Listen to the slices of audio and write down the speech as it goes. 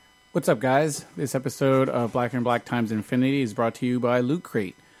What's up, guys? This episode of Black and Black Times Infinity is brought to you by Loot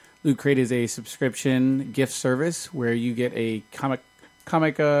Crate. Loot Crate is a subscription gift service where you get a Comic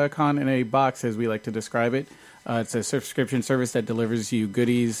Con in a box, as we like to describe it. It's a subscription service that delivers you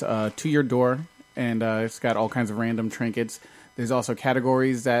goodies to your door, and it's got all kinds of random trinkets. There's also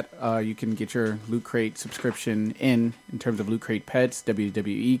categories that you can get your Loot Crate subscription in terms of Loot Crate Pets,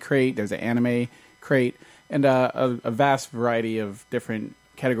 WWE Crate, there's an anime crate, and a vast variety of different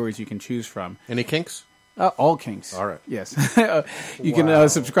categories you can choose from. Any kinks? All kinks. All right. Yes. You can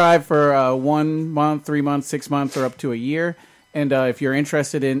subscribe for 1 month, 3 months, 6 months, or up to a year. And if you're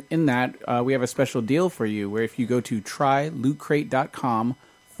interested in that, we have a special deal for you where if you go to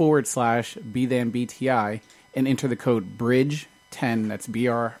trylootcrate.com/BTHANBTI and enter the code BRIDGE10, that's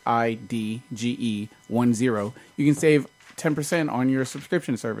BRIDGE 10, you can save 10% on your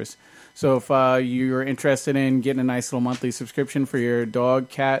subscription service. So if you're interested in getting a nice little monthly subscription for your dog,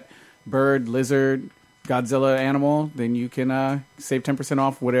 cat, bird, lizard, Godzilla animal, then you can save 10%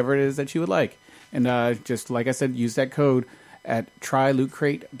 off whatever it is that you would like. And just like I said, use that code at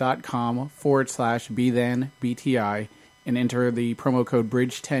trylootcrate.com/BTHANBTI and enter the promo code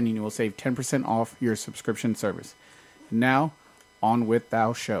BRIDGE10 and you will save 10% off your subscription service. Now, on with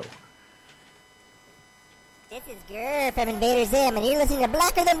thou show. This is Gurr from Invader Zim, and you're listening to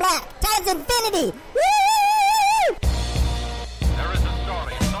Blacker Than Black Times Infinity! Woo! There is a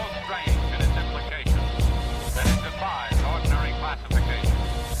story so strange in its implications that it defies ordinary classification.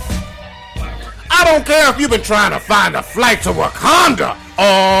 I don't care if you've been trying to find a flight to Wakanda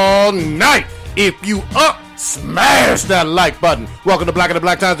all night. If you up, smash that like button. Welcome to Black and the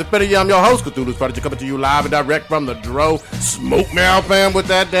Black Times Infinity. I'm your host, Cthulhu's Prodigy, coming to you live and direct from the Dro. Smoke me out, fam, with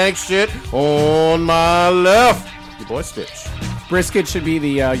that dang shit. On my left, your boy Stitch. Brisket should be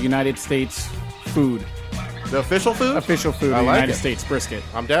the United States food. The official food? Official food I of the like United it. States, brisket.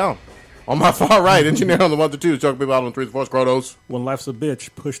 I'm down. On my far right, engineer on the 1 to 2, talking people out on 3 to 4, Scrotos. When life's a bitch,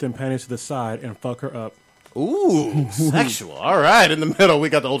 push them panties to the side and fuck her up. Ooh, sexual. All right, in the middle, we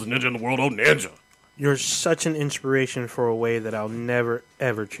got the oldest ninja in the world, old ninja. You're such an inspiration for a way that I'll never,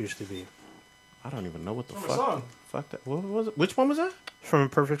 ever choose to be. I don't even know what the fuck. Fuck that. What was it? Which one was that? From A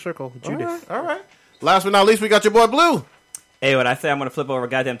Perfect Circle, Judith. All right. Last but not least, we got your boy Blue. Hey, when I say I'm going to flip over a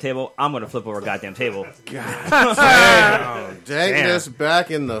goddamn table, I'm going to flip over a goddamn table. Dang this back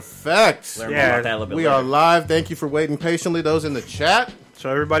in the effect. Learn more about that a little bit We later. are live. Thank you for waiting patiently. Those in the chat.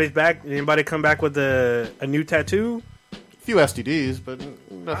 So everybody's back. Anybody come back with a new tattoo? A few STDs, but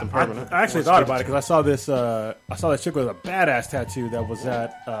nothing permanent. I actually thought about it because I saw this. I saw that chick with a badass tattoo that was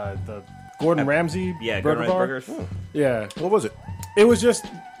at the Gordon Ramsay Yeah, burger Gordon bar. Ramsay Burgers. Yeah, What was it? it was just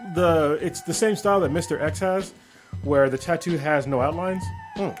it's the same style that Mr. X has, where the tattoo has no outlines.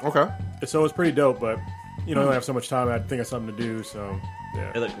 Okay. So it's pretty dope, but I don't have so much time. I think of something to do. So It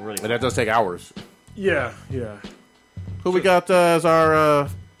yeah, looked really And cool. that does take hours. yeah. Who we got as our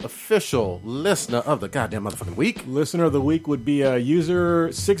official listener of the goddamn motherfucking week? Listener of the week would be user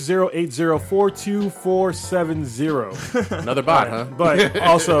 608042470. Another bot, huh? But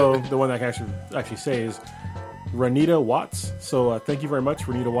also the one that I can actually say is Ranita Watts. So thank you very much,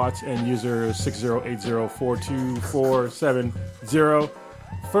 Ranita Watts, and user 608042470.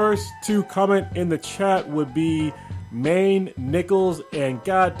 First to comment in the chat would be Maine Nichols, and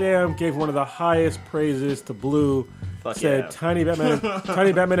goddamn gave one of the highest praises to Blue. Fuck Said yeah. Tiny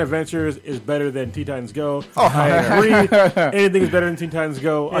Batman Adventures is better than Teen Titans Go. I agree. Anything is better than Teen Titans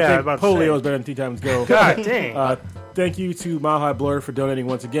Go. Yeah, I I think was about to polio say. is better than Teen Titans Go. God dang. Thank you to Mile High Blur for donating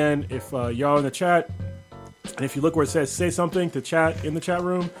once again. If y'all in the chat, and if you look where it says "say something" to chat in the chat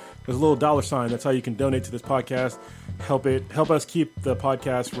room, there's a little $sign. That's how you can donate to this podcast. Help us keep the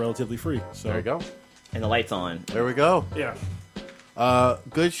podcast relatively free. So There you go. And the light's on. There we go. Yeah.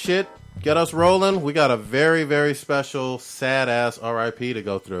 Good shit. Get us rolling. We got a very, very special, sad-ass RIP to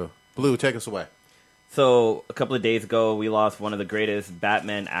go through. Blue, take us away. So, a couple of days ago, we lost one of the greatest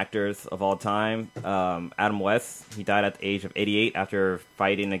Batman actors of all time, Adam West. He died at the age of 88 after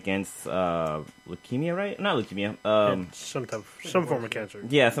fighting against leukemia, right? Not leukemia. Some form of cancer.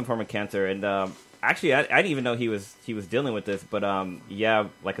 Yeah, some form of cancer. And actually, I didn't even know he was dealing with this. But yeah,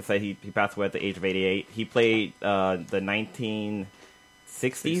 like I said, he passed away at the age of 88. He played the 1960s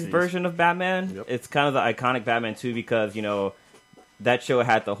version of Batman. Yep. It's kind of the iconic Batman too, because that show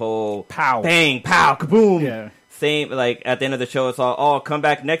had the whole Pow. bang, pow, kaboom. Yeah. Same, like at the end of the show, it's all, oh, come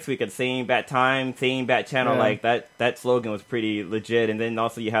back next week at the same bat time, same bat channel. Yeah. Like that slogan was pretty legit. And then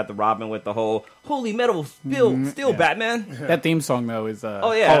also you had the Robin with the whole holy metal still Batman. That theme song, though, is yeah.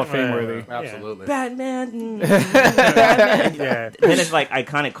 Hall of Fame worthy. Absolutely. Batman. Batman. Yeah. Then it's like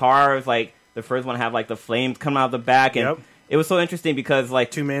iconic cars, like the first one have like the flames come out of the back, and Yep. it was so interesting because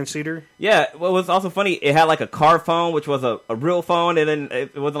like 2-man seater. yeah, what was also funny, it had like a car phone, which was a real phone, and then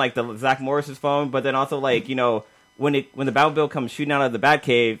it wasn't like the Zach Morris's phone, but then also like, you know, when the Batmobile comes shooting out of the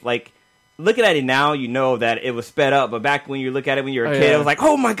Batcave, like, looking at it now, you know that it was sped up, but back when you look at it when you were a kid, yeah. it was like,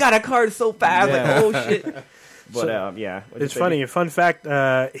 oh my god, that car is so fast, Yeah. like, oh shit. But yeah. It's funny. A fun fact: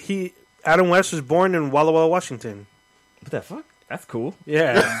 Adam West was born in Walla Walla, Washington. What the fuck? That's cool.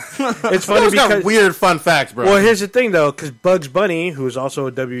 Yeah, it's funny Those got because weird fun facts, bro. well, here's the thing though, because Bugs Bunny, who is also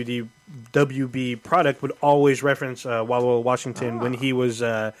a WB product, would always reference Walla Walla, Washington when he was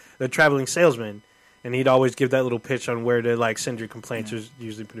the traveling salesman, and he'd always give that little pitch on where to like send your complaints. It was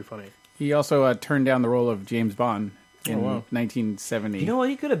usually pretty funny. He also turned down the role of James Bond in 1970. You know what?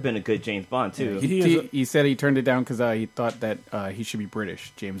 He could have been a good James Bond too. He said he turned it down because he thought that he should be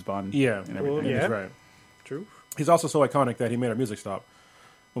British, James Bond. Yeah, and everything. yeah. That's right. True. He's also so iconic that he made our music stop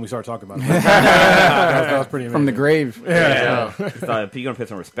when we started talking about it. that was pretty amazing. From the grave. Yeah. He thought, you're gonna put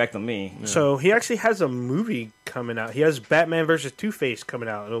some respect on me. So he actually has a movie coming out. He has Batman versus Two-Face coming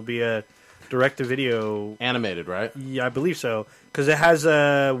out. It'll be a direct-to-video. Animated, right? Yeah, I believe so. Because it has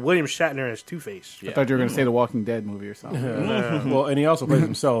William Shatner as Two-Face. I thought you were going to say the Walking Dead movie or something. Well, and he also plays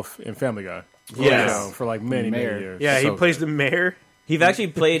himself in Family Guy. Yes. You know, for like many Mayor. years. Yeah, he So plays good. the mayor. He actually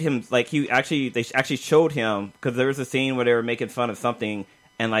played him like they actually showed him because there was a scene where they were making fun of something,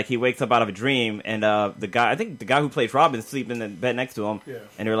 and like he wakes up out of a dream, and the guy who plays Robin is sleeping in the bed next to him,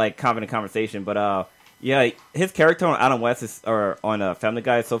 and they're like having a conversation. But yeah, his character on Adam West on Family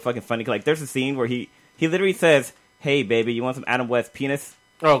Guy is so fucking funny. Like there's a scene where he literally says, "Hey baby, you want some Adam West penis?"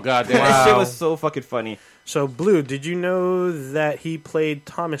 Oh god damn. That shit was so fucking funny. So, Blue, did you know that he played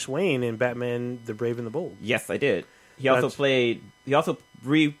Thomas Wayne in Batman: The Brave and the Bold? Yes, I did. He also played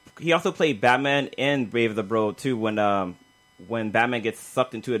Batman in Brave of the Bold too when Batman gets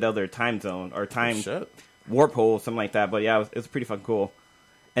sucked into another time zone or time Shit. warp hole, something like that. But yeah, it was pretty fucking cool.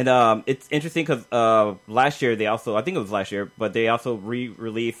 And it's interesting because last year I think it was last year, but they also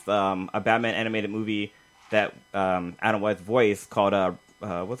re-released a Batman animated movie that Adam West voiced called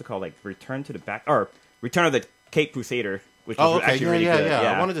what's it called, like Return of the Cape Crusader, which was Oh, okay. actually really good.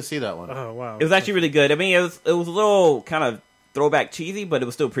 Yeah. I wanted to see that one. Oh, wow. It was actually really good. I mean, it was a little kind of throwback cheesy, but it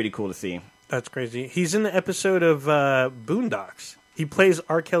was still pretty cool to see. That's crazy. He's in the episode of Boondocks. He plays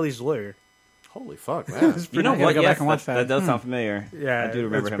R. Kelly's lawyer. Holy fuck, man. You know I gotta what? go Yes, back and watch that. that does sound familiar. Yeah, I do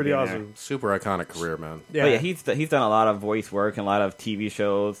remember it's him pretty being awesome. Super iconic career, man. There. But yeah, he's done a lot of voice work and a lot of TV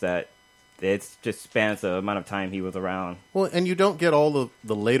shows that it just spans the amount of time he was around. Well, and you don't get all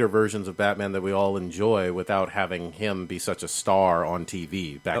the later versions of Batman that we all enjoy without having him be such a star on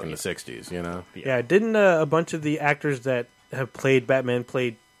TV back in the 60s, you know? Yeah, didn't a bunch of the actors that have played Batman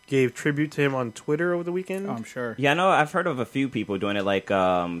gave tribute to him on Twitter over the weekend? Oh, I'm sure. Yeah, no, I've heard of a few people doing it, like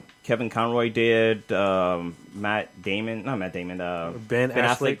Kevin Conroy did, Ben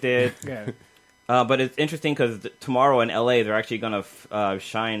Affleck did. Yeah. But it's interesting because tomorrow in LA, they're actually going to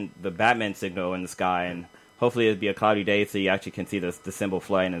shine the Batman signal in the sky, and hopefully it'll be a cloudy day so you actually can see the symbol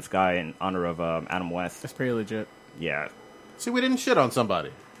flying in the sky in honor of Adam West. That's pretty legit. Yeah. See, we didn't shit on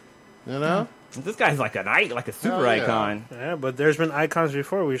somebody, you know? This guy's like a super Hell yeah. icon. Yeah, but there's been icons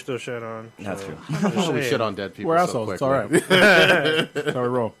before we still shit on. That's true. We shit on dead people We're so assholes. It's quickly. all right. That's how we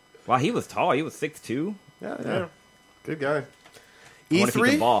roll. Wow, he was tall. He was 6'2". Yeah. Good guy. I wonder if he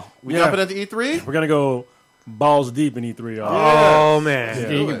can E3? ball. We Yeah. jumping into E3? We're going to go balls deep in E3, y'all. Oh, man.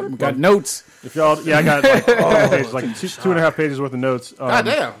 Yeah, we got notes. If y'all, I got like, pages, like 2.5 pages worth of notes. God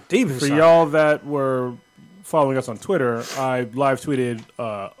damn. Deep For inside. y'all that were following us on Twitter, I live tweeted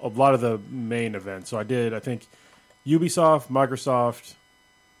a lot of the main events. So I did, I think, Ubisoft, Microsoft,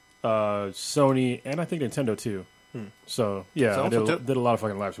 Sony, and I think Nintendo too. So yeah, I Sounds did a lot of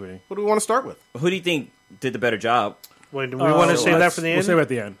fucking live tweeting. What do we want to start with? Who do you think did the better job? Wait, do we want to save that for the end? We'll save it at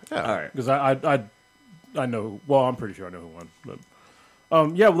the end. Yeah. All right. Because I know. Well, I'm pretty sure I know who won.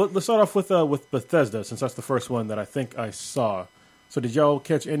 But yeah, let's start off with Bethesda, since that's the first one that I think I saw. So did y'all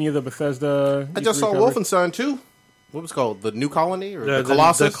catch any of the Bethesda? I just E3 saw coverage? Wolfenstein 2. What was it called? The New Colony or the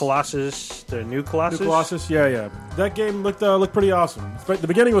Colossus? The Colossus. The new Colossus. New Colossus, yeah. That game looked pretty awesome. But the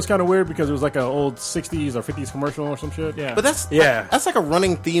beginning was kind of weird because it was like an old 60s or 50s commercial or some shit. Yeah. But that's Yeah. that's like a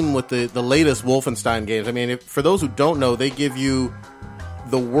running theme with the latest Wolfenstein games. I mean, for those who don't know, they give you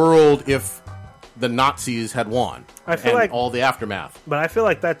the world if the Nazis had won. I feel and like- all the aftermath. But I feel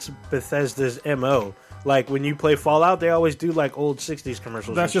like that's Bethesda's MO. Like when you play Fallout, they always do like old '60s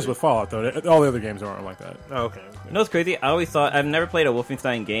commercials. That's and just shit. with Fallout, though. All the other games aren't like that. Oh, okay. You know what's crazy? I always thought I've never played a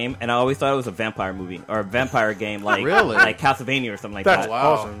Wolfenstein game, and I always thought it was a vampire movie or a vampire game, like Really? like Castlevania or something like That's that.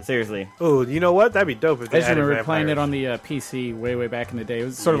 Wow. awesome. Seriously, Oh, you know what? That'd be dope if I they just added remember playing it vampires. on the PC way back in the day. It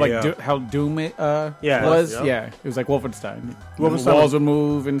was sort of Yeah. like how Doom Yeah. was. Yep. Yeah, it was like Wolfenstein. Wolfenstein The walls was- would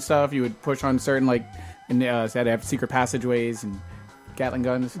move and stuff. You would push on certain so had to have secret passageways and Gatling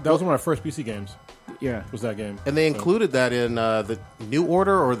guns. That was one of my first PC games. Yeah, Was that game? And they included that in the New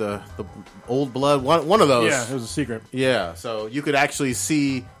Order or the Old Blood, one of those. Yeah, it was a secret. Yeah, so you could actually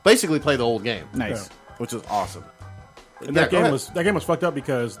basically play the old game, nice. which is awesome. And Yeah, that go game ahead. was fucked up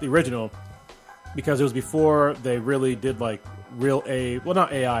because the original, because it was before they really did like real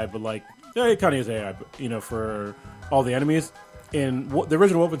not AI, but like it kind of is AI, but for all the enemies. In the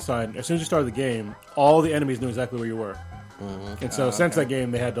original Wolfenstein, as soon as you started the game, all the enemies knew exactly where you were. And so since that game,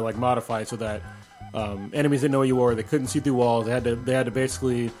 they had to like modify it so that enemies didn't know where you were. They couldn't see through walls. They had to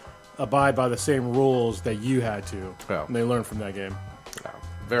basically abide by the same rules that you had to. Yeah. And they learned from that game.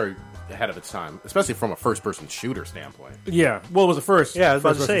 Very ahead of its time, especially from a first-person shooter standpoint. Yeah, well, it was the first. Yeah, I was about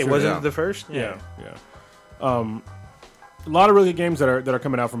to first-person say, shooter. wasn't yeah. it the first? Yeah. A lot of really good games that are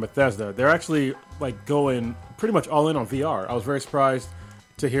coming out from Bethesda. They're actually like going pretty much all in on VR. I was very surprised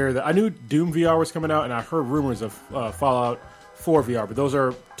to hear that. I knew Doom VR was coming out, and I heard rumors of Fallout 4 VR, but those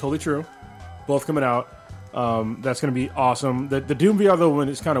are totally true. Both coming out. That's going to be awesome. The Doom VR though one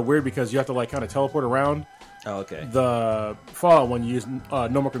is kind of weird because you have to like kind of teleport around. oh okay. The Fallout one you use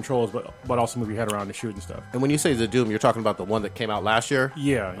normal controls, but also move your head around and shoot and stuff. And when you say the Doom, you're talking about the one that came out last year?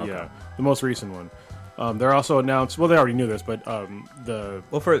 Yeah, the most recent one. They're also announced. Well, they already knew this, but the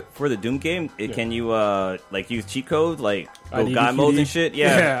Well, for the Doom game, can you like use cheat codes, like go IDDQD? god modes and shit?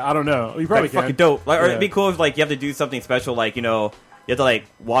 Yeah, I don't know. You probably like, fucking can. dope. Like, or Yeah. it'd be cool if like you have to do something special, like you have to like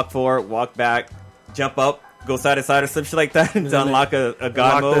walk forward, walk back, jump up, go side to side or some shit like that, and to unlock a god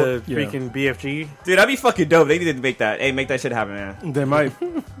Lock mode. the freaking BFG. Dude, that'd be fucking dope. They need to make that. Hey, make that shit happen, man. They might.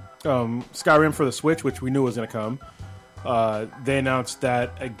 Skyrim for the Switch, which we knew was going to come. They announced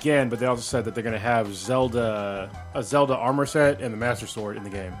that again, but they also said that they're going to have a Zelda armor set and the Master Sword in the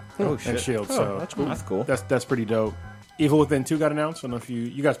game. Oh, And shit. shield. So that's cool. That's cool. That's pretty dope. Evil Within 2 got announced. I don't know if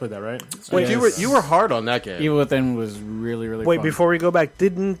you guys played that, right? Wait, Yes. you were hard on that game. Evil Within was really Wait, fun. before we go back,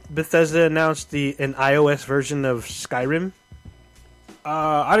 didn't Bethesda announce an iOS version of Skyrim?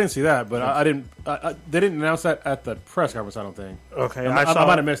 I didn't see that, but I didn't. They didn't announce that at the press conference. I don't think. Okay, I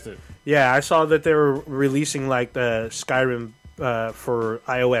might have missed it. Yeah, I saw that they were releasing like the Skyrim for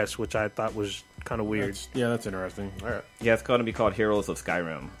iOS, which I thought was kind of weird. That's interesting. All right. Yeah, it's going to be called Heroes of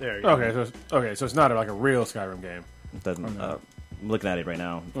Skyrim. There you go. Okay, so it's not like a real Skyrim game. It doesn't. I'm looking at it right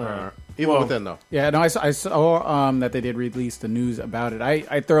now. Evil Within, though. Yeah, no, I saw that they did release the news about it.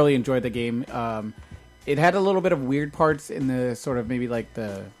 I thoroughly enjoyed the game. It had a little bit of weird parts in the sort of maybe like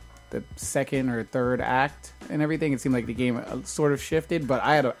the second or third act and everything. It seemed like the game sort of shifted, but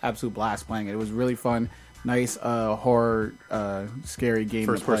I had an absolute blast playing it. It was really fun. Nice horror, scary game to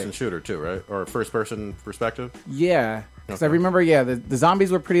play. First-person shooter, too, right? Or first-person perspective? Yeah, because I Okay. remember, the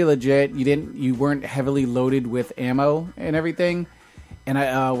zombies were pretty legit. You weren't heavily loaded with ammo and everything. And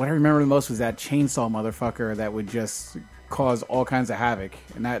what I remember the most was that chainsaw motherfucker that would just cause all kinds of havoc,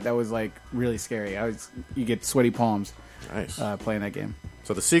 and that was like really scary. You get sweaty palms Nice. playing that game.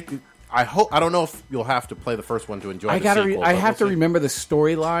 So the sequel, I don't know if you'll have to play the first one to enjoy I the sequel. I but have to we'll see. remember the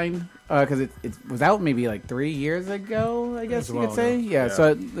storyline because it was out maybe like 3 years ago. I guess a you while could say. ago. Yeah.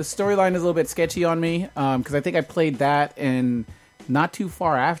 So the storyline is a little bit sketchy on me because I think I played that and not too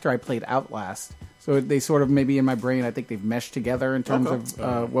far after I played Outlast. So they sort of maybe in my brain I think they've meshed together in terms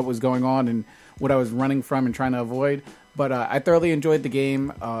of what was going on and what I was running from and trying to avoid. But I thoroughly enjoyed the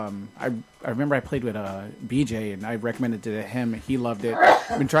game. I remember I played with BJ, and I recommended it to him. He loved it.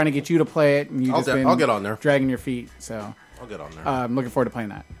 I've been trying to get you to play it, and I'll get on there. dragging your feet. So I'll get on there. I'm looking forward to playing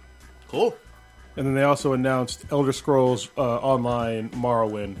that. Cool. And then they also announced Elder Scrolls Online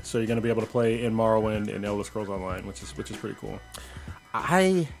Morrowind, so you're going to be able to play in Morrowind and Elder Scrolls Online, which is pretty cool.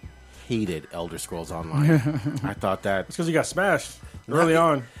 I hated Elder Scrolls Online. I thought that... It's because you got smashed early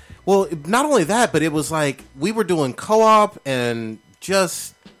on. Well, not only that, but it was like we were doing co-op and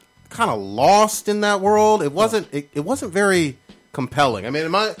just kind of lost in that world. It wasn't. It wasn't very compelling. I mean,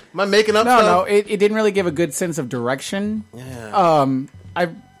 am I making up? No, stuff? it didn't really give a good sense of direction. Yeah. I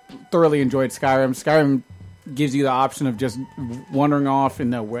thoroughly enjoyed Skyrim. Skyrim gives you the option of just wandering off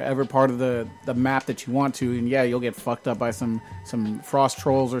in wherever part of the map that you want to, and yeah, you'll get fucked up by some frost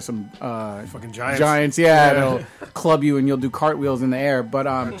trolls or some Fucking giants. Giants, yeah, they'll club you and you'll do cartwheels in the air. But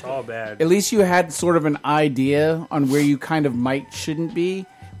It's all bad. at least you had sort of an idea on where you kind of shouldn't be,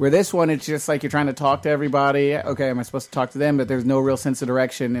 Where this one, it's just like you're trying to talk to everybody. Okay, am I supposed to talk to them? But there's no real sense of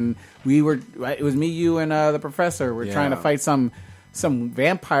direction. And it was me, you, and the professor. We're trying to fight some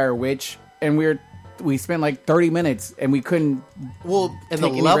vampire witch, and we spent like 30 minutes, and we couldn't. Well, and the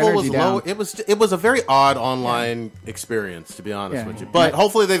take any level energy was low. down. It was a very odd online experience, to be honest with you. But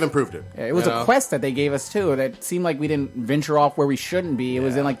hopefully they've improved it. Yeah, it was a quest that they gave us too. That seemed like we didn't venture off where we shouldn't be. It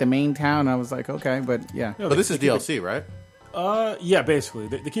was in like the main town. I was like, okay, but yeah. But this is DLC, right? Yeah, basically.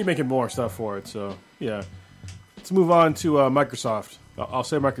 They keep making more stuff for it, so yeah. Let's move on to Microsoft. I'll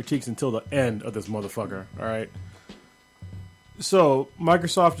say my critiques until the end of this motherfucker, all right? So,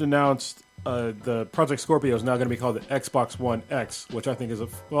 Microsoft announced the Project Scorpio is now going to be called the Xbox One X, which I think is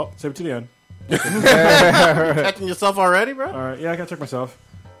save it to the end. Catching yourself already, bro? All right, yeah, I got to check myself.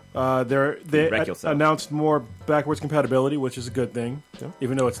 They Wreck yourself. announced more backwards compatibility, which is a good thing,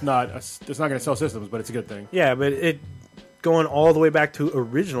 even though it's not going to sell systems, but it's a good thing. Yeah, but it going all the way back to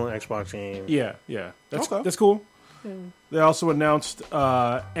original Xbox games. Yeah. That's cool. Yeah. They also announced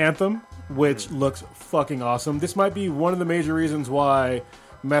Anthem, which looks fucking awesome. This might be one of the major reasons why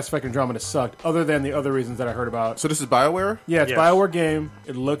Mass Effect Andromeda sucked, other than the other reasons that I heard about. So this is BioWare? Yeah, it's a BioWare game.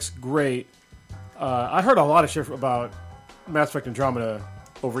 It looks great. I heard a lot of shit about Mass Effect Andromeda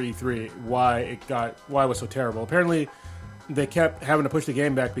over E3, why it was so terrible. Apparently, they kept having to push the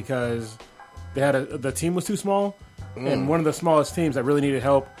game back because they had the team was too small, and one of the smallest teams that really needed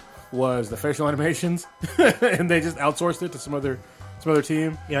help was the facial animations, and they just outsourced it to some other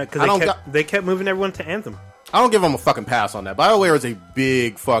team. Yeah, because they kept moving everyone to Anthem. I don't give them a fucking pass on that. BioWare is a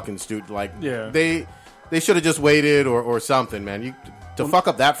big fucking student. Like, they should have just waited or something, man. To fuck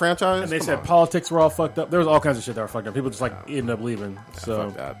up that franchise? And they said politics were all fucked up. There was all kinds of shit that were fucked up. People just ended up leaving. So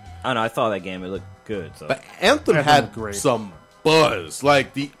fuck that. I don't know. I saw that game. It looked good. So. But Anthem had great. some buzz.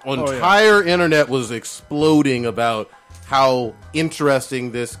 Like, the entire internet was exploding about how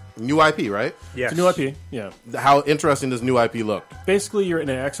interesting this new IP, right? Yes. It's a new IP. Yeah. How interesting this new IP looked. Basically, you're in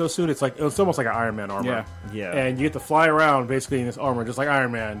an exosuit. It's almost like an Iron Man armor. Yeah. And you get to fly around basically in this armor, just like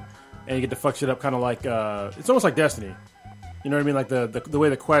Iron Man, and you get to fuck shit up, kind of like it's almost like Destiny. You know what I mean? Like the way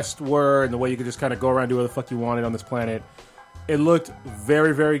the quests were, and the way you could just kind of go around and do whatever the fuck you wanted on this planet. It looked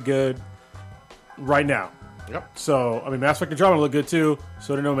very, very good right now. Yep. So, I mean, Mass Effect Andromeda looked good too.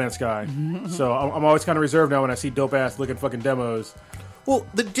 So did No Man's Sky. So I'm always kind of reserved now when I see dope ass looking fucking demos. Well,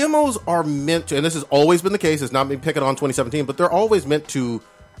 the demos are meant to, and this has always been the case. It's not been picking on 2017, but they're always meant to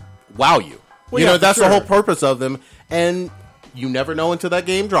wow you. Well, you yeah, know, that's for the sure. whole purpose of them. And you never know until that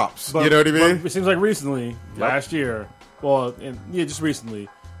game drops. But, you know what I mean? But it seems like recently, last year, just recently,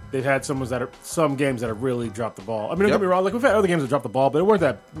 they've had some games that have really dropped the ball. I mean, don't get me wrong. Like, we've had other games that dropped the ball, but it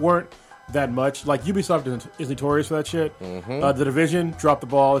weren't that much. Like, Ubisoft is notorious for that shit. The Division dropped the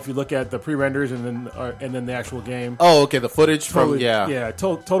ball. If you look at the pre-renders and then the actual game. Oh, okay. The footage from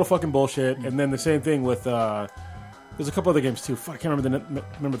total fucking bullshit. And then the same thing with there's a couple other games too. I can't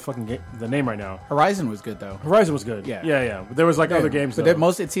remember the name right now. Horizon was good though. Horizon was good. Yeah. But there was other games. But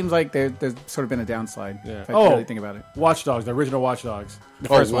it seems like there's sort of been a downside. Yeah. If I really think about it. Watch Dogs, the original Watch Dogs. The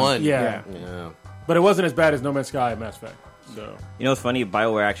first one. Yeah. But it wasn't as bad as No Man's Sky and Mass Effect. So. You know, it's funny.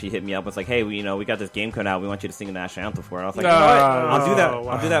 BioWare actually hit me up. It's like, hey, we got this game coming out. We want you to sing the national anthem for it. I was like, you know what? I'll do that.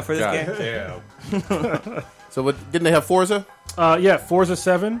 I'll do that for this game. Yeah. So didn't they have Forza? Forza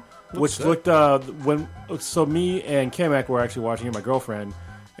 7, which looked so me and Kamak were actually watching it, my girlfriend,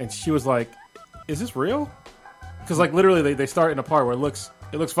 and she was like, "Is this real?" Because like literally they start in a part where it looks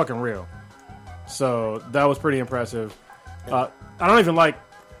fucking real. So that was pretty impressive. I don't like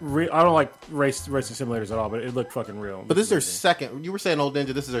racing simulators at all, but it looked fucking real. But this is their second. You were saying, Old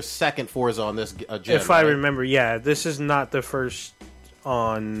Ninja, this is their second Forza on this gen. If I remember, this is not the first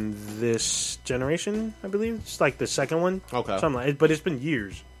on this generation, I believe. It's like the second one. Okay. Something like it, but it's been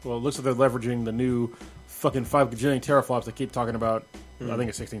years. Well, it looks like they're leveraging the new fucking 5 gajillion teraflops they keep talking about. I think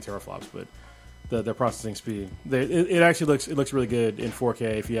it's 16 teraflops, but their processing speed. It actually looks really good in 4K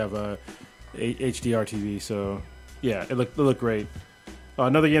if you have a HDR TV. So, yeah, it looked great.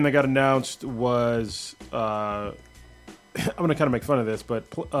 Another game that got announced was I'm going to kind of make fun of this, but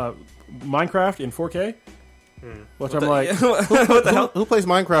Minecraft in 4K. Which I'm like, What the hell? Who plays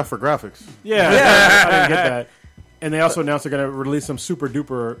Minecraft for graphics? Yeah, I didn't get that. And they also announced they're going to release some super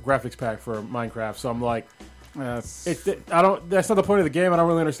duper graphics pack for Minecraft. So I'm like, that's not the point of the game. I don't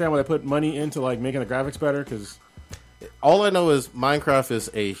really understand why they put money into like making the graphics better. Because all I know is Minecraft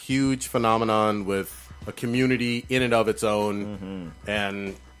is a huge phenomenon with a community in and of its own,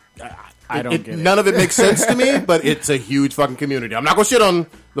 and I don't get it. None of it makes sense to me. But it's a huge fucking community. I'm not gonna shit on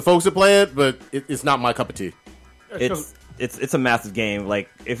the folks that play it, but it's not my cup of tea. It's it's a massive game. Like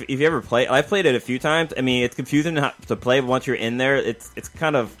if you ever play, I've played it a few times. I mean, it's confusing to play, but once you're in there, it's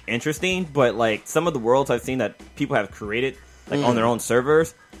kind of interesting. But like some of the worlds I've seen that people have created like on their own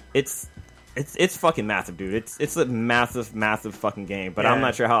servers, it's fucking massive, dude. It's a massive fucking game. But I'm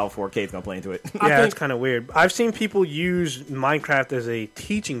not sure how 4K is gonna play into it. Yeah, it's kind of weird. I've seen people use Minecraft as a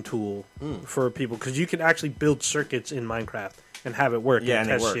teaching tool for people because you can actually build circuits in Minecraft and have it work. Yeah, and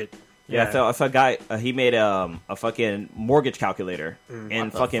and test it work. shit. Yeah, so I saw a guy. He made a fucking mortgage calculator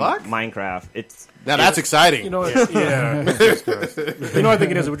in fucking fuck? Minecraft. Now that's exciting. You know what? Yeah. Jesus Christ. You know what I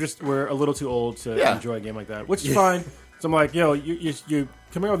think it is? We're a little too old to Yeah. enjoy a game like that, which is fine. So I'm like, you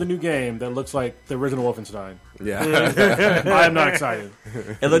coming out with a new game that looks like the original Wolfenstein. Yeah. I'm not excited.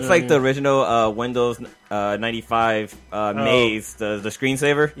 It looks like the original Windows 95 Maze, the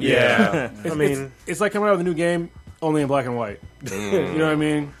screensaver. Yeah. I mean, it's like coming out with a new game only in black and white. You know what I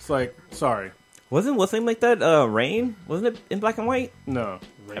mean? It's like, sorry, Wasn't something like that? Rain, wasn't it in black and white? no.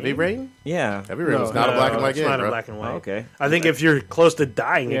 Heavy Rain? Yeah. Heavy Rain No, is not a black and white it's game, not bro. a black and white. Oh, okay. I think if you're close to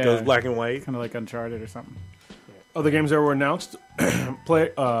dying, Yeah. it goes black and white. Kind of like Uncharted or something. Other games that were announced: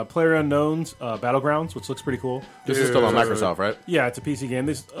 PlayerUnknown's Battlegrounds, which looks pretty cool. This is still on Microsoft, right? Yeah, it's a PC game.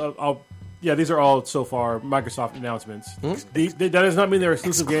 These are all so far Microsoft announcements. That does not mean they're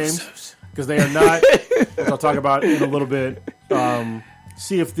exclusive games because they are not. Which I'll talk about in a little bit.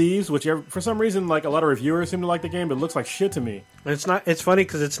 Sea of Thieves, which for some reason, like a lot of reviewers seem to like the game, but it looks like shit to me. And it's not. It's funny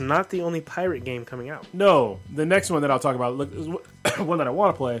because it's not the only pirate game coming out. No, the next one that I'll talk about is one that I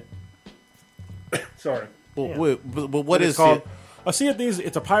want to play. Sorry. But what It's is called it? A Sea of Thieves.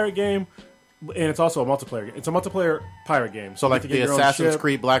 It's a pirate game, and it's also a multiplayer game. It's a multiplayer pirate game. So you like get to the get your own Assassin's ship.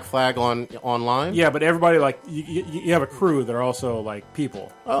 Creed Black Flag online? Yeah, but everybody like you have a crew that are also like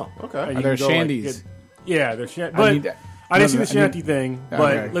people. Oh, okay. And Are you there can go, like, shanties? yeah, they're but I didn't see the shanty thing. But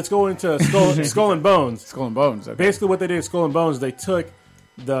Okay. let's go into Skull and Bones. Skull and Bones. Okay. Basically, what they did with Skull and Bones, they took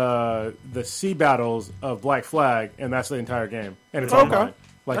the sea battles of Black Flag, and that's the entire game. And it's online.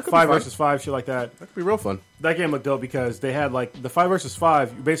 Like That could be 5 fun. versus 5, shit like that. That could be real fun. That game looked dope because they had like the 5 versus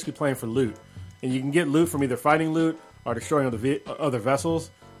 5. You're basically playing for loot, and you can get loot from either fighting loot or destroying other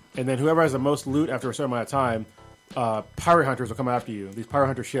vessels. And then whoever has the most loot after a certain amount of time, pirate hunters will come after you. These pirate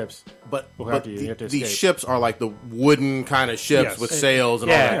hunter ships. But, Will have to- you have to these escape. ships are like the wooden kind of ships Yes. with sails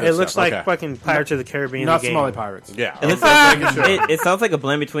and all that Yeah, good it looks stuff. like Okay. fucking Pirates of the Caribbean. Not the game. Somali pirates. Yeah. It, looks it sounds like a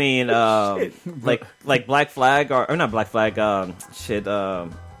blend between like Black Flag or not Black Flag.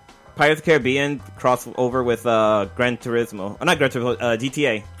 Pirates of the Caribbean crossover with Gran Turismo. Not Gran Turismo.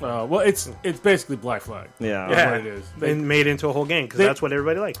 GTA. Well, it's basically Black Flag. Yeah. That's Yeah, what it is. and made into a whole game because They- that's what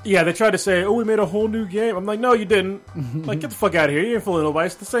everybody liked. Yeah, they tried to say, "Oh, we made a whole new game." I'm like, "No, you didn't. Like, get the fuck out of here. You ain't fooling nobody.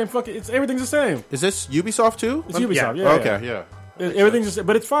 It's the same fucking. Everything's the same. Is this Ubisoft too? It's Ubisoft. Yeah. Yeah. Okay, yeah. Everything's just,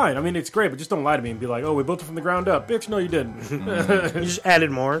 but it's fine. I mean, it's great, but just don't lie to me and be like, "Oh, we built it from the ground up." Bitch, no, you didn't. You just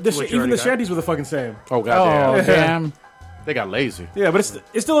added more. to what you Even already the got. shanties were the fucking same. Oh, goddamn. Oh, damn. They got lazy. Yeah, but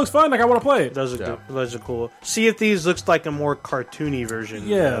it still looks fun. Like I want to play it. Those are Yeah. those are cool. Sea of Thieves looks like a more cartoony version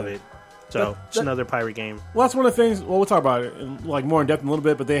Yeah. of it. So it's another pirate game. Well, that's one of the things. Well, we'll talk about it like more in depth in a little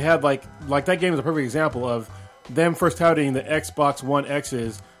bit. But they had like that game is a perfect example of them first touting the Xbox One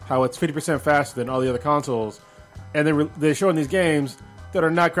X's, how it's 50% faster than all the other consoles, and then they're showing these games that are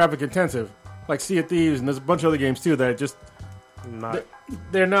not graphic intensive, like Sea of Thieves, and there's a bunch of other games too that just Not.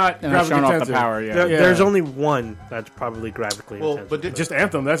 they're not And they're graphic showing off the intensive. power, yeah. There's only one that's probably graphically Well, intensive. but Just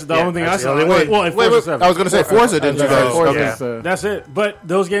Anthem. That's the Yeah, only thing I that's the saw. only one. Well, and Wait, Forza wait, 7. I was going to say Forza, didn't you guys? Forza Okay. is, That's it. But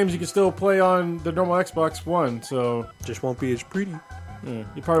those games you can still play on the normal Xbox One, so just won't be as pretty.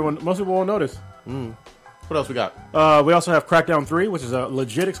 you probably won't, most people won't notice. What else we got? We also have Crackdown 3, which is a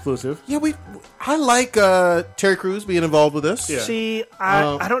legit exclusive. Yeah, I like Terry Crews being involved with this. Yeah. See,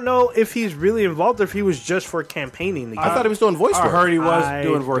 I don't know if he's really involved or if he was just for campaigning the game. I thought he was doing voice I work. heard he was I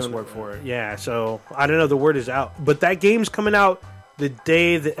doing voice don't work know. for it. Yeah, so I don't know. The word is out, but that game's coming out the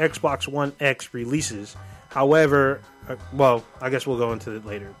day the Xbox One X releases. However, well, I guess we'll go into it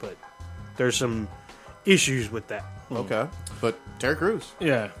later, but there's some issues with that. Okay. But Terry Crews.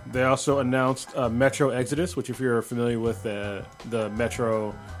 Yeah, they also announced Metro Exodus, which if you're familiar with the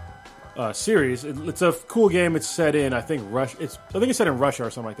Metro series, it's a cool game. It's set in, I think, Russia. I think it's set in Russia or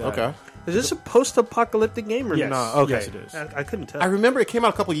something like that. Okay. Is this a post-apocalyptic game or Yes. not? Okay, Yes, it is. I couldn't tell. I remember it came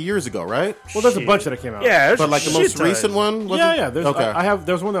out a couple of years ago, right? Well, there's a Shit. bunch that came out. Yeah, there's But like the a most shit ton. recent one? Was yeah, it? yeah. There's, Okay. I have.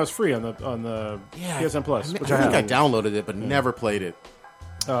 There was one that was free on the PSN Plus, which I I think I have. downloaded it, but never played it.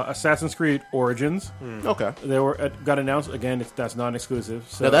 Assassin's Creed Origins. Okay. They got announced again. That's non-exclusive.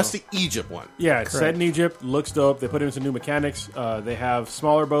 So Now that's the Egypt one. yeah. It's set in Egypt. Looks dope. They put in some new mechanics. They have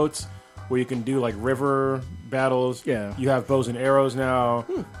smaller boats where you can do like river battles. Yeah. You have bows and arrows now.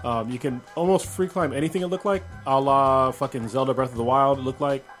 You can almost free climb anything it looked like, a la fucking Zelda Breath of the Wild. It looked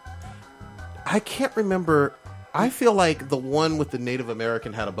like. I can't remember. I feel like the one with the Native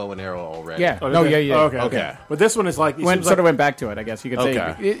American had a bow and arrow already. Yeah. Oh, No, did they? yeah. Oh, okay. But this one is like it seems Sort of like- went back to it, I guess you could say.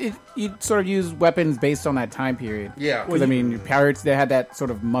 Okay. You sort of use weapons based on that time period. Yeah. Because, I mean, pirates, they had that sort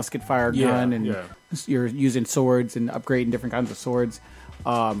of musket fire gun, and you're using swords and upgrading different kinds of swords.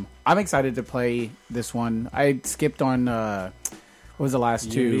 I'm excited to play this one. I skipped on, what was the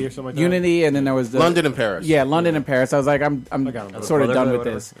last Unity two? or something like that? Unity, and then there was the... London and Paris. Yeah, London and Paris. I was like, I'm got 'em. sort of done with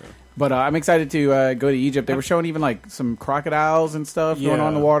Whatever. this. But I'm excited to go to Egypt. They were showing even like some crocodiles and stuff going Yeah. on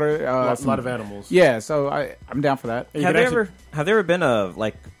in the water. a Some- lot of animals. Yeah, so I'm down for that. And you Have can there actually- ever been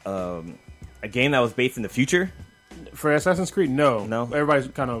a game that was based in the future? for Assassin's Creed? No. No? Everybody's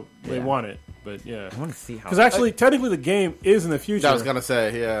kind of they Yeah. want it, but yeah. I want to see how. Because actually, technically, the game is in the future. I was gonna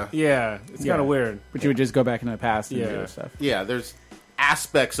say, yeah. Yeah, it's Yeah. kind of weird. But you would just go back into the past and Yeah. do stuff. Yeah, there's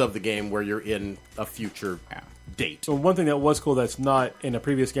aspects of the game where you're in a future date. So one thing that was cool that's not in a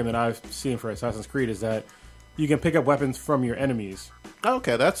previous game that I've seen for Assassin's Creed is that you can pick up weapons from your enemies.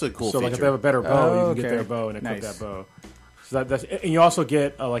 Okay, that's a cool So like feature. if they have a better bow, you can get okay. their bow and equip Nice. that bow. So that's and you also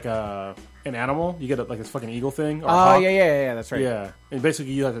get an animal. You get like this fucking eagle thing. Or a Oh, hawk. yeah, that's right. Yeah, and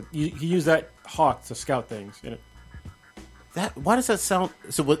basically you use that hawk to scout things. And Why does that sound?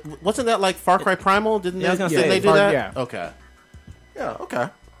 So wasn't that like Far Cry Primal? Didn't Yeah, I was gonna didn't say, they do Far- that? yeah. Okay. Yeah. Okay.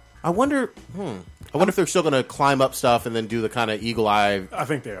 I wonder. I wonder if they're still going to climb up stuff and then do the kind of eagle eye I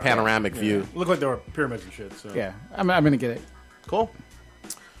think they are panoramic Yeah. view. Look like there were pyramids and shit. So. Yeah, I'm going to get it. Cool.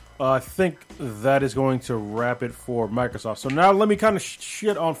 I think that is going to wrap it for Microsoft. So now let me kind of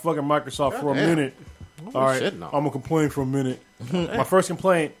shit on fucking Microsoft for a Damn. minute. All right, shitting I'm on? gonna complain for a minute. My first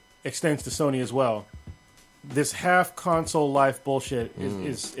complaint extends to Sony as well. This half console life bullshit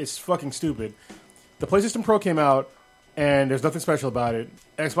is fucking stupid. The PlayStation Pro came out, and there's nothing special about it.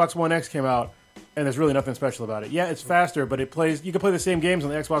 Xbox One X came out, and there's really nothing special about it. Yeah, it's faster, but it plays. You can play the same games on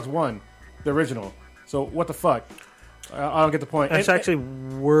the Xbox One, the original. So what the fuck? I don't get the point. That's And- actually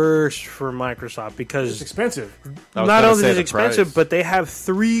worse for Microsoft because it's expensive. I was not gonna only say is it the expensive, price. but they have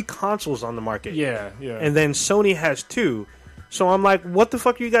 3 consoles on the market. Yeah. And then Sony has 2. So I'm like, what the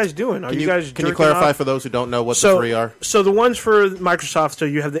fuck are you guys doing? Are Can you guys can you jerking clarify off? for those who don't know what so, the 3 are? So the ones for Microsoft, so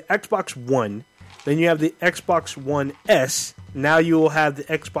you have the Xbox One, then you have the Xbox One S, now you will have the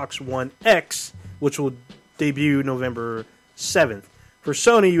Xbox One X, which will debut November 7th. For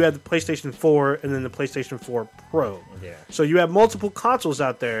Sony, you have the PlayStation 4 and then the PlayStation 4 Pro. Yeah. So you have multiple consoles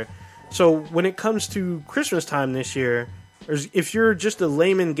out there. So when it comes to Christmas time this year, if you're just a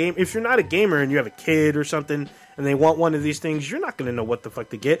layman game, if you're not a gamer and you have a kid or something and they want one of these things, you're not going to know what the fuck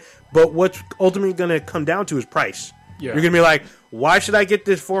to get. But what's ultimately going to come down to is price. Yeah. You're going to be like, why should I get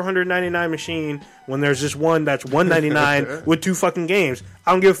this $499 machine when there's this one that's $199 with 2 fucking games?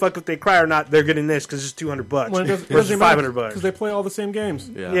 I don't give a fuck if they cry or not. They're getting this because it's $200 When it versus $500 because they play all the same games.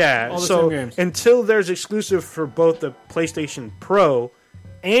 Yeah, All the so same games. until there's exclusive for both the PlayStation Pro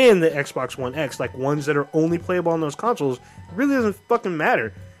and the Xbox One X, like ones that are only playable on those consoles, it really doesn't fucking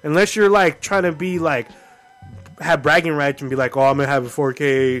matter. Unless you're like trying to be like, have bragging rights and be like, oh, I'm gonna have a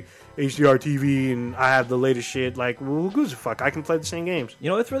 4K HDR TV and I have the latest shit. Like, well, who gives a fuck? I can play the same games. You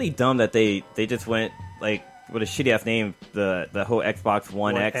know, it's really dumb that they just went like with a shitty ass name, the whole Xbox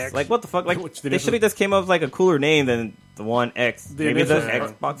One One X. X. Like, what the fuck? Like, Which the they should have just came up with like a cooler name than the One X. The Maybe the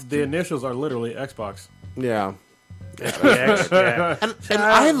initials, Xbox. the initials are literally Xbox. Yeah. Yeah. And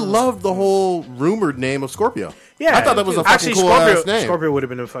I love the whole rumored name of Scorpio. Yeah, I thought that was a fucking actually cool Scorpio, ass name. Scorpio would have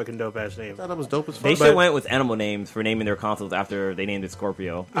been a fucking dope ass name. I thought that was dope as fuck. They should have went with animal names for naming their consoles after they named it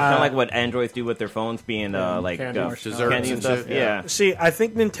Scorpio. It's kind of like what Androids do with their phones being like candy, desserts candy and and stuff. shit, Yeah. See, I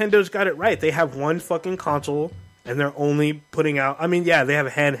think Nintendo's got it right. They have one fucking console, and they're only putting out. I mean, yeah, they have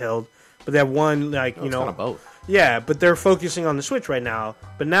a handheld, but they have one like you It's know, kind of both. yeah. But they're focusing on the Switch right now.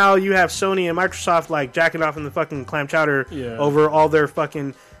 But now you have Sony and Microsoft like jacking off in the fucking clam chowder Yeah. over all their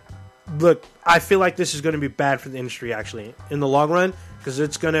fucking. Look, I feel like this is going to be bad for the industry actually in the long run because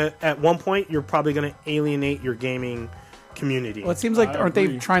it's gonna at one point you're probably going to alienate your gaming community. Well, it seems like I aren't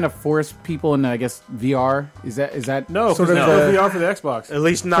agree. they trying to force people into, I guess, VR? Is that No, sort because of there's the, no VR for the Xbox. At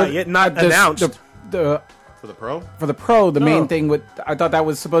least not yet, not the- announced. the For the Pro? for the Pro, the No. main thing with I thought that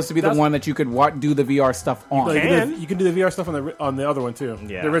was supposed to be the That's- one that you could do the VR stuff on. Like, can. you can do the VR stuff on the other one too.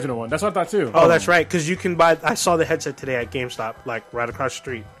 Yeah. The original one. That's what I thought too. Oh, that's right. Because you can buy. I saw the headset today at GameStop, like right across the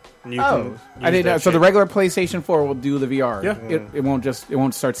street. And you Oh, can I didn't know. use So that the shit. regular PlayStation 4 will do the VR. Yeah. It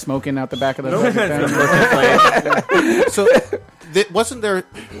won't start smoking out the back of the thing. So, wasn't there...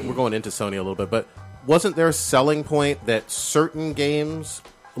 We're going into Sony a little bit, but wasn't there a selling point that certain games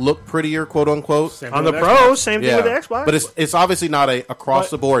look prettier, quote unquote. Same On thing the with Pro, Xbox. same thing with the Xbox. But it's obviously not a across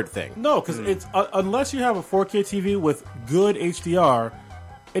the board thing. No, because it's unless you have a 4K TV with good HDR,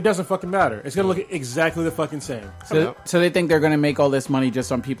 it doesn't fucking matter. It's gonna look exactly the fucking same. So they think they're going to make all this money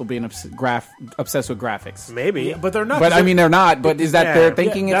just on people being obsessed with graphics. Maybe. Yeah, but they're not. But I mean, they're not. But is that Yeah. their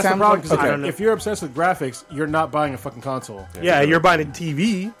thinking? that's it the sounds problem. like. 'Cause I don't know. if you're obsessed with graphics, you're not buying a fucking console. Yeah, you're buying a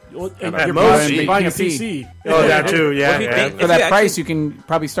TV. Well, And you're at buying, most, a PC. PC. Oh, that too. Yeah. What do you yeah. think? For If that you price, actually- you can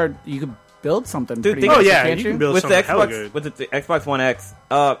probably start. You could build something. Dude, pretty think- Oh decent, yeah, can't you can build with the something hella Xbox, good. with the Xbox One X,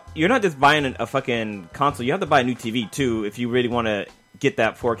 you're not just buying a fucking console. You have to buy a new TV too if you really want to get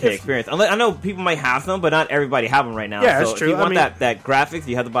that 4K experience. I know people might have them, but not everybody have them right now. Yeah, so that's true. If you I want mean- that graphics,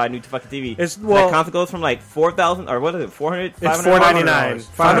 you have to buy a new fucking TV. Well- that console goes from like $4,000 or what is it, $400? It's $499.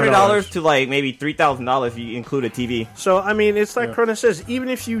 $500 to like maybe $3,000 if you include a TV. So I mean, it's like Cronus says. Even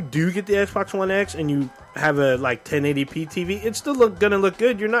if you do get the Xbox One X and you have a like 1080p TV, it's still gonna look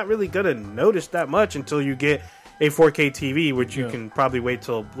good. You're not really gonna notice that much until you get a 4K TV, which you can probably wait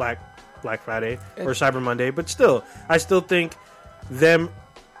till Black Friday or Cyber Monday. But still, I still think them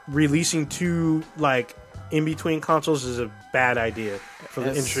releasing two like in between consoles is a bad idea for the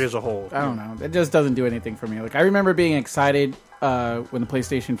industry as a whole. I don't know. It just doesn't do anything for me. Like I remember being excited when the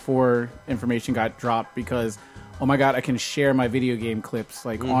PlayStation 4 information got dropped because, oh my god, I can share my video game clips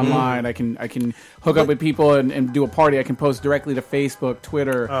like online. I can hook up with people and do a party. I can post directly to Facebook,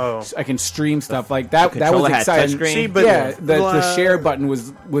 Twitter. Oh. I can stream stuff like that. That controller was had exciting. touchscreen. See, but Yeah, the share button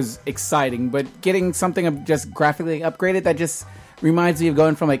was exciting, but getting something just graphically upgraded that just reminds me of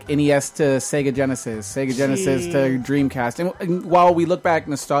going from like NES to Sega Genesis to Dreamcast. And while we look back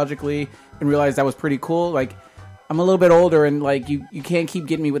nostalgically and realize that was pretty cool, like I'm a little bit older and like you can't keep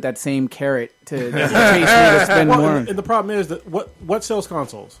getting me with that same carrot to chase me to spend Well, more. and the problem is that what sells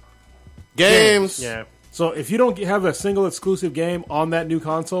consoles? Games. Yeah. So if you don't have a single exclusive game on that new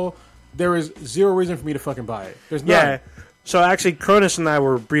console, there is zero reason for me to fucking buy it. There's none. Yeah. So actually, Cronus and I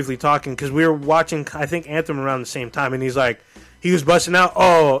were briefly talking because we were watching, I think, Anthem around the same time, and he was busting out,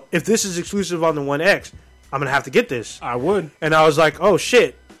 "Oh, if this is exclusive on the One X, I'm gonna have to get this." I would. And I was like, "Oh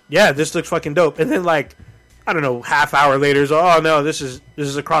shit, yeah, this looks fucking dope." And then like, I don't know, half hour later, it's, "Oh no, this is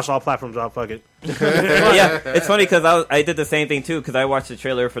across all platforms. Oh fuck it." Well, yeah, it's funny because I did the same thing too because I watched the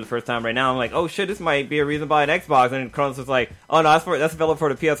trailer for the first time right now. I'm like, oh shit, this might be a reason to buy an Xbox. And Cronus was like, oh no, that's available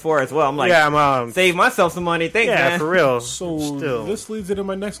for the PS4 as well. I'm like, Yeah, I'm save myself some money. Thanks, yeah, man. for real. So Still. this leads into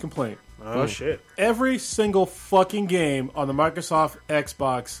my next complaint. Oh shit. Every single fucking game on the Microsoft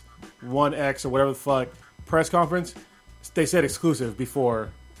Xbox One X or whatever the fuck press conference, they said exclusive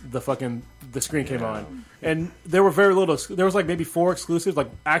before the screen came on, and there were very little. There was like maybe 4 exclusives, like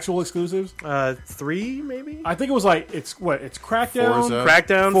actual exclusives. 3 maybe. I think it was like it's Crackdown, Forza.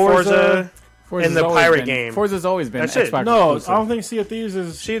 Crackdown, Forza. Forza, and the always pirate been- game. Forza's always been That's it. Xbox No, exclusive. I don't think Sea of Thieves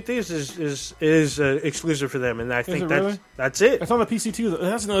is. Sea of Thieves is exclusive for them, and I think it that's really? that's it. It's on the PC too.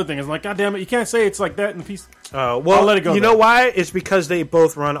 That's another thing. It's like, God damn it, you can't say it's like that in the PC. Well, I'll let it go You then. know why? It's because they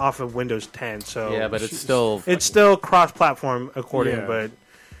both run off of Windows 10. So Yeah, but it's still it's still cross-platform according. Yeah.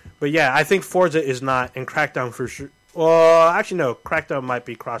 But yeah, I think Forza is not, and Crackdown for sure. Well, actually, no. Crackdown might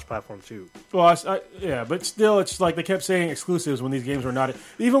be cross-platform too. Well, yeah, but still, it's like they kept saying exclusives when these games were not.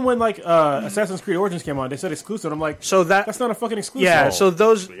 Even when like Assassin's Creed Origins came on, they said exclusive. I'm like, So that's not a fucking exclusive. Yeah, so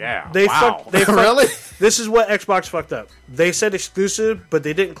those they Wow. fucked. Really? This is what Xbox fucked up. They said exclusive, but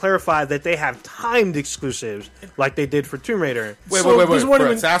they didn't clarify that they have timed exclusives like they did for Tomb Raider. Wait. So For these weren't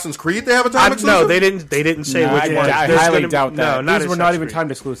even- Assassin's Creed, they have a time exclusive? No, they didn't say No, which I- one. I There's highly gonna be- doubt that. No, not these were not Assassin's even Creed.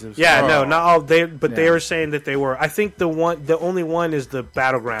 timed exclusives. Yeah, no, Oh. not all. They Yeah. were saying that they were. I think the only one is the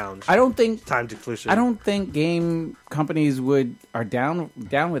Battlegrounds I don't think timed exclusive. I don't think game companies are down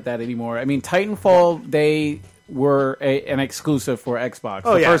with that anymore. I mean, Titanfall, they were an exclusive for Xbox,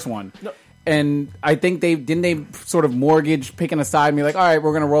 Oh, the yeah. first one. And I think they sort of mortgage picking a side and be like, all right,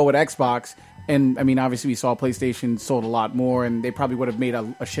 we're going to roll with Xbox. And I mean, obviously, we saw PlayStation sold a lot more, and they probably would have made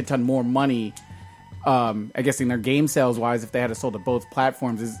a shit ton more money. I guess in their game sales wise, if they had sold to both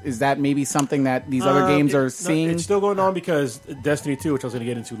platforms, is that maybe something that these other games are seeing? It's still going on because Destiny 2, which I was going to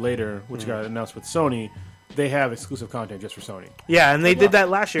get into later, which got announced with Sony, they have exclusive content just for Sony. Yeah, and they did that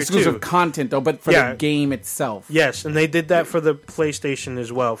last year exclusive too. content though, but for Yeah. the game itself. Yes, and they did that for the PlayStation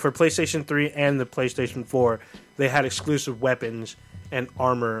as well. For PlayStation 3 and the PlayStation 4, they had exclusive weapons and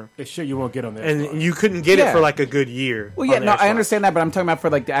armor, It's shit you won't get on the Xbox. and you couldn't get it Yeah. for like a good year. Well, yeah, on the no, I Xbox. understand that, but I'm talking about for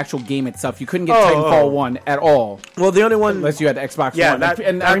like the actual game itself. You couldn't get Oh, Titanfall oh. 1 at all Well, the only one unless you had Xbox Yeah, One. that-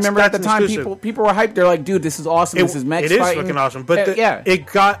 and I that's- remember at the that's time, exclusive. people were hyped. They're like, "Dude, this is awesome. This is mech It is fighting." fucking awesome, but yeah, it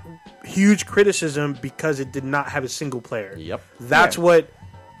got huge criticism because it did not have a single player. Yep. That's Yeah. what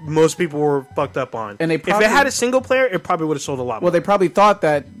most people were fucked up on. And they if probably- it had a single player, it probably would have sold a lot more. Well, they probably thought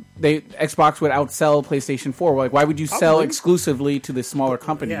that Xbox would outsell PlayStation 4. Like, why would you sell Probably. exclusively to the smaller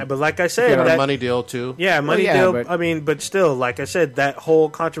company? yeah, but like I You said, got a that, money deal too. yeah, money yeah, deal. but- I mean, but still, like I said, that whole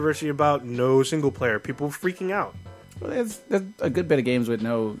controversy about no single player, people were freaking out. Well, there's a good bit of games with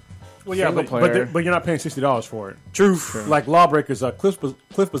no Well, yeah, single player. but you're not paying $60 for it. Truth. Like Lawbreakers, Cliff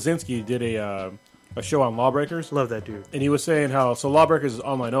Blazinski did a show on Lawbreakers, Love that dude. and he was saying how Lawbreakers is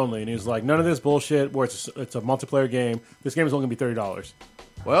online only, and he was like, none of this bullshit where it's a multiplayer game. This game is only going to be $30.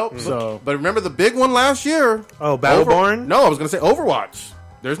 Well, So- but remember the big one last year? Oh, Battleborn? No, I was going to say Overwatch.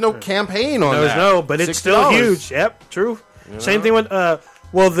 There's no campaign on There's that. no, but it's still $60. huge. Yep, true. Same thing with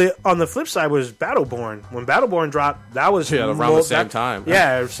on the flip side was Battleborn. When Battleborn dropped, that was Yeah, around the same time.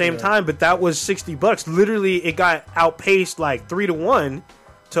 Yeah, same time, but that was $60. Literally, it got outpaced like 3-1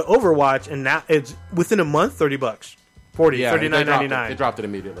 to Overwatch, and now it's within a month $30, Yeah, they $39.99. They dropped it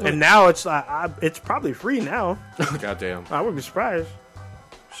immediately. And now it's it's probably free now. Goddamn. I wouldn't be surprised.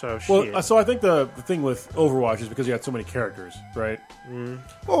 So Well, shit. so I think the thing with Overwatch is because you had so many characters, right?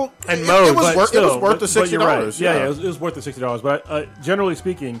 Well, And it modes, was but worth Still, the but $60. you're right. Yeah, it was worth the $60. But generally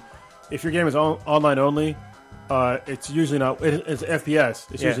speaking, if your game is online only, it's usually not. It's FPS.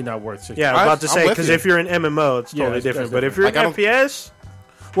 It's Yeah. usually not worth $60. yeah, I was about to I'm say with because you. if you're an MMO, it's Yeah, totally that's different. But different. if you're Like, I an don't- FPS,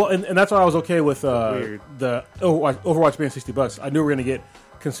 Well, and that's why I was okay with Weird. the Overwatch being $60. I knew we were going to get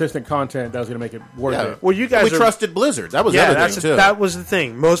consistent content that was going to make it worth Yeah. it. well, you guys we are, trusted Blizzard. That was Yeah, the other that's thing, too. that was the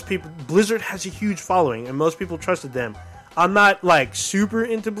thing. Most people, Blizzard has a huge following, and most people trusted them. I'm not like super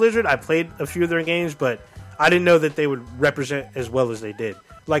into Blizzard. I played a few of their games, but I didn't know that they would represent as well as they did.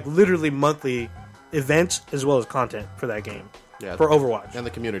 Like literally monthly events as well as content for that game. Yeah. For Overwatch. And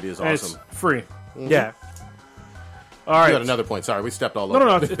the community is And awesome. it's free. Yeah. All You right. had another point. Sorry, we stepped all No, over.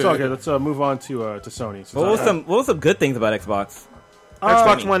 no, it's all good. Let's move on to Sony. Since What was some good things about Xbox?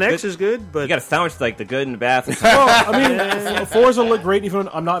 Xbox One X is good, but You got to sandwich like the good and the bad. Well, I mean, Forza looked great. Even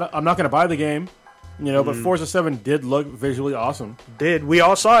I'm not going to buy the game, but Forza 7 did look visually awesome. we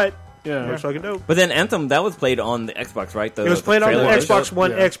all saw it. Yeah. It was fucking dope. But then Anthem, that was played on the Xbox, right? It was played on the trailer. Xbox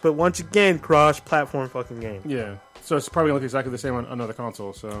One Yeah. X, but once again, cross-platform fucking game. Yeah. So it's probably going to look exactly the same on another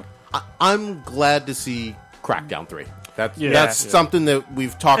console. So I'm glad to see Crackdown 3. That's Yeah. something that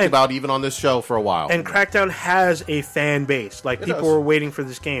we've talked And- about even on this show for a while. And Crackdown has a fan base. Like, people does. were waiting for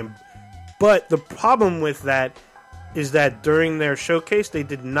this game. But the problem with that is that during their showcase, they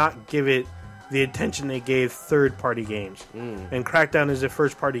did not give it the attention they gave third-party games. And Crackdown is a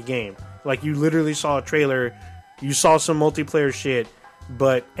first-party game. Like, you literally saw a trailer, you saw some multiplayer shit,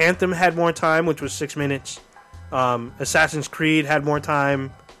 but Anthem had more time, which was 6 minutes. Assassin's Creed had more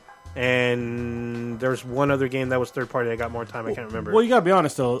time. And there's one other game that was third-party that got more time. I can't remember. well, you got to be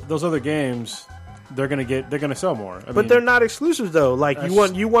honest though. Those other games, they're going to sell more. I But mean, they're not exclusives though. Like you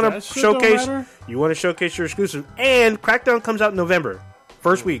want to that shit don't showcase matter. your exclusive. And Crackdown comes out in November,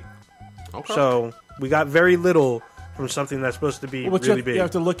 first week. Okay. So we got very little from something that's supposed to be Well, really big. You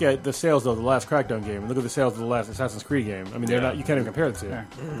have to look at the sales of the last Crackdown game and look at the sales of the last Assassin's Creed game. I mean, they're not. You can't even compare the two. Yeah.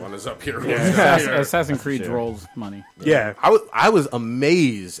 One is up here. Assassin's Creed rolls money. yeah. I was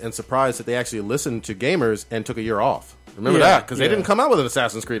amazed and surprised that they actually listened to gamers and took a year off. Remember Yeah, that? Because they yeah. didn't come out with an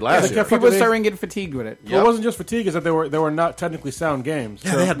Assassin's Creed last they year. kept People are They- starting to get fatigued with it. Well, it wasn't just fatigue; is that they were not technically sound games.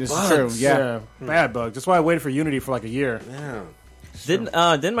 Yeah, they had This bugs. is true. Yeah. bad bugs. That's why I waited for Unity for like a year. Yeah. Didn't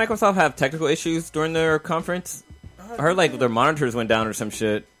Microsoft have technical issues during their conference? I heard like their monitors went down or some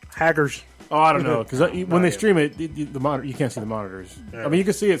shit. Hackers. Oh, I don't know because when they stream it, the monitor you can't see the monitors. I mean, you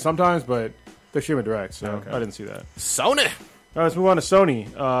can see it sometimes, but they stream it direct, so I didn't see that. Sony. All right, let's move on to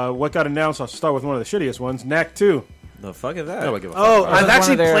Sony. What got announced? I'll start with one of the shittiest ones. Knack 2. The fuck is that? I don't give a Oh, fuck. I've was actually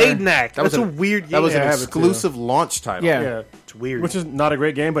one of their- played Knack. That was That's a an- weird game. That was Yeah, I an have it too. exclusive launch title. Yeah. Yeah, It's weird. which is not a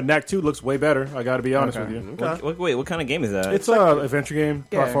great game, but Knack 2 looks way better. I got to be honest Okay. with you. Wait, what kind of game is that? It's a adventure game,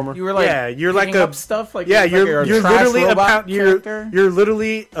 Yeah. platformer. You were like, Yeah, you're like picking a- up stuff. Like yeah, like you're a trash literally a robot character. you're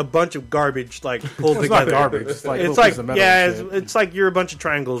literally a bunch of garbage like pulled It's not together. garbage. It's like little it's like pieces of metal yeah, and it's, shit. it's like you're a bunch of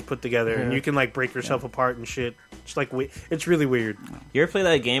triangles put together, and Yeah. you can like break yourself apart and shit. It's like it's really weird. You ever play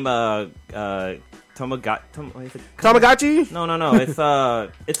that game? Tamagotchi.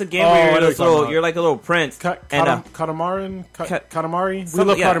 No. It's a game Oh, I where know you're, what this you're talking little, about. you're like a little prince. and Katamaran? Ka- Katamari? We something-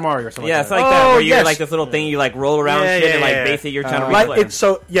 love yeah. Katamari or something yeah, like it's that. like that. Oh, Where you're yes. like this little thing. You like roll around Yeah, shit yeah, and like yeah. basically you're trying to Like replay. it's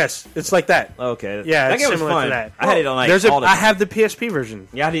so yes, it's like that. Okay. Yeah, that it's game was similar fun. to that. I had it on like There's all the. I have the PSP version.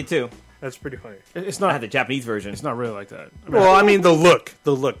 Yeah, I did too. That's pretty funny. It's I not. had the Japanese version. It's not really like that. I mean, Well, I mean the look.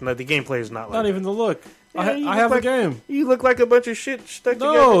 No, the gameplay is not like not that. even the look. I have the game. You look like a bunch of shit stuck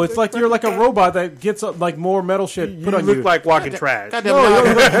together. No, it's like you're like a robot that gets like more metal shit put on look you. like walking trash. Goddamn, No, you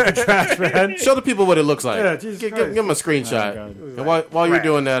don't look like trash, man. show the people what it looks like. Yeah, Jesus give Christ. them a screenshot. Oh, God. And while you're Trash.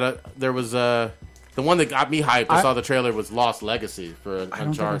 doing that, there was the one that got me hyped. I I- saw the trailer was Lost Legacy for I don't think I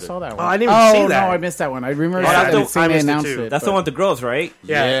Uncharted. saw that one. Oh, I didn't even see that. No, I missed that one. I remember Yeah, seeing I they missed it announced too. it. That's but- the one with the girls, right?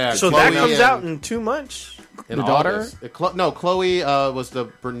 Yeah, so Chloe that comes and- out in 2 months. in The daughter? August. No, Chloe was the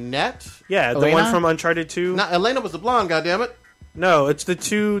brunette. Yeah, the Elena? one from Uncharted 2. Not Elena was the blonde. Goddammit. No, it's the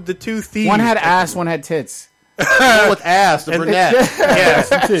two thieves. One had ass, one had tits. The one with ass, the brunette. Yeah,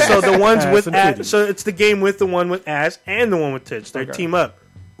 so the ones Ass with and ass. titties. So it's the game with the one with ass and the one with tits. They team up.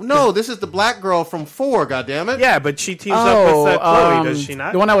 No, this is the black girl from 4. Goddammit. Yeah, but she teams up with Chloe, does she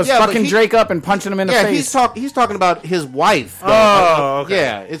not? The one that was Yeah, but fucking he- Drake up and punching him in the Yeah, face. he's talking about his wife. though. Oh, okay.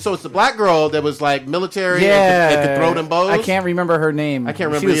 Yeah. And so it's the black girl that was like military yeah, and could throw them bows. I can't remember her name. I can't She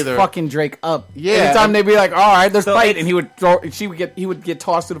remember was either. fucking Drake up. Yeah. Anytime they'd be like, "All right, let's So fight," it's- and he would throw. He would get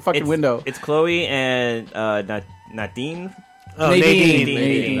tossed to the fucking window. It's Chloe and Nadine. Oh, Nadine.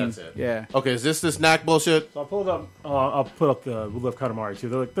 Nadine. That's it. Yeah. Okay, is this knack bullshit? So I pulled up. I'll put up the We Love Katamari too.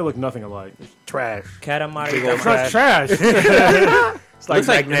 They look nothing alike. Trash. Katamari. It's It's not trash. It's Looks like, is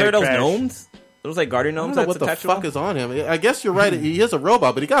magnetic there those trash. gnomes? Those like guardian I gnomes don't know that's what the attached to fuck him? is on him. I guess you're right. He is a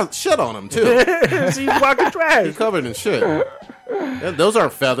robot, but he got shit on him too. She's walking trash. He's covered in shit. Yeah, those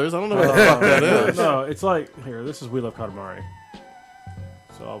aren't feathers. I don't know what the fuck that is. No, it's like here. This is We Love Katamari.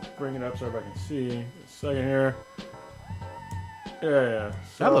 So I'll bring it up so everybody can see. A second here. Yeah.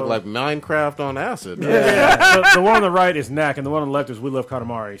 So, That looked like Minecraft on acid. Yeah. So the one on the right is Knack, and the one on the left is We Love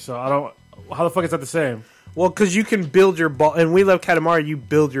Katamari. So I don't. How the fuck is that the same? Well, because you can build your ball. And We Love Katamari, you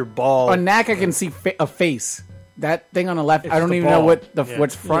build your ball. On Knack, I can see a face. That thing on the left, It's I don't the even ball. know what Yeah.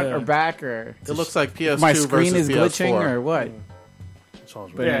 what's front Yeah. or back or. It looks like PS2 My screen versus is glitching PS4. or what?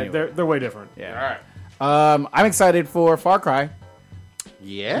 Sounds But weird. Yeah, anyway. they're way different. Yeah. I'm excited for Far Cry.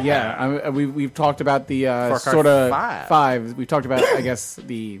 Yeah. Yeah, we've talked about the Cry sort of 5. 5. We talked about, I guess,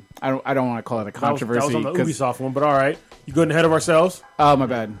 the I don't want to call it a That was controversy. on the 'cause- Ubisoft one, but all right. You getting ahead of ourselves? oh my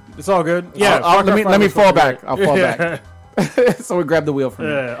bad. It's all good. Yeah, Far Cry 5 let me was fall fucking back. great. I'll fall Yeah. back. So we grab the wheel from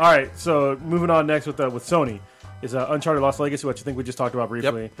me. Yeah. All right. So moving on next with Sony is Uncharted Lost Legacy, which I think we just talked about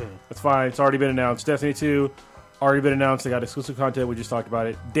briefly. That's fine. It's already been announced. Destiny 2 already been announced. They got exclusive content. We just talked about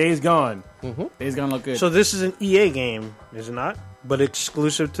it. Days Gone. It's gonna look good. So this is an EA game, is it not? But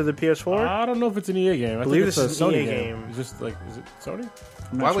exclusive to the PS4? I don't know if it's an EA game. I believe think it's this is a an Sony EA game. game. It's just like, is it Sony?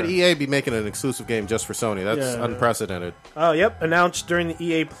 Why would EA be making an exclusive game just for Sony? That's Yeah. unprecedented. Oh, yep. Announced during the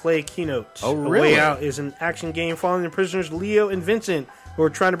EA Play keynote. Oh, A really? Way Out is an action game following the prisoners Leo and Vincent, who are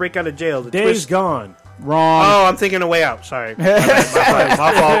trying to break out of jail. The Days twist. Gone. Wrong. Oh, I'm thinking A Way Out. Sorry. My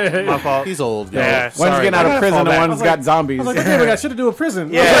fault. My fault. He's old. Yeah, yo. One's sorry. getting out I of gotta prison, fall and back. one's got zombies. I was like, damn, I got shit to do with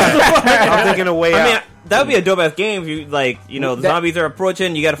prison. Yeah. I'm thinking A Way I Out. mean, that would be a dope ass game if you like, the That- zombies are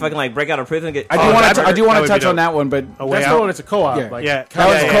approaching, you got to fucking like break out of prison. And get I do Oh, want that to. I do would- want that to would touch be on dope. that one, but A Way That's Out. the one. It's a co-op. Yeah. Like, Yeah. that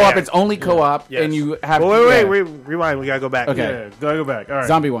was Yeah, co-op. yeah. It's only co-op, Yes. and you have. Wait, yeah. rewind. We gotta go back. Okay. Yeah, go back. All right.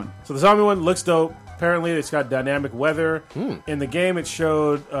 Zombie one. So the zombie one looks dope. Apparently, it's got dynamic weather. In the game, it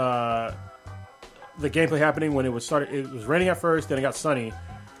showed the gameplay happening when it was started. It was raining at first, then it got sunny,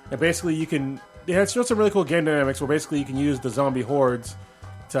 and basically you can. It had showed some really cool game dynamics where basically you can use the zombie hordes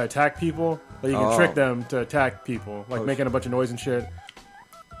to attack people, but you can trick them to attack people, like making a bunch of noise and shit.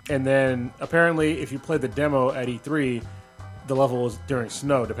 And then apparently, if you played the demo at E3, the level was during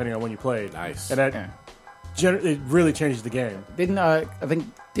snow, depending on when you played. Nice. And that Yeah. it really changes the game. Didn't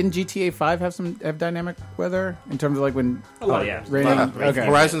didn't GTA 5 have dynamic weather in terms of like when yeah. raining? Yeah. Okay.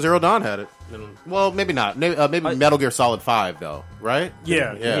 Horizon Zero Dawn had it. Well, maybe not. Maybe Metal Gear Solid 5, though, right?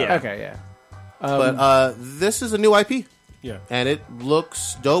 Yeah. Yeah. Okay, yeah. But this is a new IP, Yeah. and it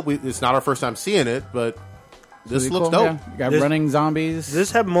looks dope. It's not our first time seeing it, but this Pretty looks cool, dope. yeah. You got This- running zombies. Does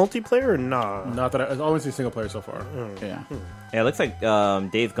this have multiplayer or nah? Not that I've only seen single player so far. yeah. Yeah, it looks like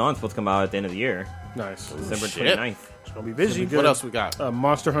Days Gone's supposed to come out at the end of the year, Nice. December shit. 29th. It's gonna be busy. What else we got?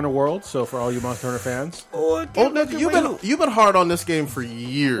 Monster Hunter World. So for all you Monster Hunter fans, Oh, Nick, you've been hard on this game for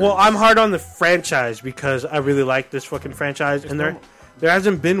years. Well, I'm hard on the franchise because I really like this fucking franchise, and there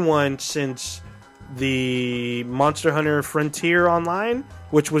hasn't been one since the Monster Hunter Frontier Online,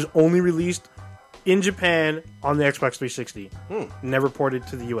 which was only released in Japan on the Xbox 360, never ported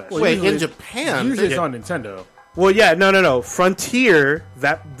to the US. Wait, usually- in Japan, usually they- it's on Nintendo. Well, yeah, no. Frontier,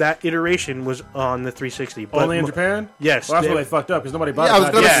 that iteration was on the 360, but Only in Japan. Yes, Well, that's they- where they fucked up because nobody bought. yeah, I was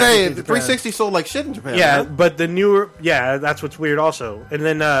gonna Yeah. say in the Japan. 360 sold like shit in Japan. Yeah, man. but the newer, that's what's weird also. And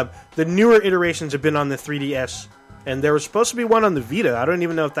then the newer iterations have been on the 3DS, and there was supposed to be one on the Vita. I don't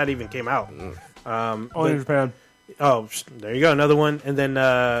even know if that even came out. Only in but- Japan. Oh, there you go, another one. And then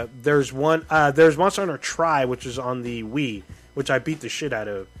there's one. There's Monster Hunter Tri, which is on the Wii, which I beat the shit out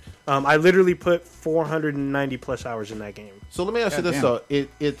of. I literally put 490 plus hours in that game. So let me ask you this damn. though: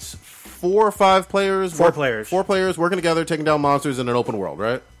 it's 4 or 5 players, Four players. 4 players working together, taking down monsters in an open world,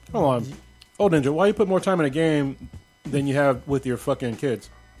 right? Hold on. Oh, Ninja, why you put more time in a game than you have with your fucking kids?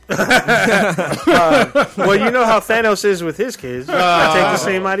 Well, you know how Thanos is with his kids. I take the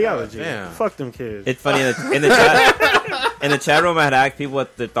same ideology. damn. Fuck them kids. It's funny in the chat. In the chat room, I had asked people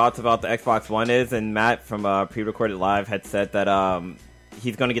what their thoughts about the Xbox One is, and Matt from Pre-Recorded Live had said that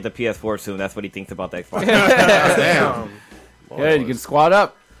he's going to get the PS4 soon. That's what he thinks about the Xbox. Damn. Yeah, you can squat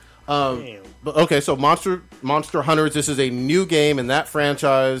up. Damn. But, okay, so Monster Hunters. This is a new game in that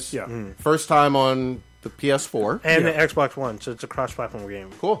franchise. Yeah. First time on the PS4. And the Xbox One, so it's a cross-platform game.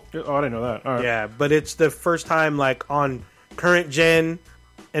 Cool. Oh, I didn't know that. All right. Yeah, but it's the first time like on current gen,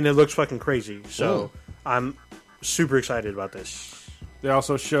 and it looks fucking crazy. So I'm super excited about this. They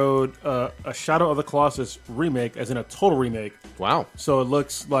also showed a Shadow of the Colossus remake, as in a total remake. Wow. So it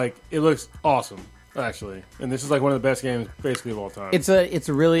looks awesome, actually. And this is like one of the best games, basically, of all time. It's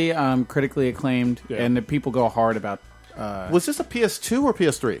really critically acclaimed, Yeah. and the people go hard about. Was this a PS2 or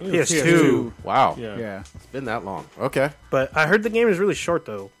PS3? PS2. Wow. Yeah. Yeah, It's been that long. Okay. But I heard the game is really short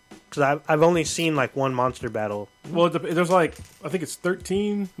though, because I've only seen like one monster battle. Well, there's like, I think it's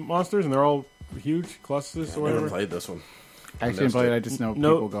 13 monsters, and they're all huge, Colossus or I never whatever. played this one. I actually didn't play it. I just know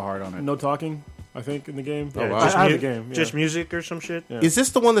No- people go hard on it. No talking, I think, in the game. Oh, wow. I have the game. Yeah. Just music or some shit. Yeah. Is this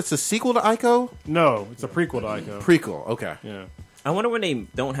the one that's a sequel to Ico? No, it's a prequel to Ico. Prequel. Okay. Yeah. I wonder when they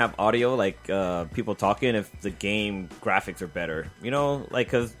don't have audio, like people talking, if the game graphics are better. You know, like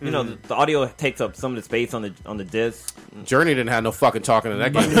because you know the audio takes up some of the space on the disc. Journey didn't have no fucking talking in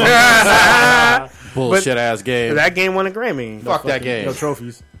that game. Bullshit ass game. That game won a Grammy. Fuck that game. No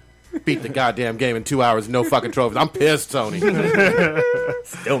trophies. Beat the goddamn game in 2 hours. No fucking trophies. I'm pissed, Tony.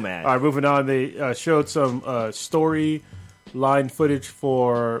 Still mad. All right, moving on. They showed some story line footage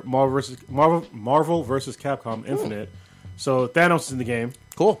for Marvel versus Capcom Infinite. So Thanos is in the game,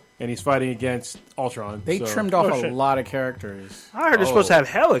 Cool. and he's fighting against Ultron. They so, trimmed off shit. a lot of characters. I heard they're supposed to have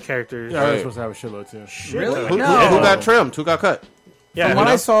hella characters. Yeah, they're supposed to have a shitload too. Really? Who, No. who got trimmed? Who got cut? Yeah, From when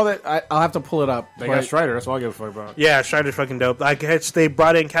I saw that, I'll have to pull it up. They but got Strider. That's all I give a fuck about. yeah, Strider's fucking dope. Like they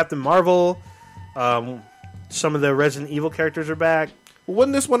brought in Captain Marvel. Some of the Resident Evil characters are back.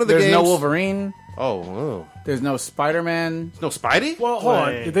 Wasn't this one of the There's games? no Wolverine. Oh. There's no Spider-Man. No Spidey? Well, hold on.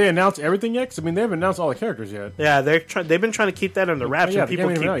 Wait. Did they announce everything yet? 'Cause, I mean, they haven't announced all the characters yet. Yeah, they've been trying to keep that under wraps. Yeah, and the game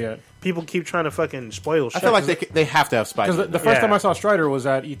ain't even out yet. people keep trying to fucking spoil shit. I feel like they have to have Spidey. Because the first Yeah. time I saw Strider was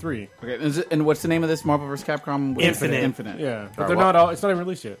at E3. Okay, and what's the name of this Marvel vs. Capcom? Infinite. Infinite. Yeah, but Alright, they're well- not all. It's not even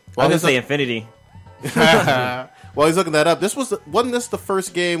released yet. I was gonna this say is- Infinity. While he's looking that up, wasn't this the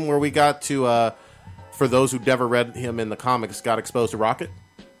first game where we got to, for those who never read him in the comics, got exposed to Rocket?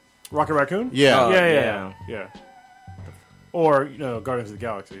 Rocket Raccoon. Yeah. Yeah. Or Guardians of the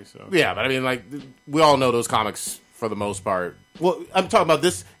Galaxy. So Yeah, but I mean, like, we all know those comics for the most part. Well, I'm talking about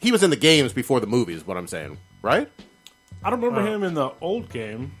this. He was in the games before the movies, is what I'm saying. Right? I don't remember him in the old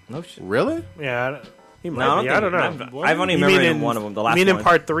game. No shit. Really? Yeah, he might No, be. I don't know. I've only You remembered mean in one of them. The last You mean one. in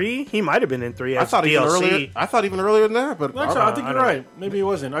part 3? He might have been in 3 I as thought even DLC. earlier. I thought even earlier than that. But Actually, I think I you're don't- right. Maybe he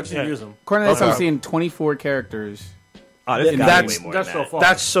wasn't. I just didn't Yeah. use him. According to this, I'm Okay. seeing 24 characters. Oh, this got That's- way more That's than so that. far.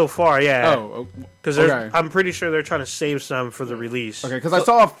 That's so far, yeah. Oh, Because okay. I'm pretty sure they're trying to save some for the release. Okay, because I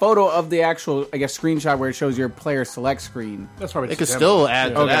saw a photo of the actual, I guess, screenshot where it shows your player select screen. That's probably they could just still demo.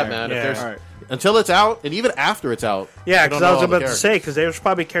 add to Okay. that, man. Yeah. If there's, All right. until it's out, and even after it's out. Yeah, we because don't I know was all the about to characters. say, because there's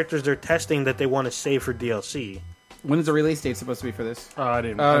probably characters they're testing that they want to save for DLC. When is the release date supposed to be for this? I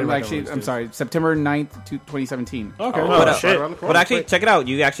didn't write that Actually, list I'm down. sorry, September 9th, 2017. Okay. Oh, But, shit. around the corner. But actually, check it out.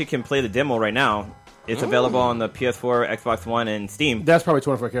 You actually can play the demo right now. It's available on the PS4, Xbox One, and Steam. That's probably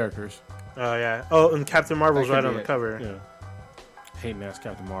 24 characters. Oh, yeah. Oh, and Captain Marvel's That could right be on the it. cover. Yeah. Hating ass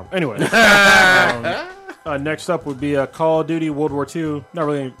Captain Marvel. Anyway. Next up would be Call of Duty World War II. Not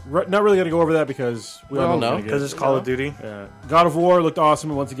really going to go over that because we all know. know. Because it's Call of Duty. Yeah. God of War looked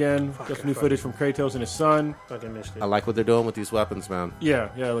awesome once again. Got some new footage from Kratos and his son. Fucking missed it. I like what they're doing with these weapons, man. Yeah,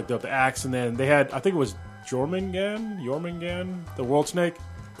 it looked up the axe, and then they had, I think it was Jormungand, the World Snake.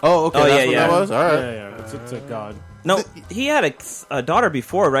 Oh, okay. Oh, That's yeah, what yeah. that was? All right. Yeah. It's a god. No, he had a daughter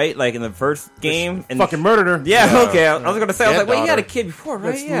before, right? Like in the first game. And Fucking murdered her. Yeah, okay. I was gonna say, I was Yeah, like, wait, he had a daughter. kid before,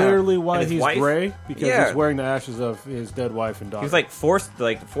 right? That's yeah. literally why And his he's wife? gray, because Yeah. he's wearing the ashes of his dead wife and daughter. He was like forced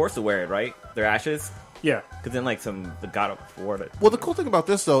to wear it, right? Their ashes. yeah. Because then, like, the God of War. Well, the cool thing about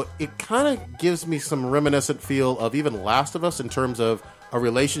this, though, it kind of gives me some reminiscent feel of even Last of Us in terms of a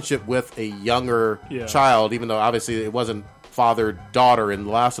relationship with a younger Yeah. child, even though obviously it wasn't father-daughter in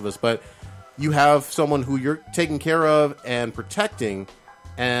Last of Us. But you have someone who you're taking care of and protecting,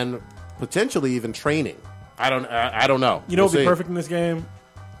 and potentially even training. I don't know. You know, We'll it'd be see. perfect in this game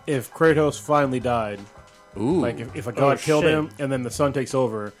if Kratos finally died. Ooh, Like if a god killed shit. him, and then the son takes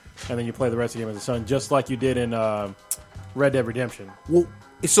over, and then you play the rest of the game as the son, just like you did in Red Dead Redemption. well,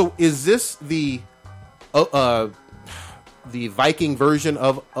 so is this the Viking version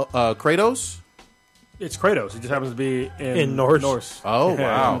of Kratos? It's Kratos. It just happens to be In Norse. Oh,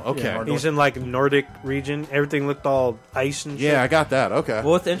 wow. Okay. Yeah, He's in like Nordic region. Everything looked all ice and shit. Yeah, I got that. Okay.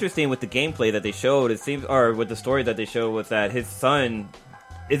 Well, what's interesting with the gameplay that they showed, it seems, or with the story that they showed, was that his son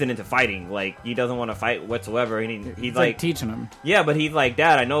isn't into fighting. Like, he doesn't want to fight whatsoever. And he's like like, teaching him. yeah, but he's like,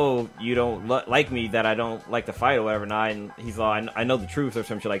 Dad, I know you don't like me, that I don't like to fight or whatever. And he's like, I know the truth or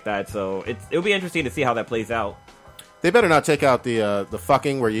some shit like that. So it'll be interesting to see how that plays out. They better not take out the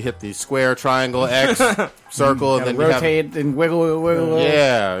fucking where you hit the square, triangle, X, circle, and then you have, Rotate and wiggle.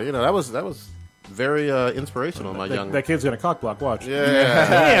 yeah, you know that was very inspirational. My young, That kid's gonna cock block. Watch.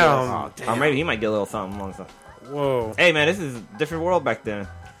 yeah. Damn. Or maybe he might get a little something. Whoa. Hey, man, this is a different world back then.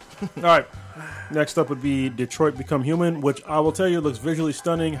 All right. Next up would be Detroit Become Human, which I will tell you looks visually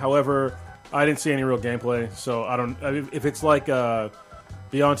stunning. However, I didn't see any real gameplay, so I don't. If it's like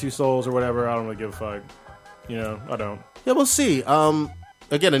Beyond Two Souls or whatever, I don't really give a fuck. You know, I don't. Yeah, we'll see.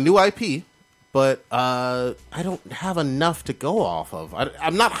 Again, a new IP, but I don't have enough to go off of.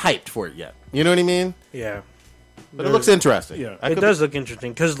 I'm not hyped for it yet. You know what I mean? Yeah. But it looks interesting. Yeah. I It could does look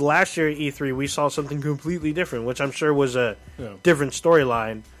interesting because last year at E3 we saw something completely different, which I'm sure was a Yeah. different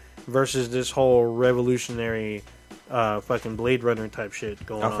storyline versus this whole revolutionary fucking Blade Runner type shit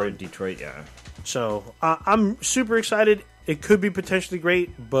going Not for on. Detroit, yeah. So I'm super excited. It could be potentially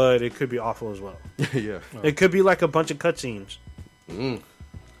great, but it could be awful as well. yeah. It could be like a bunch of cutscenes.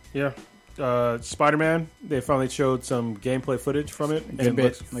 Yeah. Spider-Man. They finally showed some gameplay footage from it. It's a It bit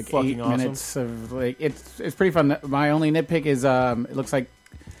looks like fucking 8 awesome. minutes of like it's pretty fun. My only nitpick is it looks like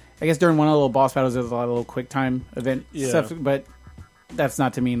I guess during one of the little boss battles there's a lot of little quick time event Yeah. stuff, but that's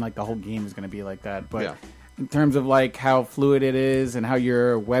not to mean like the whole game is going to be like that. But Yeah. in terms of like how fluid it is and how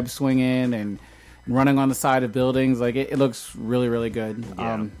you're web swinging and running on the side of buildings, like it looks really really good.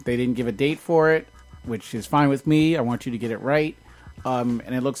 Yeah. They didn't give a date for it, which is fine with me. I want you to get it right, and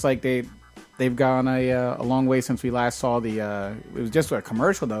it looks like they've gone a long way since we last saw the. It was just a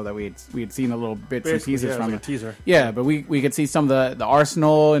commercial though that we had seen a little bits and Basically, pieces yeah, it was from like it. a teaser. Yeah, but we could see some of the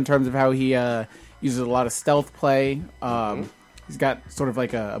arsenal in terms of how he uses a lot of stealth play. He's got sort of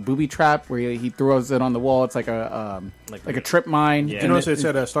like a booby trap where he throws it on the wall. It's like a like a trip mine. Yeah. You notice it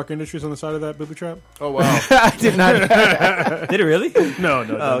said Stark Industries on the side of that booby trap? Oh wow. I did not. Did it really? No,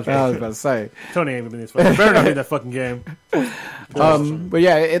 no. I was about to say. Tony ain't been in this fucking. Better not be in that fucking game. But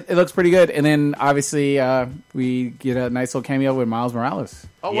yeah, it looks pretty good. And then obviously we get a nice little cameo with Miles Morales.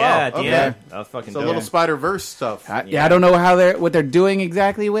 Oh Yeah, wow. at the Okay. end. That was fucking It's a dope. little Spider Verse stuff. Yeah, I don't know how what they're doing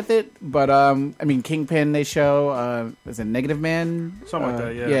exactly with it, but I mean, Kingpin they show is a Negative Man, Something like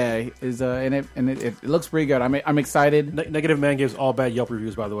that, yeah. yeah, is in it, and it looks pretty good. I'm excited. Negative Man gives all bad Yelp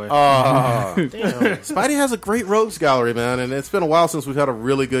reviews, by the way. Oh, damn. Spidey has a great rogues gallery, man, and it's been a while since we've had a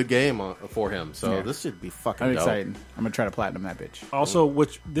really good game for him. So Yeah. this should be fucking I'm dope. excited. I'm gonna try to platinum that bitch. Also,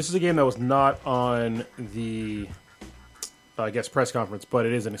 which this is a game that was not on the, I guess, press conference, but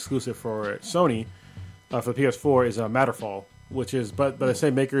it is an exclusive for Sony for the PS4. Is Matterfall, which is by the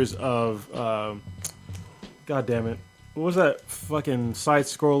same makers of, God damn it, what was that fucking side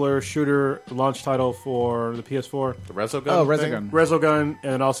scroller shooter launch title for the PS4? The Resogun. Oh, thing? Resogun. Resogun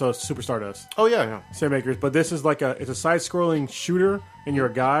and also Super Stardust. Oh yeah, yeah. Same makers, but this is like it's a side-scrolling shooter, and you're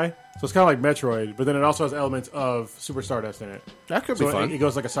a guy, so it's kind of like Metroid, but then it also has elements of Super Stardust in it. That could So be fun. it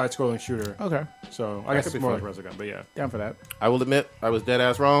goes like a side-scrolling shooter. Okay, So I guess could it's be more fun. like Resogun, but yeah. down for that. I will admit, I was dead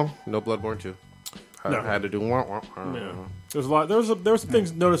ass wrong. No Bloodborne 2. I No. had to do wah, wah, wah. Yeah. There's a lot. There were some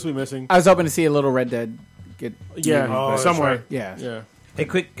things noticeably missing. I was hoping to see a little Red Dead get Yeah, Oh, that's somewhere. right. yeah. Yeah. A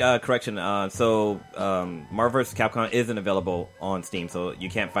quick correction. So Marvel vs. Capcom isn't available on Steam, so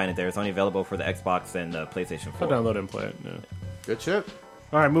you can't find it there. It's only available for the Xbox and the PlayStation I'll 4. download it and play it. Yeah. Good shit.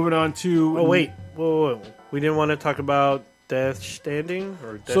 All right, moving on to. Oh wait, whoa. We didn't want to talk about Death Stranding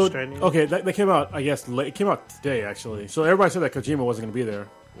or Death So Stranding. okay, that came out. I guess it came out today actually. So everybody said that Kojima wasn't going to be there,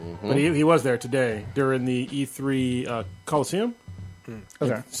 but he was there today during the E3 Coliseum.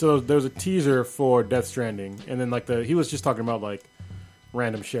 Okay. So there was a teaser for Death Stranding, and then he was just talking about like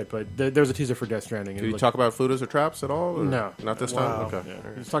random shit, but there was a teaser for Death Stranding. Did and you talk about Fluters or Traps at all? Or No. Not this Wow. time? Okay.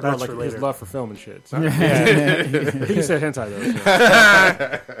 Yeah. He was talking That's about for like his later. love for film and shit. So, I think he said hentai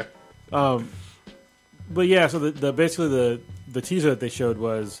though. So. But yeah, so the basically the teaser that they showed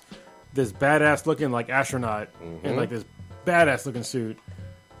was this badass looking like astronaut in like this badass looking suit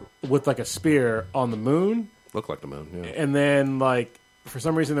with like a spear on the moon, Looked like the moon. Yeah. and then like for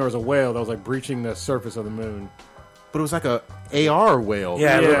some reason there was a whale that was like breaching the surface of the moon. But it was like a AR whale.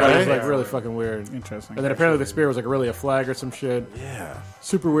 Yeah, it Yeah, looked it like was like AR. really fucking weird. Interesting. And then apparently the spear was like really a flag or some shit. Yeah.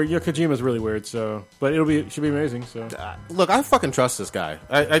 Super weird. Yeah, Kojima's really weird. So, but it should be amazing. So Look, I fucking trust this guy.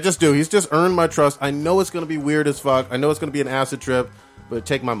 I just do. He's just earned my trust. I know it's going to be weird as fuck. I know it's going to be an acid trip, but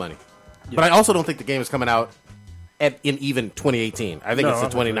take my money. But I also don't think the game is coming out in even 2018. I think No, it's I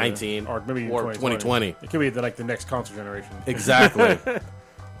the don't think 2019 or maybe or 2020. It could be like the next console generation. Exactly.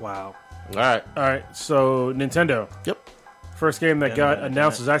 Wow. All right. All right. So Nintendo. Yep. First game that got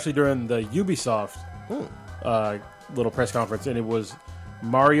announced was actually during the Ubisoft little press conference, and it was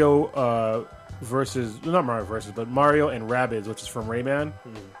Mario not Mario versus, but Mario and Rabbids, which is from Rayman,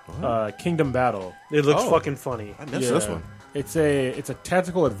 Kingdom Battle. It looks fucking funny. I missed this one. It's a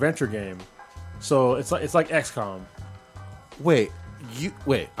tactical adventure game, so it's like XCOM. Wait.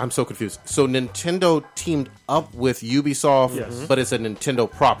 I'm so confused. So Nintendo teamed up with Ubisoft, Yes. but it's a Nintendo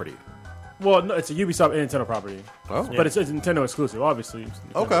property. Well, no, it's a Ubisoft and Nintendo property, Oh. but it's Nintendo exclusive, obviously. It's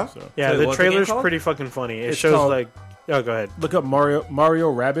Nintendo, Okay. So. Yeah, So the what's the game trailer's called? pretty fucking funny. It It's shows called- like. Oh, go ahead. Look up Mario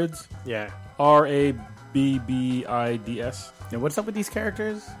Rabbids, Yeah. Rabbids. Yeah, what's up with these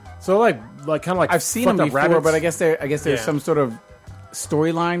characters? So like kind of like I've seen them fucked up before, rabbits. but I guess there's Yeah. some sort of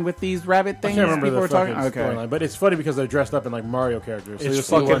storyline with these rabbit I things. can't remember people the were talking. fucking Okay. storyline, but it's funny because they're dressed up in like Mario characters. So It's you'll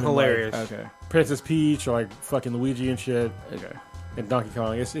see fucking one in, hilarious. Okay. Like, Princess Peach or like fucking Luigi and shit, Okay. and Donkey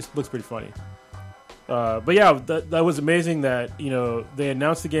Kong. It looks pretty funny. But yeah, that was amazing that they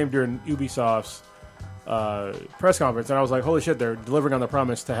announced the game during Ubisoft's press conference, and I was like, holy shit, they're delivering on the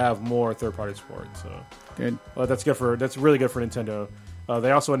promise to have more third-party support. So Good. that's really good for Nintendo.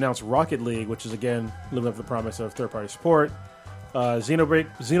 They also announced Rocket League, which is again living up to the promise of third-party support.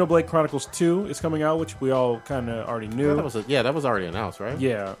 Xenoblade Chronicles 2 is coming out, which we all kind of already knew. That was already announced, right?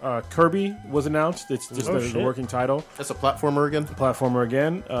 Yeah, Kirby was announced. It's just the working title. That's a platformer again. Platformer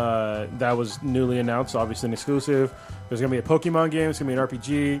again. That was newly announced, obviously an exclusive. There's going to be a Pokemon game. It's going to be an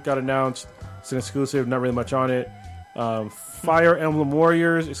RPG. Got announced. It's an exclusive. Not really much on it. Fire Emblem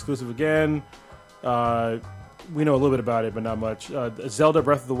Warriors, exclusive again. We know a little bit about it, but not much. Zelda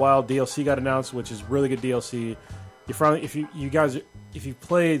Breath of the Wild DLC got announced, which is really good DLC. If you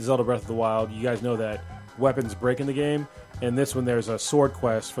played Zelda Breath of the Wild, you guys know that weapons break in the game. And this one, there's a sword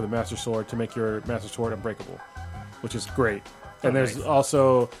quest for the Master Sword to make your Master Sword unbreakable, which is great. And there's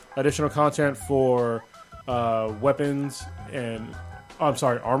also additional content for weapons and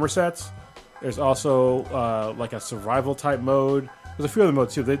armor sets. There's also like a survival type mode. There's a few other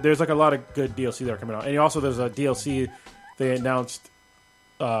modes too. There's like a lot of good DLC that are coming out. And also there's a DLC they announced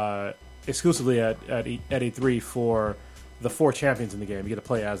exclusively at E3 for the 4 champions in the game. You get to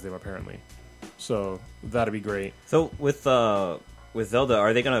play as them apparently. So that'd be great. So with Zelda,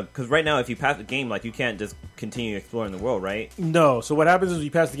 are they gonna? Because right now, if you pass the game, like you can't just continue exploring the world, right? No. So what happens is you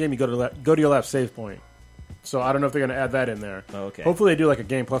pass the game, you go to your last save point. So I don't know if they're going to add that in there. Oh, okay. Hopefully they do like a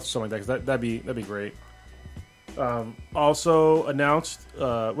game plus or something like that. 'Cause that'd be great. Also announced,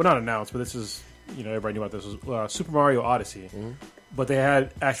 well not announced, but this is everybody knew about this was Super Mario Odyssey. But they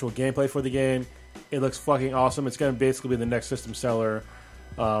had actual gameplay for the game. It looks fucking awesome. It's going to basically be the next system seller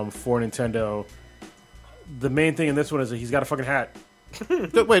for Nintendo. The main thing in this one is that he's got a fucking hat.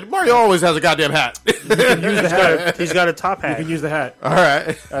 Wait, Mario always has a goddamn hat. Use the hat. He's got a top You hat. can use the hat All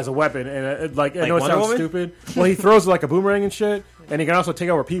right. as a weapon, and I know Like it Wonder sounds Woman? stupid. Well, he throws like a boomerang and shit, and he can also take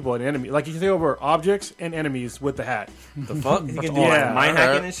over people and enemies. Like he can take over objects and enemies with the hat. The fuck? You can do Yeah. like mind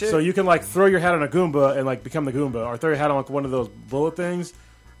hacking and shit. So you can like throw your hat on a Goomba and like become the Goomba, or throw your hat on like one of those bullet things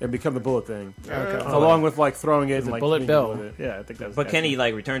and become the bullet thing. Along with like throwing it and like Bullet being Bill. with it. Yeah, I think that's. but can he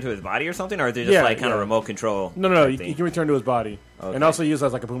like return to his body or something, or is it just Yeah, like kind of yeah. remote control? No, type he thing? can return to his body, Okay. and also use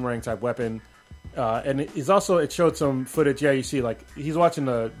as like a boomerang type weapon. And it showed some footage. Yeah, you see like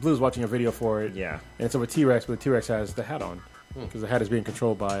Blue's watching a video for it. Yeah. and it's of a T-Rex, but the T-Rex has the hat on because the hat is being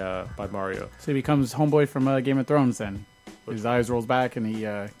controlled by Mario. So he becomes homeboy from Game of Thrones then. His eyes rolls back and he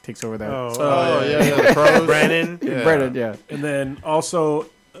takes over that. Oh yeah, the pros. Brandon. Brandon, yeah. And then also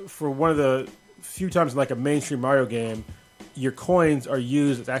for one of the few times in like a mainstream Mario game, your coins are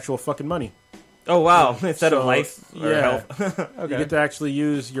used as actual fucking money. Oh wow! Instead of So, life or yeah. health. You get to actually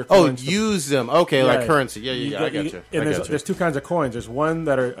use your Oh, coins. to- use them. Okay, like Yeah. currency. Yeah. I got you. And I got you. there's 2 kinds of coins. There's one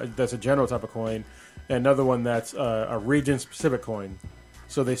that's a general type of coin, and another one that's a region specific coin.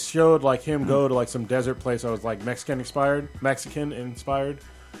 So they showed like him go to like some desert place that was like Mexican inspired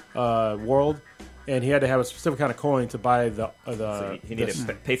world, and he had to have a specific kind of coin to buy the He needed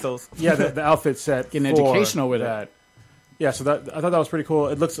pesos. the outfit set. Get an for educational with it. that. Yeah, so that I thought that was pretty cool.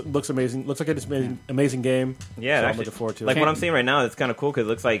 It looks amazing. Looks like it's an amazing game. Yeah, so I'm actually, looking forward to like it. what I'm seeing right now, it's kind of cool because it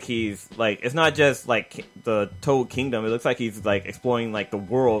looks like he's like it's not just like the Toad Kingdom. It looks like he's like exploring like the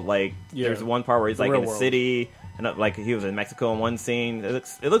world. Like Yeah. there's one part where he's The like real in a world. city, and like he was in Mexico in one scene.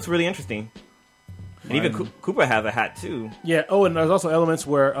 It looks really interesting. And even Koopa has a hat too. Yeah. Oh, and there's also elements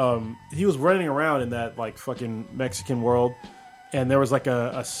where he was running around in that like fucking Mexican world, and there was like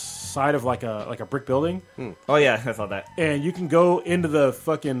a side of like a brick building, Oh yeah, I saw that. and you can go into the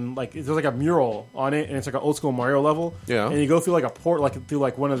fucking like there's like a mural on it, and it's like an old school Mario level. Yeah. And you go through like a port, like through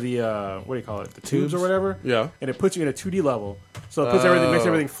like one of the what do you call it, the tubes or whatever. Yeah. And it puts you in a 2D level, so it puts everything, makes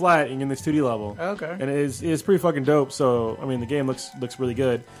everything flat, and you're in this 2D level. Okay. And it is pretty fucking dope. So I mean, the game looks really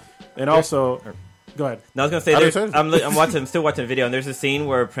good, and also. Go ahead. No, I was gonna say How do you there's- say it? I'm still watching a video, and there's a scene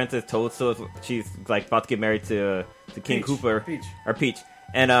where Princess Toadstool she's like about to get married to King Peach. Koopa Peach,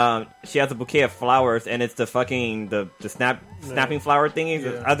 and she has a bouquet of flowers, and it's the fucking the snapping flower thingies.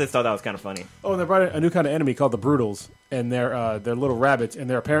 Yeah. I just thought that was kind of funny. Oh, and they brought in a new kind of enemy called the Brutals, and they're little rabbits, and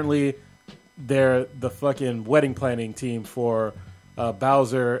they're the fucking wedding planning team for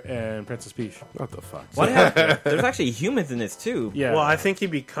Bowser and Princess Peach. What the fuck? There's actually humans in this too. Yeah. Well, I think he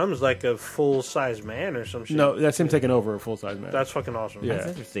becomes like a full-size man or some shit. no, that's him taking over a full size man. That's fucking awesome. Yeah. That's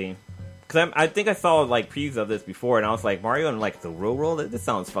interesting. Because I think I saw like previews of this before, and I was like, Mario in like the real world. This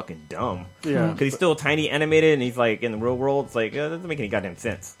sounds fucking dumb. Yeah. Because he's still tiny animated, and he's like in the real world. It's like that doesn't make any goddamn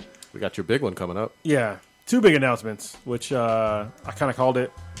sense. We got your big one coming up. Yeah. Two big announcements, which I kind of called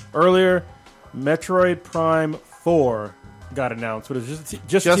it earlier. Metroid Prime 4 got announced, but it's just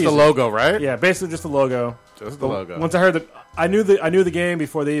Just teaser. the logo, right? Yeah, basically just the logo. Just the logo. Once I heard that, I knew the game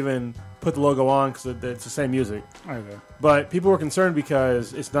before they even put the logo on because it's the same music. Okay. But people were concerned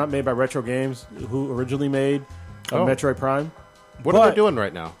because it's not made by Retro Games, who originally made Metroid Prime. What are they doing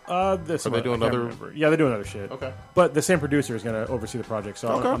right now? This Are they doing other- Yeah, they're doing other shit. Okay. But the same producer is going to oversee the project, so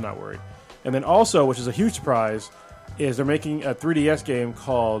Okay. I'm not worried. And then also, which is a huge surprise, is they're making a 3DS game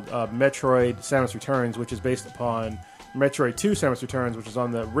called Metroid Samus Returns, which is based upon Metroid 2 Samus Returns, which is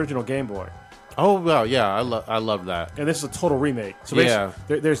on the original Game Boy. Oh well, yeah, I love that. And this is a total remake. So Yeah.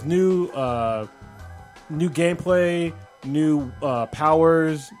 basically, there's new gameplay, new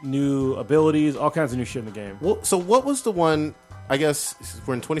powers, new abilities, all kinds of new shit in the game. Well, so what was the one? I guess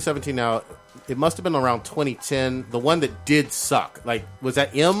we're in 2017 now. It must have been around 2010. The one that did suck. Like, was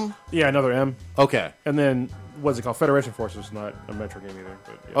that M? Yeah, another M. Okay, And then, what's it called? Federation Force is not a Metro game either.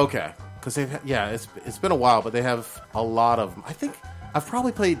 But yeah. okay. Because it's been a while, but they have a lot of. I think I've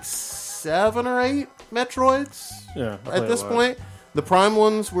probably played 7 or 8 Metroids. Yeah, I At played this a lot. point, the Prime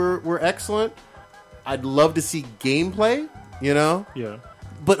ones were excellent. I'd love to see gameplay. You know, Yeah.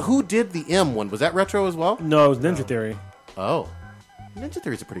 but who did the M one? Was that Retro as well? No, it was Ninja Theory. Oh, Ninja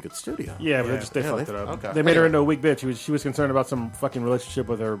Theory's a pretty good studio. Yeah, but they Yeah, fucked it up. okay. They made her Anyway. into a weak bitch. She was concerned about some fucking relationship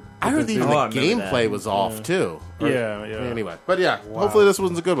with her. I heard the even Oh, I the remember gameplay that. was off too. Yeah. Anyway, but yeah, hopefully this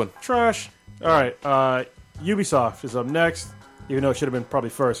one's a good one. Trash. All right, Ubisoft is up next, even though it should have been probably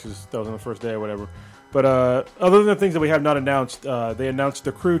first because that was on the first day or whatever. But other than the things that we have not announced, they announced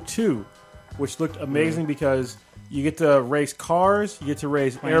The Crew 2, which looked amazing because you get to race cars, you get to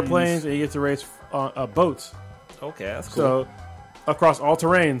race airplanes, and you get to race boats. Okay, that's cool. So across all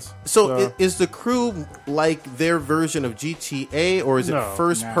terrains. So is the Crew like their version of GTA, or is it No.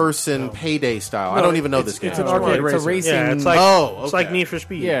 first-person Payday style? I don't even know this game. It's an arcade It's a racer. racing. Yeah, it's like Oh, like okay. Need for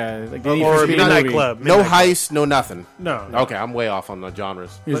Speed. Yeah, like the or Need for Speed Midnight movie. Club. No Midnight Club. heist, no nothing. No. Okay, I'm way off on the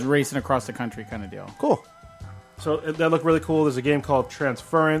genres. He was racing across the country kind of deal. Cool. So that looked really cool. There's a game called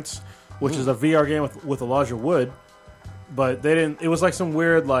Transference, which is a VR game with Elijah Wood, but they didn't. It was like some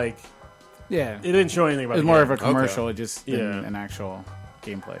weird like. Yeah. It didn't show anything about. It was the more game. of a commercial. It just didn't Yeah. an actual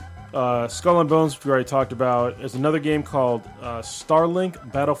gameplay. Skull and Bones, which we already talked about. There's another game called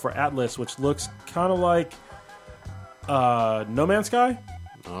Starlink Battle for Atlas, which looks kind of like No Man's Sky,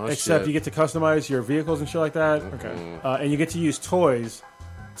 Oh, except shit. you get to customize your vehicles and shit like that. Okay. And you get to use toys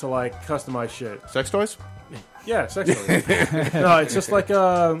to like customize shit. Sex toys? Yeah, sex toys. No, it's just like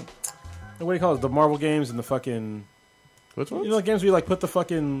what do you call it? The Marvel games and the fucking. Which ones? You know, the games where you like put the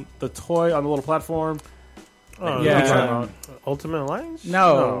toy on the little platform. Oh, Yeah. you talking about Ultimate Alliance?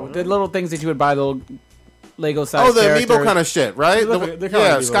 No, the little things that you would buy, little Lego size. Oh, the characters. Amiibo kind of shit, right? They look like- they're kinda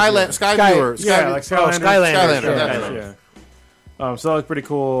Yeah, like Amiibos, Skyland, yeah. Skyviewer. Yeah, like Skylanders. Skylander, Yeah, that's it. yeah. So that was pretty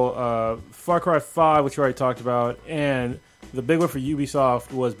cool. Far Cry 5, which we already talked about, and the big one for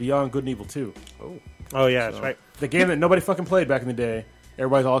Ubisoft was Beyond Good and Evil 2. Oh yeah, that's right. The game that nobody fucking played back in the day.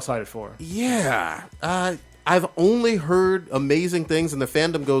 Everybody's all excited for. Yeah. I've only heard amazing things, and the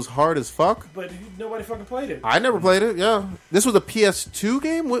fandom goes hard as fuck. But nobody fucking played it. I never played it. Yeah, this was a PS2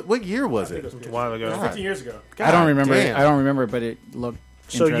 game. What year was it? A while ago. 15 years ago. I don't remember it. damn. I don't remember it, but it looked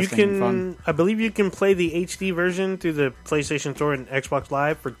So you interesting and fun. can, I believe you can play the HD version through the PlayStation Store and Xbox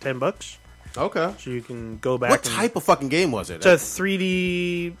Live for $10. Okay. So you can go back. What and- type of fucking game was it? It's a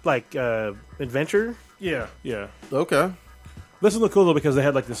 3D adventure. Yeah, yeah. Okay. This looked cool though because they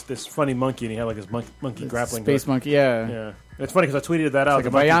had like this funny monkey and he had like his monkey grappling Space hook. Monkey, yeah. Yeah, it's funny because I tweeted that out. Like a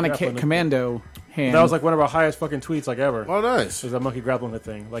the monkey bionic grappling hook. commando hand. That was like one of our highest fucking tweets like ever. Oh, nice. Was that monkey grappling hook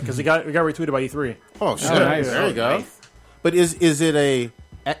thing? Like because it got retweeted by E3. Oh, shit. nice. There you go. Nice. But is it a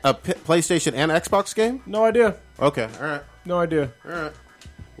PlayStation and Xbox game? No idea. Okay. All right. No idea. All right.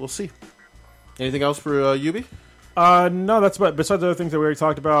 We'll see. Anything else for Yubi? No, that's about. Besides the other things that we already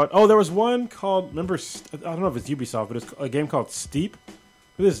talked about. Oh, there was one called. Remember? I don't know if it's Ubisoft, but it's a game called Steep.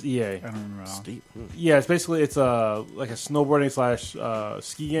 This is EA. I don't remember. Steep. Yeah, it's basically like a snowboarding /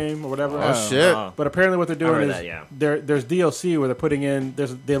 ski game or whatever. Oh, shit. But apparently, what they're doing heard is that, yeah. there's DLC where they're putting in.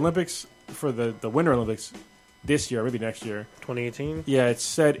 There's the Olympics for the Winter Olympics this year, maybe next year. 2018. Yeah, it's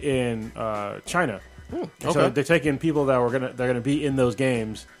set in China. And So okay. they're taking people that they're gonna be in those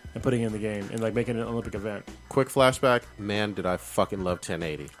games and putting in the game and like making it an Olympic event. Quick flashback. Man, did I fucking love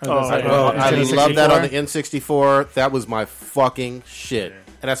 1080. Oh, I love that on the N64. That was my fucking shit.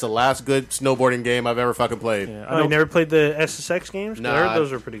 And that's the last good snowboarding game I've ever fucking played. Yeah, Oh, you never played the SSX games? 'Cause I Nah. heard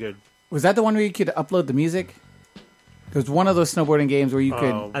those were pretty good. Was that the one where you could upload the music? It was one of those snowboarding games where you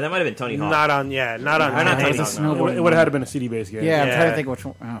could. Oh, That might have been Tony Hawk. not on. Yeah, not on. Not on 1080. Tony It's a Hawk. snowboarding It would have had to been a CD based game. Yeah, I'm trying to Yeah. think which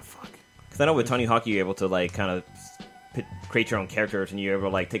one. Oh fuck. Because I know with Tony Hawk, you're able to like kind of create your own characters, and you're able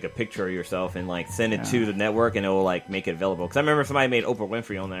to like take a picture of yourself and like send it to the network, and it will like make it available. Because I remember somebody made Oprah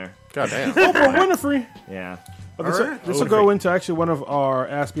Winfrey on there. God damn. Oprah Winfrey. Yeah. This will go into actually one of our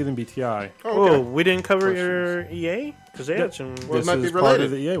Ask Me Than BTI. Oh, we didn't cover your EA because they had some. Well, it This might be is part related.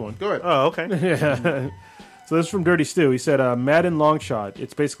 of the EA one. Go ahead. Oh, okay. Yeah. So this is from Dirty Stu. He said, Madden Long Shot.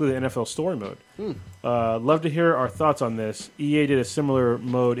 It's basically the NFL story mode. Love to hear our thoughts on this. EA did a similar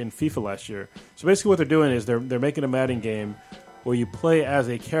mode in FIFA last year. So basically what they're doing is they're making a Madden game where you play as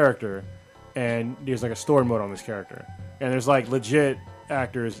a character and there's like a story mode on this character. And there's like legit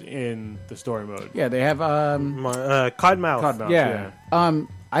actors in the story mode. Yeah, they have. Cottonmouth. Cottonmouth, Yeah.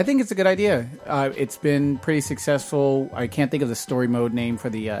 I think it's a good idea. It's been pretty successful. I can't think of the story mode name for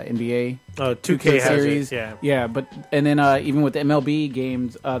the NBA 2K has series. it. Yeah. Yeah, but and then even with the MLB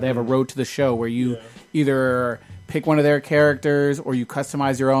games, they have a Road to the Show where you either pick one of their characters or you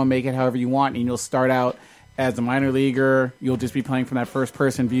customize your own, make it however you want, and you'll start out as a minor leaguer. You'll just be playing from that first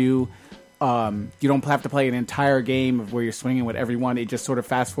person view. You don't have to play an entire game of where you're swinging with everyone. It just sort of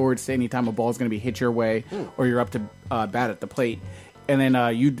fast forwards to any time a ball is going to be hit your way or you're up to bat at the plate. And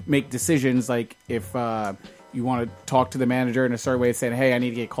then you make decisions like if you want to talk to the manager in a certain way, saying, "Hey, I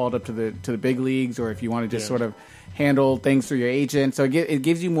need to get called up to the big leagues," or if you want to just sort of handle things through your agent. So it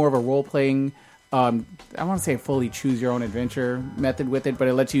gives you more of a role playing. I want to say a fully choose your own adventure method with it, but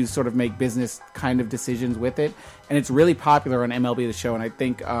it lets you sort of make business kind of decisions with it, and it's really popular on MLB The Show. And I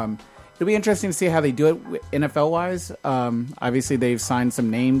think it'll be interesting to see how they do it NFL wise. Obviously, they've signed some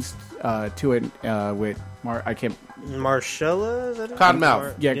names to it with Marcella? Is that it?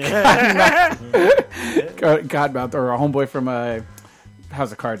 Cottonmouth. Godmouth, or a homeboy from how's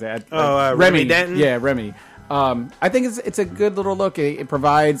the cards at? Remy Denton? Yeah, Remy. I think it's a good little look. It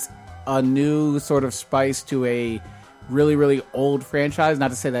provides a new sort of spice to a really, really old franchise. Not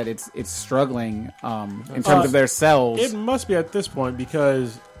to say that it's struggling in terms of their sales. It must be at this point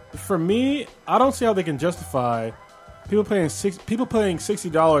because for me, I don't see how they can justify people paying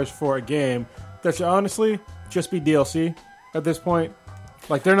 $60 for a game that should honestly just be DLC at this point.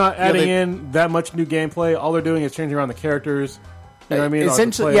 Like they're not adding in that much new gameplay. All they're doing is changing around the characters. You know what I mean?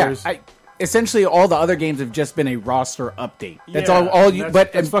 Essentially, Or the players. essentially, all the other games have just been a roster update. That's Yeah, all you. that's-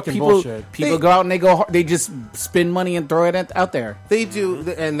 But that's fucking people, bullshit. people go out and they just spend money and throw it out there. They do,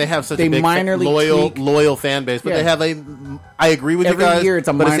 and they have such They a big minorly tweak. loyal fan base. But Yeah. they have I agree with Every you guys. year it's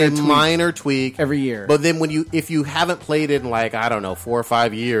a but minor it's a tweak. minor tweak Every year. But then if you haven't played it in like I don't know 4 or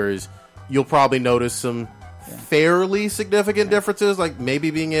 5 years, you'll probably notice some fairly significant differences, like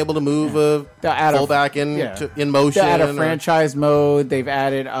maybe being able to move a They'll add fullback in motion. They add a or- franchise mode. They've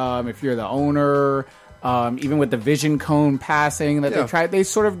added if you're the owner, even with the vision cone passing that Yeah. they try. They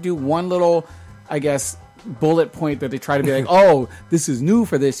sort of do one little, I guess, bullet point that they try to be like, oh, this is new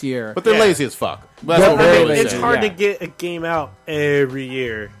for this year. But they're Yeah. lazy as fuck. That's Yeah, what very we're really lazy. It's saying. hard Yeah. to get a game out every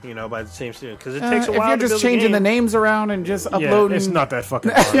year, by the same studio, because it takes a if while. you're to just build a changing the game. names around and just Yeah, uploading, it's not that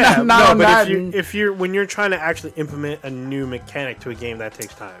fucking hard. Yeah, No, no, but not. if you're when you're trying to actually implement a new mechanic to a game, that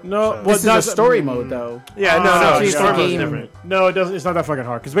takes time. No, So- well, this is a that's- story mode though. yeah, no, actually, it's it's a story mode's game. different. No, it doesn't. It's not that fucking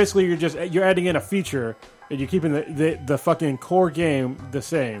hard because basically you're adding in a feature and you're keeping the fucking core game the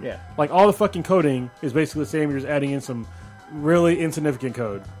same. Yeah. Like all the fucking coding is basically the same. You're just adding in some really insignificant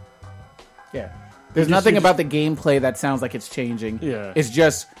code. Yeah. There's You just- nothing you about the gameplay that sounds like it's changing. Yeah. It's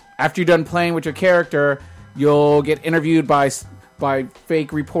just after you're done playing with your character, you'll get interviewed by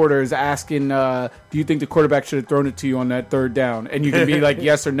fake reporters asking, do you think the quarterback should have thrown it to you on that third down? And you can be like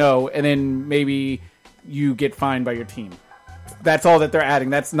yes or no, and then maybe you get fined by your team. That's all that they're adding.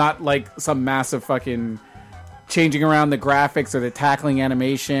 That's not like some massive fucking changing around the graphics or the tackling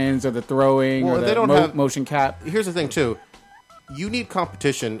animations or the throwing Well, or they the don't have- motion cap. Here's the thing, too. You need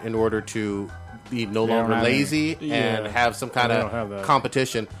competition in order to be no don't longer have any. lazy and Yeah. have some kind They don't have of that.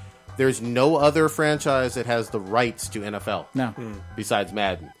 competition. There's no other franchise that has the rights to NFL No. besides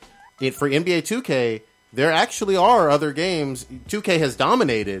Madden. For NBA 2K, there actually are other games. 2K has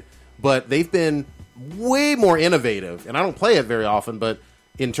dominated, but they've been way more innovative. And I don't play it very often, but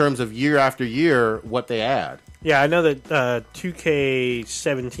in terms of year after year, what they add. Yeah, I know that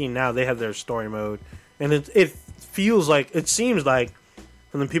 2K17 now they have their story mode, and it feels like it seems like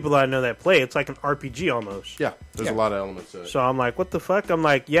from the people that I know that play, it's like an RPG almost. Yeah, there's a lot of elements to it. So I'm like, what the fuck? I'm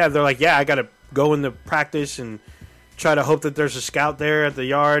like, yeah. They're like, yeah, I got to go into practice and try to hope that there's a scout there at the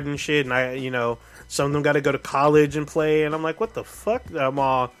yard and shit. And some of them got to go to college and play. And I'm like, what the fuck? I'm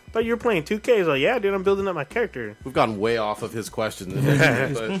all, but you're playing 2K. He's like, yeah, dude, I'm building up my character. We've gone way off of his question.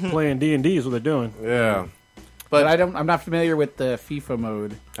 but, Playing D&D is what they're doing. yeah. But I'm not familiar with the FIFA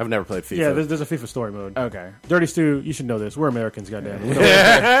mode. I've never played FIFA. Yeah, there's a FIFA story mode. Okay. Dirty Stu, you should know this. We're Americans, goddamn.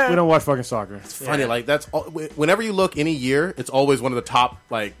 We don't watch fucking soccer. Funny, like that's all, whenever you look any year, it's always one of the top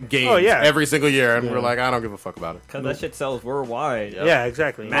games. Oh, yeah. every single year, and we're like, I don't give a fuck about it. Because that shit sells worldwide. Yeah,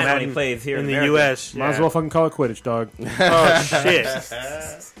 exactly. Madden only plays here in the America. U.S. Might as well fucking call it Quidditch, dog. Oh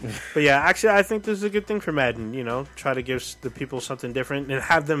shit! But yeah, actually, I think this is a good thing for Madden. Try to give the people something different and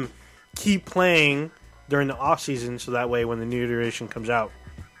have them keep playing during the off season, so that way when the new iteration comes out,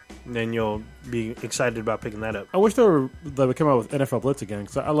 then you'll be excited about picking that up. I wish they would come out with NFL Blitz again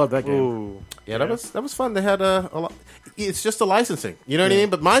because I love that game. Ooh, Yeah, that was fun. They had a lot. It's just a licensing, you know what I mean?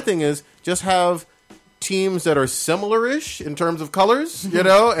 But my thing is just have teams that are similar-ish in terms of colors,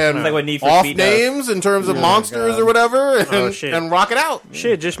 and like what Need for off Speed does. names in terms of monsters or whatever, and, shit. and rock it out.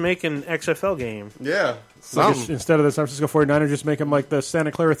 shit! Just make an XFL game. Yeah, Like something. instead of the San Francisco 49ers, just make them like the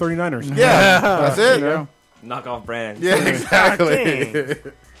Santa Clara 39ers. Yeah, that's it. Yeah. Knockoff brands. Yeah, exactly. Dang.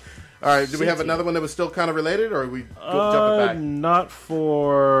 All right, do we have another one that was still kind of related, or are we jumping back? Not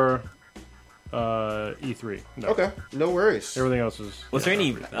for E3. No. Okay, no worries. Everything else is. Was there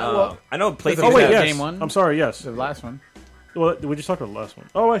any? I know PlayStation. Oh wait, that yes. game one? I'm sorry. Yes. The last one. Well, we just talked about the last one.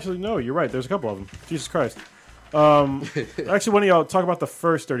 Oh, actually, no. You're right. There's a couple of them. Jesus Christ. Actually, one of y'all talk about the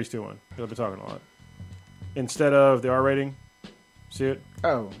first 32 one. I've been talking a lot. Instead of the R rating. See it?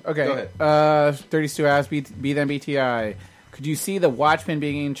 Oh, okay. Go ahead. 32 asks, B then BTI. Could you see the Watchmen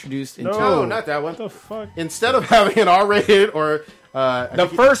being introduced into No, not that one. What the fuck? Instead of having an R-rated or the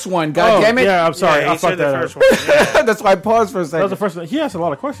first one? God damn it! Yeah, I'm sorry. Yeah, I he said fucked the that first up. one. Yeah. That's why I paused for a That was second. the first one. He asked a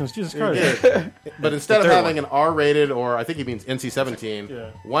lot of questions. Jesus Christ. but instead of third having an R-rated or I think he means NC-17,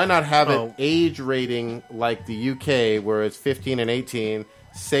 Yeah. why not have Oh. an age rating like the UK where it's 15 and 18,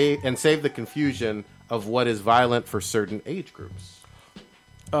 save the confusion of what is violent for certain age groups?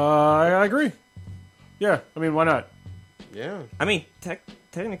 I agree. Yeah, I mean, why not? Yeah, I mean,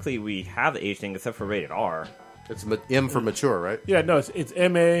 technically we have the age thing except for rated R. it's M for mature, right? Yeah, no, it's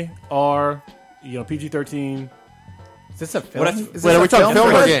MA, R, PG-13. Is this a film? Well, that's- Is Wait, this are a we talking film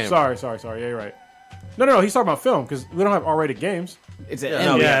or first? game? Sorry. Yeah, you're right. No, he's talking about film because we don't have R-rated games. It's an No,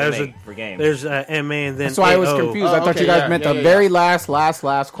 M. we Yeah, have to there's make for games. There's MA and then That's why I was AO. confused. Oh, I thought okay, you guys yeah, meant yeah, the yeah, very last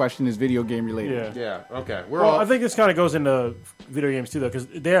question is video game related. Yeah. Yeah, okay. We're Well, all... I think this kind of goes into video games too, though, because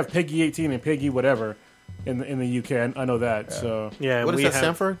they have Peggy 18 and Peggy whatever in the UK. I know that. So Yeah, what does we that have,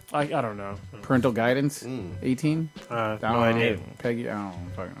 stand for? I don't know. Parental guidance, 18. No I don't idea. know. Peggy, I don't know.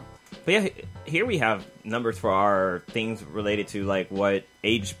 Fucking know. But yeah, here we have numbers for our things related to like what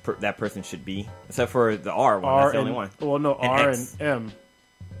age that person should be, except for the R one. R That's the and only one. well, no, And R X. and M.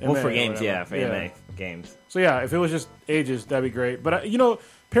 Well, MA for or games, whatever. yeah, for MA games. So yeah, if it was just ages, that'd be great. But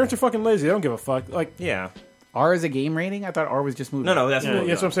parents are fucking lazy. They don't give a fuck. Like, Yeah. R is a game rating? I thought R was just movie. No, that's yeah, movie,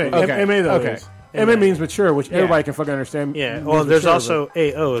 that's what I'm saying. Okay. MA though Okay. is. MA means mature, which everybody can fucking understand. Yeah. means Well, there's mature, also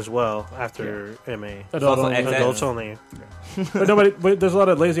AO as well after MA. but adult also only. XS. Adults only. But there's a lot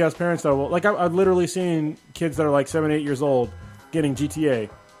of lazy ass parents though. Like I've literally seen kids that are like 7, 8 years old getting GTA,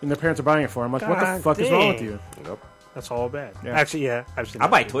 and their parents are buying it for them. Like, what the God fuck is wrong with dang. you? That's all bad. Yeah. Actually, yeah, I've seen. I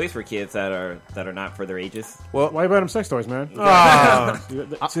that buy too. toys for kids that are not for their ages. Why you buying them sex toys, man?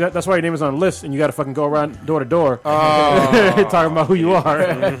 Oh, See, that's why your name is on a list, and you got to fucking go around door to door talking about who you are.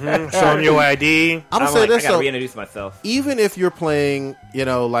 show them your ID. I'm gonna I'm say like, this I gotta though. reintroduce myself. Even if you're playing,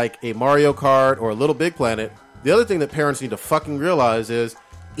 like a Mario Kart or a Little Big Planet, the other thing that parents need to fucking realize is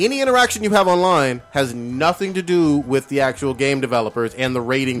any interaction you have online has nothing to do with the actual game developers and the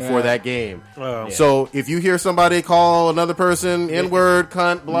rating for that game. Oh. So if you hear somebody call another person N-word,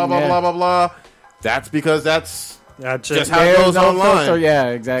 cunt, blah, blah, Yeah. blah, blah, blah, that's because that's That's just it. how it There's goes no online. filter. Yeah,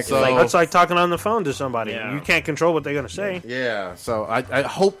 exactly. So- That's like talking on the phone to somebody. Yeah. You can't control what they're gonna say. Yeah, so I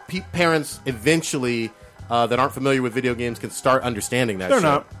hope parents eventually that aren't familiar with video games can start understanding that They're shit.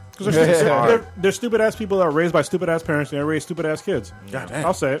 not. Because they're stupid ass people that are raised by stupid ass parents and they raise stupid ass kids. God damn.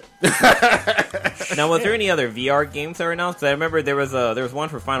 I'll say it. Now, was there any other VR games that were announced? I remember there was one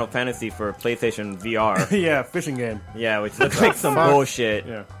for Final Fantasy for PlayStation VR. Yeah, fishing game. Yeah, which looks like some bullshit.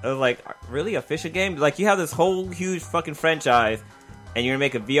 Yeah. I was like, really, a fishing game? Like, you have this whole huge fucking franchise, and you're gonna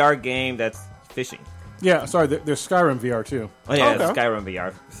make a VR game that's fishing. Yeah, sorry, there's Skyrim VR too. Oh yeah, Okay. Skyrim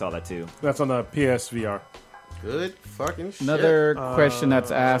VR. Saw that too. That's on the PSVR. Good fucking shit. Another question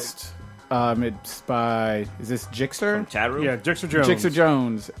that's asked. It's by is this Jixer? Chat room. Yeah, Jixer Jones. Jixer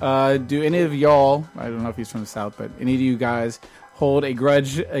Jones. Do any of y'all? I don't know if he's from the South, but any of you guys hold a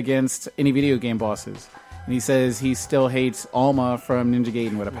grudge against any video game bosses? And he says he still hates Alma from Ninja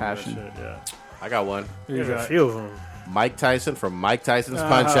Gaiden with a passion. Shit, yeah. I got one. There's a few of them. Mike Tyson from Mike Tyson's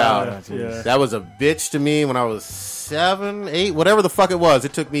Punch Out. yeah. That was a bitch to me when I was 7, 8, whatever the fuck it was.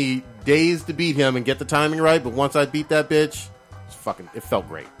 It took me days to beat him and get the timing right, but once I beat that bitch, it felt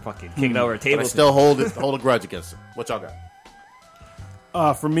great. Fucking kicking over But I tables. still hold a grudge against him. What y'all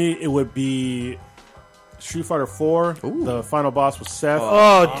got? For me, it would be Street Fighter 4. The final boss was Seth.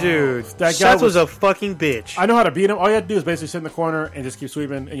 Oh, dude, That guy Seth was was- a fucking bitch. I know how to beat him. All you have to do is basically sit in the corner and just keep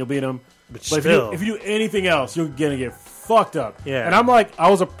sweeping, and you'll beat him. But still. if you do anything else, you're gonna get fucked up. Yeah. And I'm like, I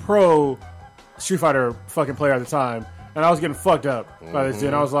was a pro Street Fighter fucking player at the time, and I was getting fucked up by this dude.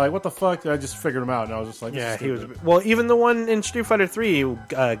 And I was like, what the fuck? And I just figured him out, and I was just like, this Yeah, is he was. stupid. Well, even the one in Street Fighter 3,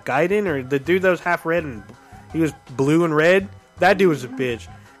 Gaiden, or the dude that was half red and he was blue and red, that dude was a bitch.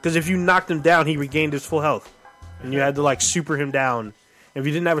 Because if you knocked him down, he regained his full health. And you had to, like, super him down. If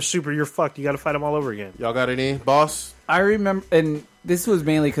you didn't have a super, you're fucked. You got to fight him all over again. Y'all got any, boss? I remember, and this was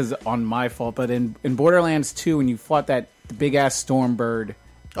mainly because on my fault, but in Borderlands 2, when you fought that big ass storm bird,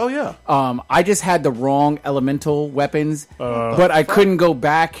 Oh, yeah. I just had the wrong elemental weapons, but I couldn't go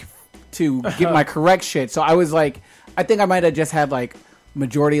back to get my correct shit. So I was like, I think I might have just had like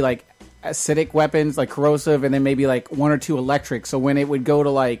majority like acidic weapons, like corrosive, and then maybe like 1 or 2 electric. So when it would go to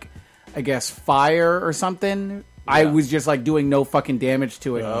like, I guess fire or something, I was just like doing no fucking damage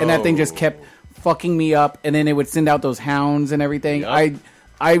to it, and that thing just kept fucking me up. And then it would send out those hounds and everything.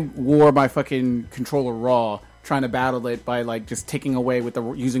 I wore my fucking controller raw, trying to battle it by like just taking away with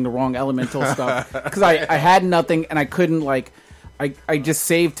using the wrong elemental stuff, because I had nothing and I couldn't like I just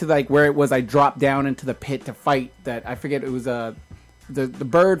saved to like where it was. I dropped down into the pit to fight that. I forget, it was the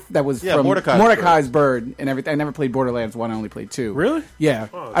bird that was from Mordecai's bird and everything. I never played Borderlands 1. I only played 2. Really? Yeah.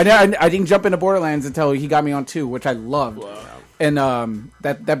 I didn't jump into Borderlands until he got me on 2, which I loved. Wow. And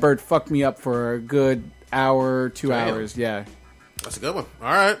that bird fucked me up for a good hour, 2 hours. Yeah. That's a good one.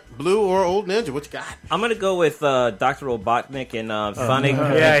 All right. Blue or Old Ninja, what you got? I'm gonna go with Dr. Robotnik and Sonic.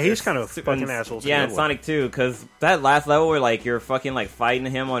 Yeah, he's kind of a fucking asshole. Yeah, and Sonic 2, because that last level where like you're fucking like fighting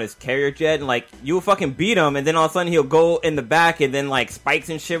him on his carrier jet, and like you will fucking beat him, and then all of a sudden he'll go in the back, and then like spikes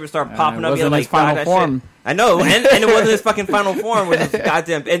and shit will start popping it up. wasn't You're like, his final God, that form. shit. I know, and it wasn't his fucking final form. With his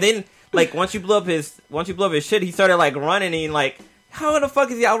goddamn, and then like once you blow up his shit, he started like running, and like, how the fuck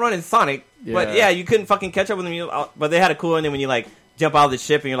is he outrunning Sonic? But Yeah. yeah, you couldn't fucking catch up with him. But they had a cool ending when you like jump out of the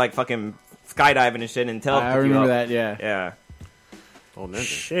ship and you're like fucking skydiving and shit and I remember that. Yeah. Yeah, Old Ninja.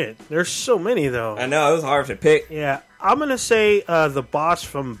 Shit, there's so many though. I know it was hard to pick. Yeah, I'm gonna say the boss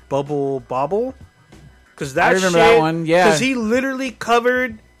from Bubble Bobble, because that I remember that one, yeah. because he literally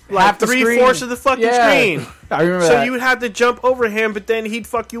covered like Half the screen. 3/4 of the fucking Yeah. screen. I remember So that. you would have to jump over him, but then he'd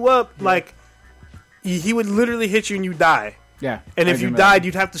fuck you up. Like he would literally hit you and you die. Yeah. And I if you remember that. died,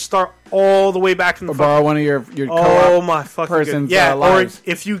 you'd have to start all the way back from the or borrow one of your Oh co-op my fucking person's, god! Yeah, or lives.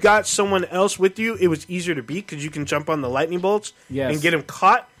 if you got someone else with you, it was easier to beat because you can jump on the lightning bolts Yes. and get him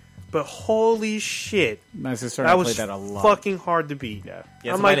caught. but holy shit, My sister that and I was played that a lot. fucking hard to beat. Yeah,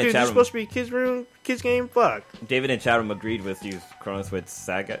 I'm somebody like, in dude, this chat is room- supposed to be a kids game. Fuck. David and Chatham agreed with you, Cronus, with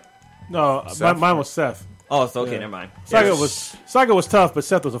Saga. No, Seth? mine was Seth. Oh, it's okay, Yeah. never mind. Saga was tough, but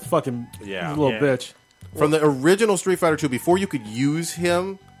Seth was a fucking little Yeah. bitch. From the original Street Fighter 2, before you could use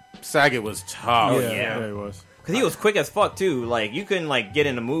him, Sagat was tough. Oh, yeah, yeah. he was. Because he was quick as fuck, too. Like, you couldn't, like, get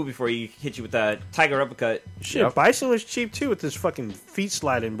in the move before he hit you with that Tiger Uppercut. Shit, Bison was cheap too with this fucking feet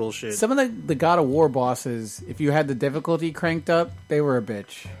sliding bullshit. Some of the God of War bosses, if you had the difficulty cranked up, they were a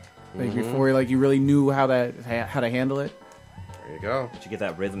bitch. Like before, like you really knew how to handle it. There you go. But you get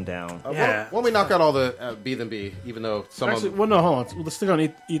that rhythm down. Yeah. Why don't we knock out all the B than B, even though some Actually, of well, no, hold on. Let's stick on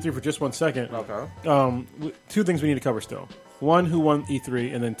E3 for just 1 second. Okay. Two things we need to cover still. One, who won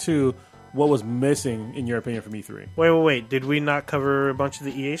E3, and then two, what was missing, in your opinion, from E3? Wait. Did we not cover a bunch of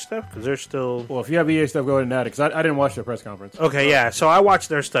the EA stuff? Because they're still... Well, if you have EA stuff, go ahead and add it, because I didn't watch their press conference. Okay, yeah. So I watched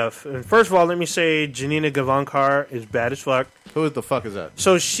their stuff. And first of all, let me say Janina Gavankar is bad as fuck. Who the fuck is that?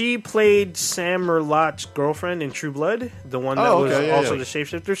 So she played Sam Merlotte's girlfriend in True Blood, the one that Oh, was okay, yeah, also yeah. the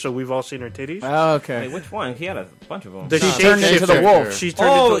shapeshifter. So we've all seen her titties. Oh, okay. Wait, which one? He had a bunch of them. The She turned into the shapeshifter. wolf. She's turned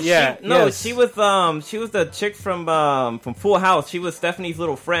Oh, into yeah. yes. she was the chick from Full House. She was Stephanie's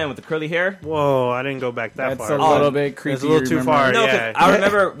little friend with the curly hair. Whoa, I didn't go back that That's far. a little bit creepy. That's a little too remember? far. No, 'cause yeah. I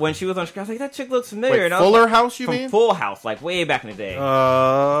remember when she was on screen. I was like, that chick looks familiar. Wait, and I was Fuller like, House, you from mean? Full House, like way back in the day. Uh,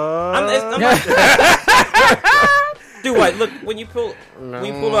 I'm like, dude, what? Look when you pull up,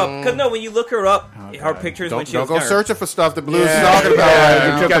 because when you look her up, her pictures when she Don't was go younger. searching for stuff that Blue's Yeah. talking about. Yeah.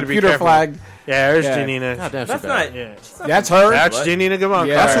 Your You gotta be computer careful. flag. yeah, there's Yeah. Janina. God damn, That's she's not. bad. Yeah. That's her. That's What? Janina Gavankar.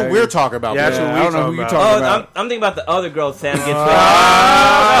 Yeah. That's what we're talking about. Yeah, that's Blue. what I we don't know who talking you're about. talking Oh, about. I'm thinking about the other girl Sam gets with.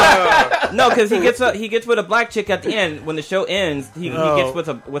 No, because he gets with a black chick at the end. When the show ends, he gets with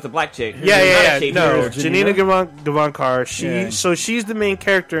a black chick. Yeah, Not a yeah. shapeshifter. No, Janina? Janina Gavankar. Yeah. So she's the main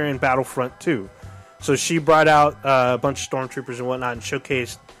character in Battlefront 2. So she brought out a bunch of stormtroopers and whatnot and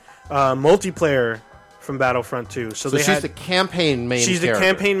showcased multiplayer from Battlefront 2. So So they she's had, the campaign main she's character. the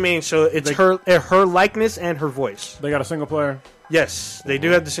campaign main. So it's her likeness and her voice. They got a single player. Yes, they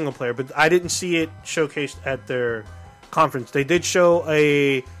do have the single player, but I didn't see it showcased at their conference. They did show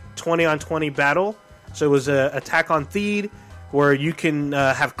a 20-on-20 battle. So it was a Attack on Theed, where you can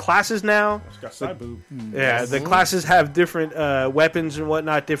have classes now. It's got side boob. Yeah, the classes have different weapons and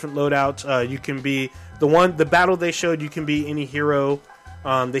whatnot, different loadouts. You can be the battle they showed. You can be any hero.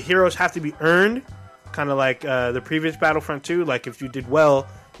 The heroes have to be earned, kind of like the previous Battlefront 2. Like if you did well,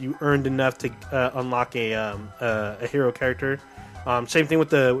 you earned enough to unlock a hero character. Same thing with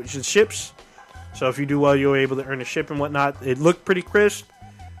the ships. So if you do well, you're able to earn a ship and whatnot. It looked pretty crisp.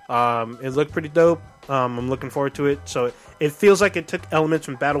 It looked pretty dope. I'm looking forward to it. So it feels like it took elements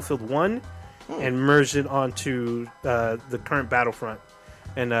from Battlefield 1 and merged it onto the current Battlefront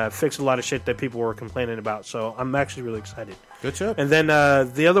and fixed a lot of shit that people were complaining about. So I'm actually really excited. Good job. And then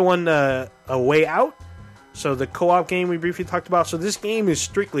the other one, A Way Out. So the co-op game we briefly talked about. So this game is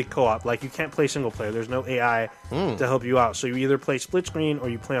strictly co-op. Like you can't play single player. There's no AI to help you out. So you either play split screen or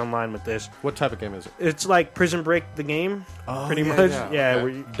you play online with this. What type of game is it? It's like Prison Break the game, pretty yeah, much. yeah. Yeah. Okay.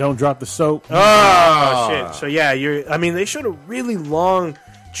 Where you, Don't drop the soap. oh shit! So yeah, they showed a really long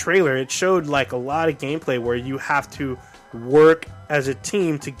trailer. It showed like a lot of gameplay where you have to work as a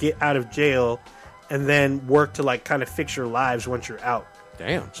team to get out of jail, and then work to like kind of fix your lives once you're out.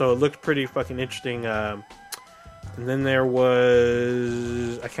 Damn. So it looked pretty fucking interesting. And then there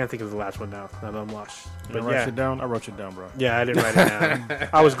was I can't think of the last one now. Now that I'm lost. Did But I write yeah, it down? I wrote it down, bro. yeah, I didn't write it down.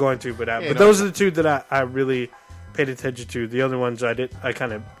 I was going to, but no. those are the two that I really paid attention to. The other ones I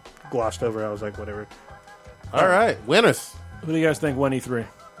kind of glossed over. I was like, whatever. All right. Winners. Who do you guys think won E3?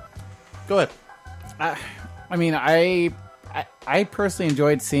 Go ahead. I mean, I personally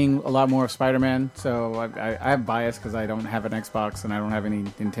enjoyed seeing a lot more of Spider-Man, so I have bias because I don't have an Xbox and I don't have any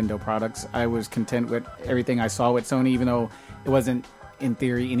Nintendo products. I was content with everything I saw with Sony, even though it wasn't, in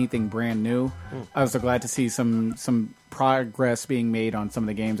theory, anything brand new. I was so glad to see some progress being made on some of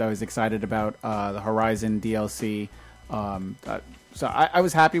the games. I was excited about the Horizon DLC. So I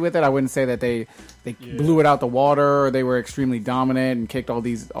was happy with it. I wouldn't say that they blew it out the water or they were extremely dominant and kicked all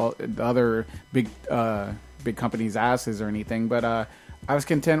the other big companies' asses or anything. But I was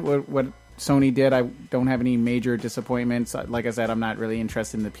content with what Sony did. I don't have any major disappointments. Like I said, I'm not really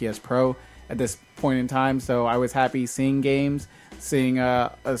interested in the PS Pro at this point in time. So I was happy seeing games, seeing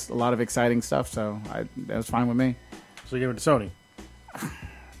a lot of exciting stuff. So that was fine with me. So you give it to Sony.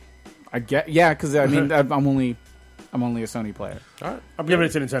 I get because I mean I'm only a Sony player. All right. I'm giving it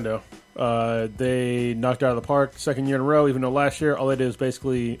to Nintendo. They knocked it out of the park, second year in a row, even though last year all they did was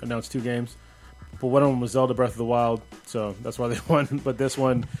basically announce 2 games. But one of them was Zelda Breath of the Wild, so that's why they won. But this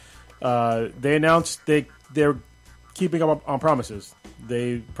one, They announced they're keeping up on promises.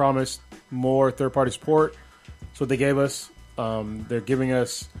 They promised more third-party support. That's what they gave us. They're giving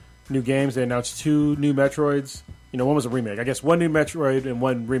us new games. They announced 2 new Metroids. One was a remake. I guess 1 new Metroid and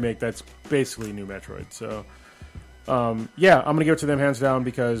 1 remake that's basically new Metroid. So, I'm going to give it to them hands down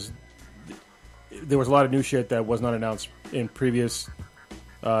because there was a lot of new shit that was not announced in previous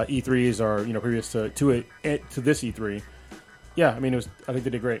E3s or previous to this E3. Yeah, I think they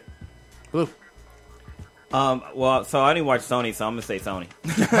did great. Blue. Well, so I didn't watch Sony, so I'm gonna say Sony.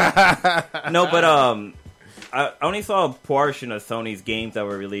 No, but I only saw a portion of Sony's games that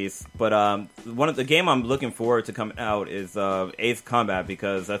were released. But one of the game I'm looking forward to coming out is Ace Combat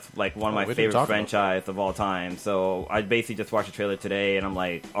because that's like one of my favorite franchise of all time. So I basically just watched the trailer today, and I'm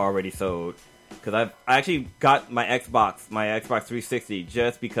like already sold. Because I actually got my Xbox 360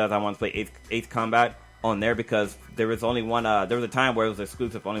 just because I wanted to play Ace Combat on there because there was only one. There was a time where it was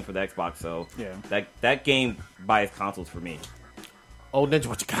exclusive only for the Xbox. So that game buys consoles for me. Old Ninja,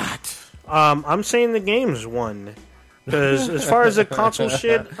 what you got? I'm saying the game's won. Because as far as the console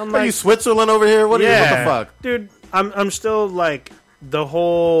shit, I'm like, are you Switzerland over here? What the fuck, dude? I'm still like the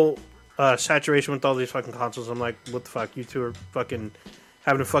whole saturation with all these fucking consoles. I'm like, what the fuck? You two are fucking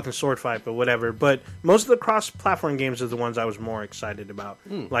having a fucking sword fight, but whatever. But most of the cross-platform games are the ones I was more excited about,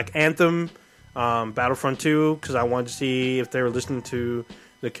 like Anthem, Battlefront 2, because I wanted to see if they were listening to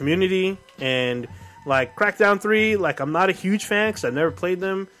the community, and like Crackdown 3. Like, I'm not a huge fan because I've never played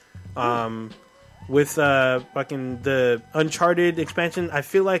them. With fucking the Uncharted expansion, I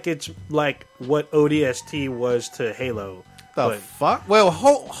feel like it's like what ODST was to Halo. The fuck? Well,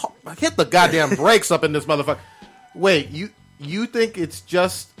 hit the goddamn brakes up in this motherfucker. Wait, you think it's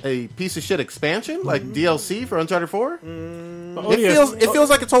just a piece of shit expansion like DLC for Uncharted 4? It feels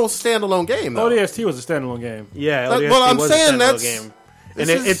like it's a whole standalone game. Though. ODST was a standalone game. Yeah, ODST well, I'm was saying a that's game, and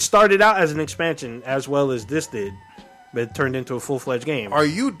it started out as an expansion as well as this did. But it turned into a full-fledged game. Are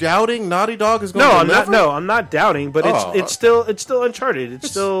you doubting Naughty Dog is going to deliver? No, I'm not doubting, but it's still Uncharted.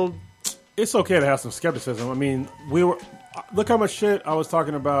 It's okay to have some skepticism. I mean, look how much shit I was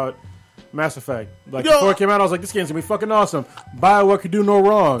talking about Mass Effect. Like before it came out, I was like, this game's gonna be fucking awesome. BioWare could do no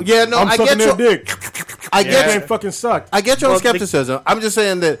wrong. Yeah, no, I get their dick. I get That game fucking sucked. I get your skepticism. I'm just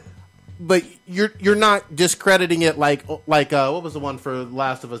saying that, but you're not discrediting it like what was the one for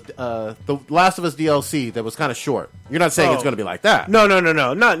Last of Us? The Last of Us DLC that was kind of short. You're not saying it's going to be like that. No.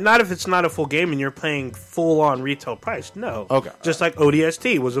 Not if it's not a full game and you're playing full on retail price. No. Okay. Just like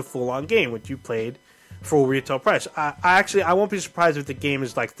ODST was a full on game, which you played full retail price. I won't be surprised if the game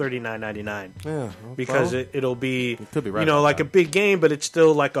is like $39.99. Yeah. Because it'll be could be right like that. a big game, but it's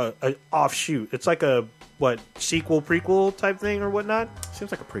still like a offshoot. It's like a sequel prequel type thing or whatnot.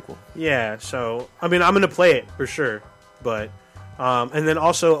 Seems like a prequel. Yeah, so I'm gonna play it for sure, but and then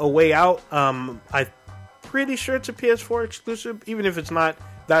also A Way Out. I'm pretty sure it's a PS4 exclusive, even if it's not.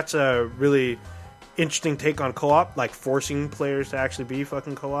 That's a really interesting take on co-op, like forcing players to actually be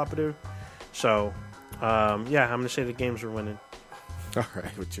fucking cooperative. So I'm gonna say the games are winning. All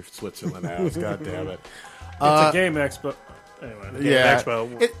right, with your Switzerland ass, god damn it. It's a game expo. Anyway,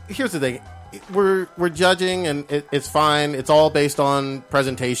 Expo. Here's the thing. We're judging, and it's fine. It's all based on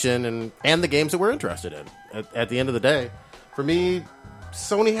presentation and the games that we're interested in. At the end of the day, for me,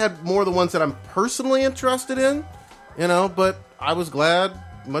 Sony had more of the ones that I'm personally interested in, But I was glad,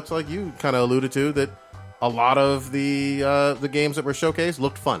 much like you kind of alluded to, that a lot of the games that were showcased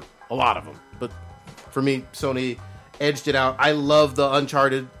looked fun. A lot of them, but for me, Sony edged it out. I love the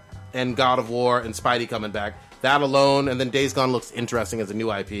Uncharted and God of War and Spidey coming back. That alone, and then Days Gone looks interesting as a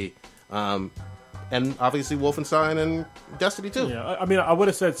new IP. And obviously Wolfenstein and Destiny 2. Yeah, I would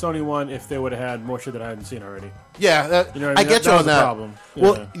have said Sony won if they would have had more shit that I hadn't seen already. Yeah, I get you on that. Problem.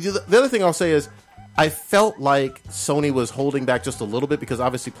 Well, the other thing I'll say is I felt like Sony was holding back just a little bit because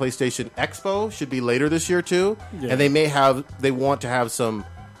obviously PlayStation Expo should be later this year too, and they want to have some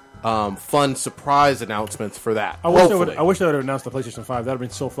fun surprise announcements for that. I wish they would have announced the PlayStation 5. That would have been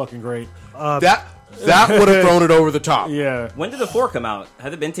so fucking great. That would have thrown it over the top. Yeah. When did the 4 come out?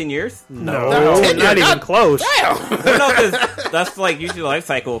 Has it been 10 years? No, not even close. No, because that's like usually life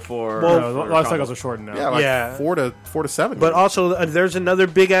cycle for. Well, life cycles are shortened now. Yeah, 4 to 7. But also, there's another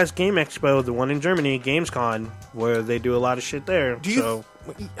big ass game expo, the one in Germany, Gamescom, where they do a lot of shit there.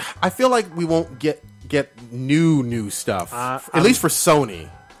 I feel like we won't get new stuff, at least for Sony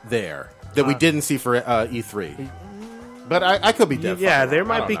there, that we didn't see for E3. But I could be dead. Yeah, there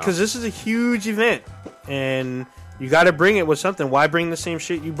might be, because this is a huge event, and you got to bring it with something. Why bring the same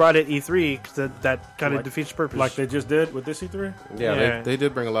shit you brought at E3? Because that kind of defeats the purpose. Like they just did with this E3? Yeah. They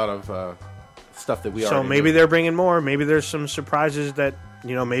did bring a lot of stuff that we already So maybe knew. they're bringing more. Maybe there's some surprises that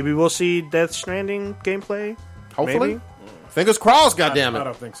maybe we'll see Death Stranding gameplay. Hopefully. Maybe. Fingers crossed, I goddammit.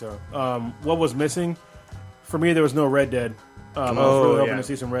 don't think so. What was missing? For me, there was no Red Dead. I was Oh, really hoping yeah. to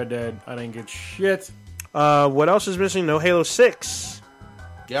see some Red Dead. I didn't get shit. What else is missing? No Halo 6.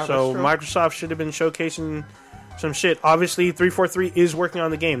 Yeah, So that's true. Microsoft should have been showcasing some shit. Obviously, 343 is working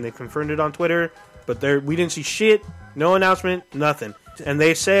on the game. They confirmed it on Twitter, but we didn't see shit. No announcement, nothing. And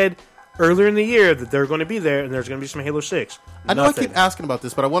they said earlier in the year that they're going to be there and there's going to be some Halo 6. I know Nothing. I keep asking about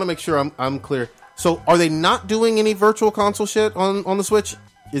this, but I want to make sure I'm clear. So, are they not doing any virtual console shit on the Switch?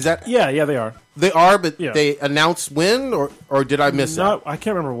 Is that Yeah, they are. they are? But Yeah. they announced when, or did I miss that? I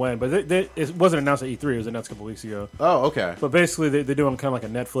can't remember when, but it wasn't announced at E3. It was announced a couple weeks ago. Oh, okay. But basically, they're doing kind of like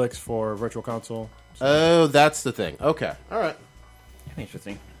a Netflix for Virtual Console. Oh, that's the thing. Okay, all right,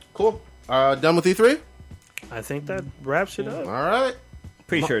 Interesting. cool. Done with E3. I think that wraps it up. All right.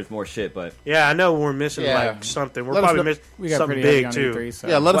 Pretty sure it's more shit, but Yeah, I know we're missing Yeah. like something. We're Let us probably know. missing We got something pretty big heavy on too. E3, so.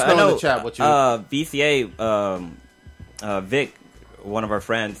 Yeah, let us Well, know I in the chat what you. VCA, Vic, one of our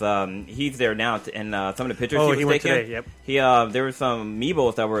friends, he's there now, and some of the pictures Oh, he he was went taking, today, yep. he there were some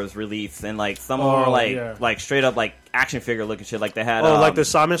Amiibos that were released, and like some Oh, were like yeah. like straight up like action figure looking shit. Like they had Oh, like the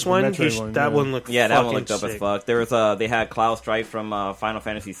Samus one? Metroid one, That yeah. one looked yeah, that one fucking looked up as sick. fuck. There was they had Cloud Strife from Final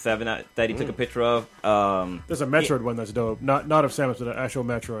Fantasy VII that he took a picture of. There's a Metroid one that's dope. Not of Samus, but an actual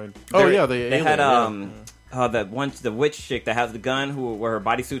Metroid. Oh There- yeah, they had that one, the witch chick that has the gun, where her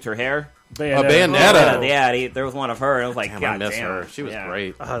bodysuit's her hair. Bayonetta. There was one of her, and it was like, Damn, I God miss damn. her. She was Yeah.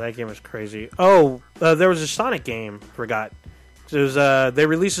 great. Oh, that game was crazy. Oh, there was a Sonic game. Forgot. It was, they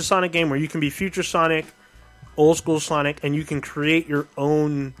released a Sonic game where you can be future Sonic, old school Sonic, and you can create your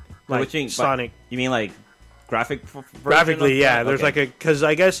own like Which means- Sonic. You mean like graphic? Graphically, yeah. There's like because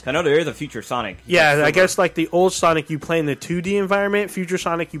I guess I know there is a future Sonic. He's yeah, like I silver. guess like the old Sonic you play in the 2D environment, future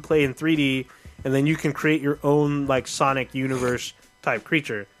Sonic you play in 3D, and then you can create your own like Sonic universe type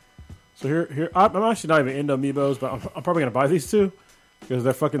creature. So here, I'm actually not even into Amiibos, but I'm probably gonna buy these two because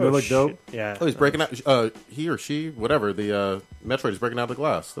they look dope. Shit. Yeah. Oh, he's breaking out. He or she, whatever. The Metroid is breaking out the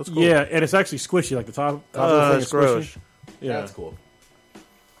glass. That's cool. Yeah, and it's actually squishy. Like the top of the thing That's is gross. squishy. Yeah, That's cool.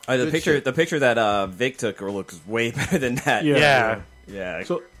 The Good picture, shit. the picture that Vic took looks way better than that. Yeah. Yeah. yeah.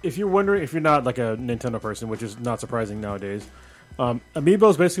 So if you're wondering, if you're not like a Nintendo person, which is not surprising nowadays,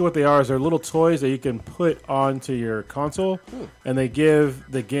 Amiibos basically what they are is they're little toys that you can put onto your console, and they give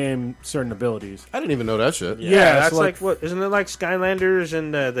the game certain abilities. I didn't even know that shit. Yeah, that's so, like what? Isn't it like Skylanders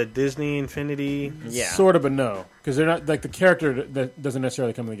and the Disney Infinity? Yeah. Sort of, but no, because they're not like the character that doesn't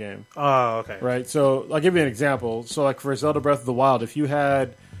necessarily come in the game. Oh, okay. Right, so I'll give you an example. So, like for Zelda Breath of the Wild, if you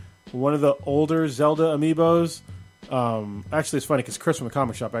had one of the older Zelda amiibos, actually it's funny because Chris from the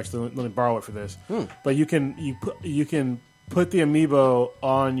comic shop actually let me borrow it for this. But you can put the amiibo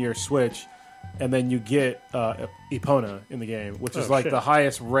on your Switch, and then you get Epona in the game, which is like shit. the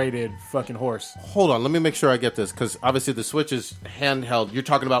highest rated fucking horse. Hold on, let me make sure I get this because obviously the Switch is handheld. You're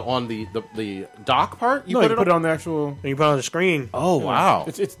talking about on the dock part. You put it on the actual. And you put it on the screen. Oh wow.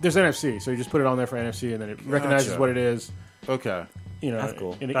 It's there's NFC, so you just put it on there for NFC, and then it recognizes Gotcha. what it is. Okay. You know, That's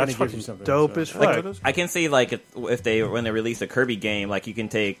cool. And it That's gives you fucking something. dope so. as fuck. I can see like if they when they release a Kirby game, like you can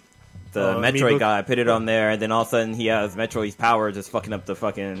take the Oh, Metroid Amiibo? guy, put it on there, and then all of a sudden he has Metroid's power just fucking up the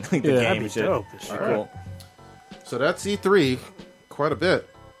fucking the Yeah, game that'd and be shit. dope as Pretty shit. cool. So that's E3. Quite a bit.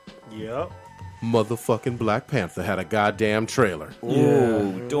 Yep. Motherfucking Black Panther had a goddamn trailer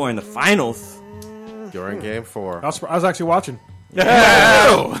Ooh, during the finals. during Game 4. I was actually watching.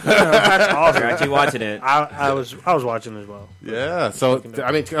 That's awesome. You're actually watching it. I was watching as well. Yeah. So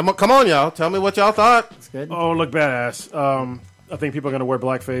I mean, come on, y'all. Tell me what y'all thought. It's good. Oh, look badass. I think people are gonna wear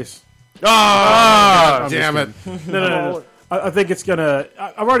blackface. Ah, I'm damn it. just No. I think it's gonna.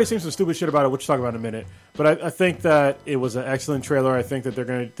 I've already seen some stupid shit about it, which we'll talk about in a minute. But I think that it was an excellent trailer. I think that they're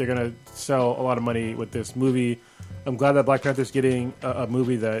gonna sell a lot of money with this movie. I'm glad that Black Panther's getting a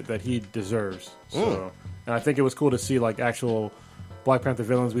movie that he deserves. So, and I think it was cool to see like actual Black Panther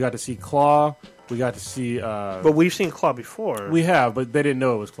villains. We got to see Claw. We got to see. But we've seen Claw before. We have, but they didn't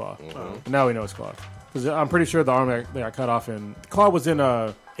know it was Claw. Now we know it's Claw. Because I'm pretty sure the arm that got cut off in Claw was in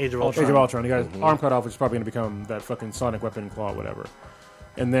Age of Ultron. Age of Ultron. He got his arm cut off, which is probably going to become that fucking sonic weapon Claw, whatever.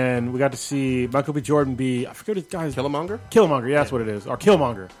 And then we got to see Michael B. Jordan be, I forget his guy's Killmonger? Killmonger. Yeah, that's what it is. Or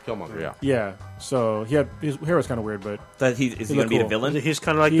Killmonger. Killmonger, yeah. Yeah. So his hair was kind of weird, but That is he He going to looked be the cool. villain? He's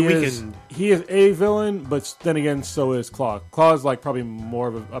kind of like he the is Weeknd. he is a villain, but then again, so is Claw. Claw is like probably more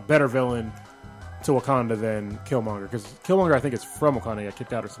of a better villain to Wakanda than Killmonger, because Killmonger I think is from Wakanda, got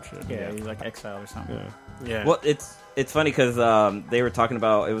kicked out or some shit. Yeah, he's like exiled or something. Yeah. Yeah. Well, it's funny because they were talking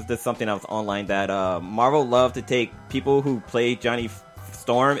about it was just something that was online that Marvel loved to take people who play Johnny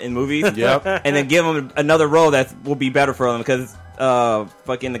Storm in movies, Yep. and then give them another role that will be better for them because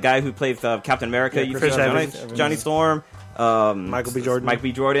fucking the guy who plays Captain America. Yeah, Chris Evans. Johnny Storm. Michael B. Jordan. Mike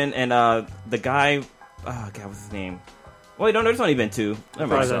B. Jordan, and the guy. Oh God, what's his name? Wait, no, there's only been two. As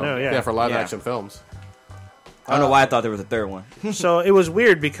far as I know, yeah. Yeah, for live Yeah. action films. I don't know why I thought there was a third one. So it was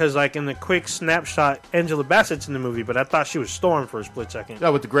weird because, like, in the quick snapshot, Angela Bassett's in the movie, but I thought she was Storm for a split second. Yeah,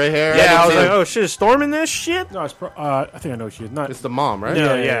 with the gray hair. Yeah, I was didn't like, see oh shit, is Storm in this shit? No, I think I know who she is. Not. it's the mom, right?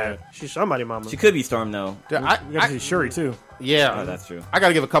 No, yeah, yeah. yeah. She's somebody, mama. She could be Storm though. Yeah, We got to see Shuri too. yeah. Oh, that's true. I got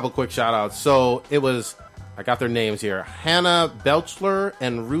to give a couple quick shout outs. So it was, I got their names here, Hannah Belchler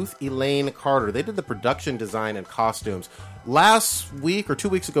and Ruth Elaine Carter. They did the production design and costumes. Last week or 2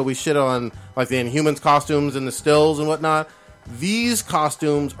 weeks ago, we shit on like the Inhumans costumes and the stills and whatnot. These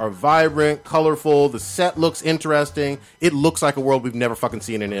costumes are vibrant, colorful. The set looks interesting. It looks like a world we've never fucking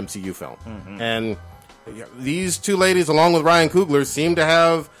seen in an MCU film. And these two ladies, along with Ryan Coogler, seem to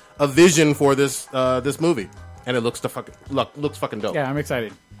have a vision for this this movie, and it looks fucking dope. Yeah, I'm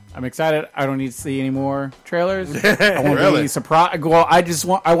excited. I don't need to see any more trailers. I won't Really? be surprised. Well,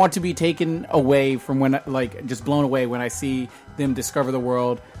 I want to be taken away from just blown away when I see them discover the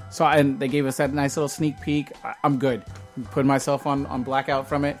world. So, and they gave us that nice little sneak peek. I'm good. I'm putting myself on blackout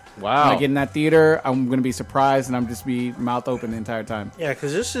from it. Wow. When I get in that theater, I'm going to be surprised, and I'm just be mouth open the entire time. Yeah,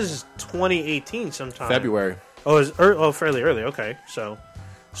 because this is 2018 sometime. February. Oh, fairly early. Okay, so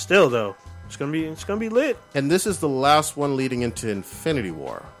still though, it's gonna be lit. And this is the last one leading into Infinity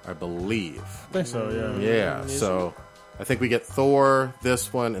War, I believe. I think so. Yeah. Yeah, so I think we get Thor,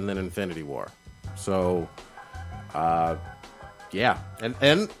 this one, and then Infinity War. So, yeah.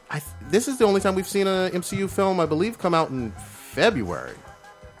 And this is the only time we've seen an MCU film, I believe, come out in February.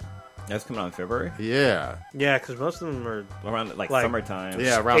 That's coming out in February, Yeah. Yeah, because most of them are around like Like- summertime.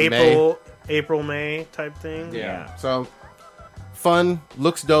 Yeah, around May. April, May type thing. Yeah. So, fun,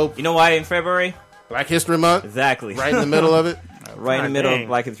 looks dope. You know why in February? Black History Month, Exactly. right in the middle of it. Right in the God middle dang. of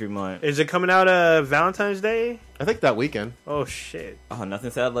Black History Month. Is it coming out Valentine's Day? I think that weekend. Oh shit! Oh, nothing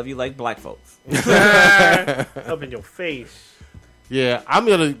said I love you like black folks. Up in your face. Yeah, I'm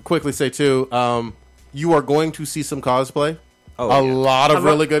going to quickly say, too, you are going to see some cosplay. Oh, A yeah. lot of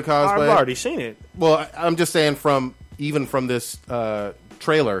really good I've cosplay. already seen it. Well, I'm just saying from this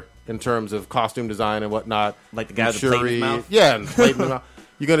trailer in terms of costume design and whatnot. Like the guy with the plate in his mouth? Yeah, and plate in his mouth.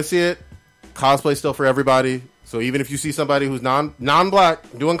 You're going to see it. Cosplay still for everybody. So even if you see somebody who's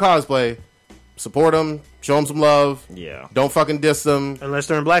non-black doing cosplay, support them, show them some love. Yeah. Don't fucking diss them. Unless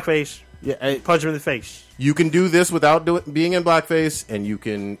they're in blackface, Yeah, hey, punch them in the face. you can do this without being in blackface, and you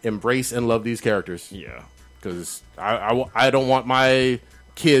can embrace and love these characters. Yeah. Because I don't want my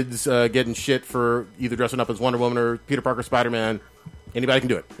kids getting shit for either dressing up as Wonder Woman or Peter Parker, Spider-Man. Anybody can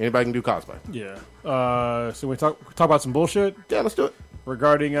do it. Anybody can do cosplay. Yeah. So we talk about some bullshit Yeah, let's do it.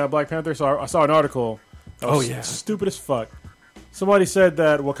 regarding Black Panther. So I saw an article. That was yeah. stupid as fuck. Somebody said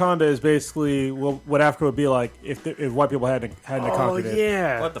that Wakanda is basically what Africa would be like if white people hadn't Oh conquered it.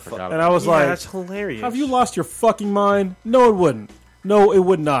 yeah. What the fuck? Forgot And I was Yeah, like, that's hilarious. have you lost your fucking mind? No, it wouldn't. No, it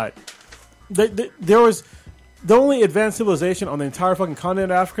would not. There was the only advanced civilization on the entire fucking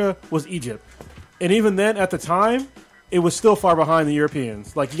continent of Africa was Egypt, and even then, at the time, it was still far behind the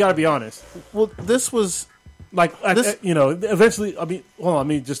Europeans. Like, you got to be honest. Well, this was Like, eventually, hold on, let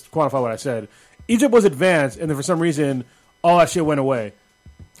me just quantify what I said. Egypt was advanced, and then for some reason, all that shit went away.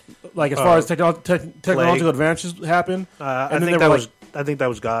 Like, as far as technological advances happened, I and then think they were I think that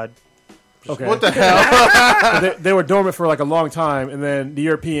was God. okay. what the hell? they were dormant for like a long time, and then the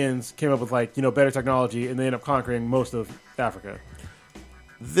Europeans came up with better technology, and they ended up conquering most of Africa.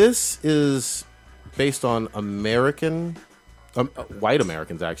 This is based on American, white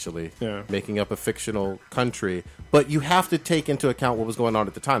Americans actually, Yeah. making up a fictional country. But you have to take into account what was going on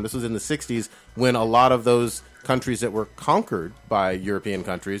at the time. This was in the 60s when a lot of those countries that were conquered by European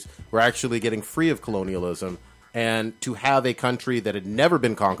countries were actually getting free of colonialism. And to have a country that had never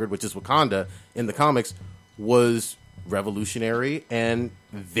been conquered, which is Wakanda, in the comics, was revolutionary and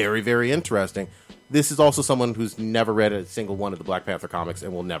very, very interesting. This is also someone who's never read a single one of the Black Panther comics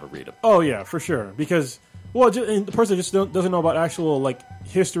and will never read them. Oh yeah, for sure. Because and the person just doesn't know about actual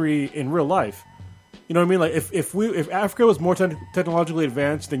history in real life. You know what I mean? Like if Africa was more technologically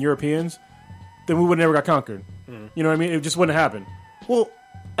advanced than Europeans, then we would never got conquered. You know what I mean? It just wouldn't happen. Well,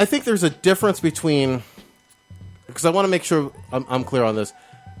 I think there's a difference between, because I want to make sure I'm clear on this.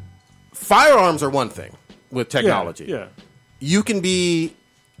 Firearms are one thing with technology. Yeah. You can be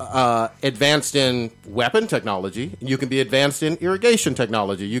advanced in weapon technology. You can be advanced in irrigation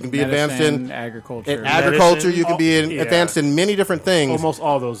technology. You can be advanced in agriculture. agriculture. You can be Yeah. advanced in many different things. Almost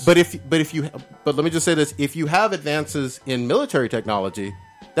all those. But let me just say this: if you have advances in military technology,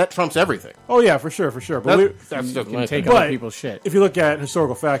 that trumps everything. Oh yeah, for sure. But That's just You my can take opinion. other But people's shit. if you look at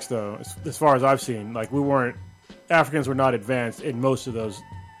historical facts, though, as far as I've seen, like Africans were not advanced in most of those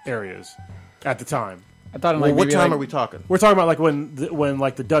areas at the time. I thought, Well, like, what maybe, time like, are we talking? We're talking about like when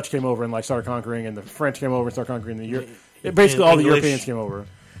like the Dutch came over and like started conquering, and the French came over and started conquering basically all the English. Europeans came over,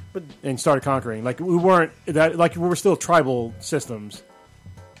 and started conquering. Like we weren't that like we were still tribal systems.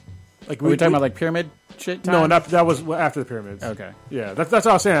 Like Are we talking about like pyramid shit? no, Time? that was after the pyramids. Okay. Yeah, that's what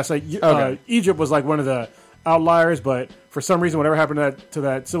I was saying. It's like Okay. Egypt was like one of the outliers, but for some reason, whatever happened to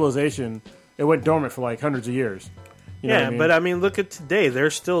that civilization, it went dormant for like hundreds of years. You know what I mean? look at today.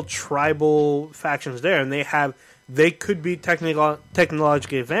 There's still tribal factions there, and they could be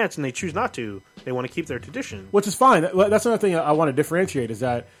technologically advanced, and they choose not to. They want to keep their tradition. Which is fine. That's another thing I want to differentiate is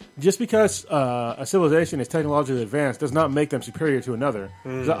that just because a civilization is technologically advanced does not make them superior to another.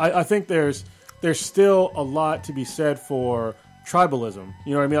 I think there's still a lot to be said for tribalism.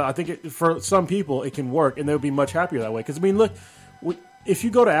 You know what I mean? I think for some people it can work, and they'll be much happier that way. Because I mean, look, if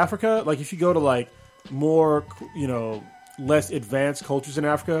you go to Africa, like if you go to like more, less advanced cultures in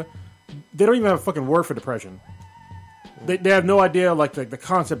Africa, they don't even have a fucking word for depression. They have no idea like the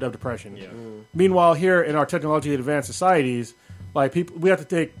concept of depression. Yeah. Meanwhile, here in our technologically advanced societies, like people, we have to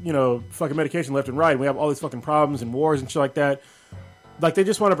take fucking medication left and right. And we have all these fucking problems and wars and shit like that. Like they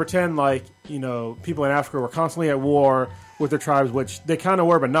just want to pretend like people in Africa were constantly at war with their tribes, which they kind of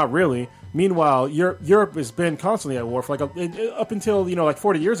were, but not really. Meanwhile, Europe has been constantly at war for like up until like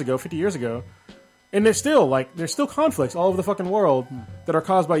 40 years ago, 50 years ago. And there's still conflicts all over the fucking world that are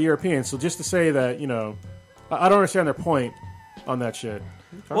caused by Europeans. So just to say that, I don't understand their point on that shit.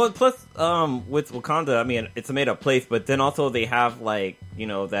 Well, plus with Wakanda, I mean, it's a made up place, but then also they have like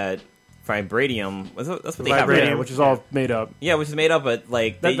that vibranium. That's what they have, right? Yeah, which is all made up. Yeah, which is made up, but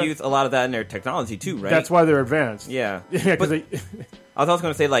like they That- use a lot of that in their technology too, right? That's why they're advanced. Yeah, Yeah, But because I was also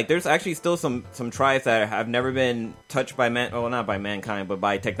going to say, like, there's actually still some tribes that have never been touched by not by mankind, but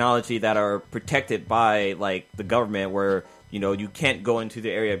by technology that are protected by like the government, where you can't go into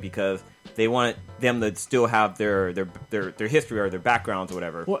the area because they want them to still have their history or their backgrounds or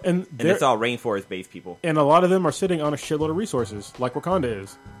whatever. Well, and it's all rainforest based people. and a lot of them are sitting on a shitload of resources, like Wakanda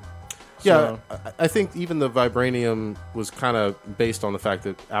is. Yeah, So- I think even the vibranium was kind of based on the fact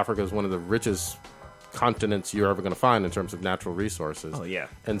that Africa is one of the richest continents you're ever going to find in terms of natural resources. Oh, yeah.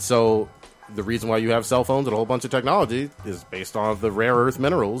 And so the reason why you have cell phones and a whole bunch of technology is based on the rare earth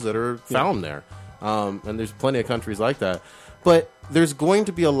minerals that are found there. And there's plenty of countries like that. But there's going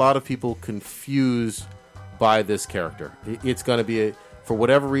to be a lot of people confused by this character. It's going to be, for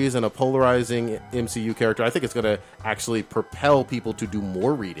whatever reason, a polarizing MCU character. I think it's going to actually propel people to do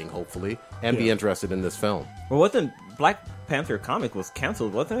more reading, hopefully, and be interested in this film. Well, wasn't Black Panther comic was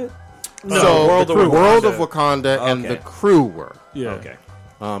canceled, wasn't it? No, So World the of World of Wakanda and Okay. the crew were. Yeah. Okay.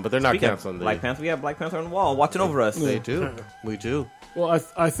 But they're not Speaking of canceling. Black Panther, we have Black Panther on the wall watching over us. They do. We do. Well,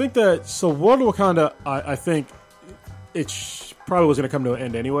 I think that World of Wakanda, I think it probably was going to come to an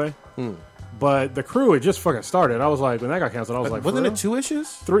end anyway. But the crew had just fucking started. I was like, when that got canceled, I was like, Wasn't for it real? 2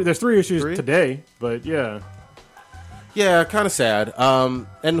 issues? There's 3 issues Three? today, but yeah. Yeah, kind of sad.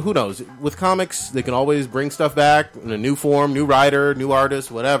 And who knows? With comics, they can always bring stuff back in a new form, new writer, new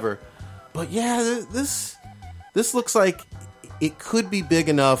artist, whatever. But yeah, this looks like it could be big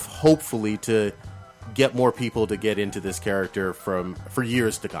enough, hopefully, to get more people to get into this character for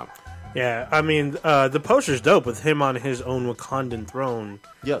years to come. Yeah, I mean, the poster's dope with him on his own Wakandan throne.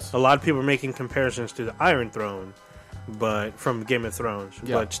 Yes. A lot of people are making comparisons to the Iron Throne, but from Game of Thrones.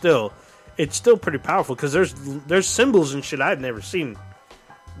 Yeah. But still, it's still pretty powerful because there's symbols and shit I've never seen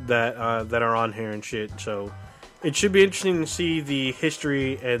that are on here and shit. So it should be interesting to see the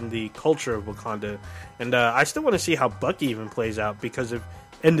history and the culture of Wakanda. And I still want to see how Bucky even plays out because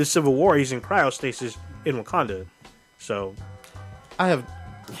in the Civil War he's in cryostasis in Wakanda. So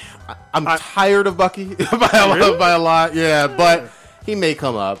I'm tired of Bucky by a lot, yeah, but he may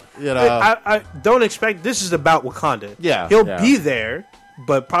come up, I don't expect this is about Wakanda. Yeah, he'll yeah. be there,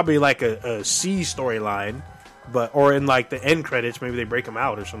 but probably like a C storyline, or in like the end credits, maybe they break him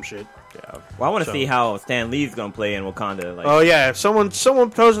out or some shit. Well, I want to So- see how Stan Lee's going to play in Wakanda. Like, Oh yeah, someone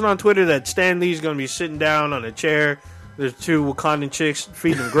posted on Twitter that Stan Lee's going to be sitting down on a chair. There's 2 Wakandan chicks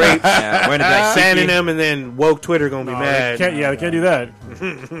feeding him grapes, yeah, wearing a black sanding tiki. them, and then woke Twitter going to be mad. They can't do that.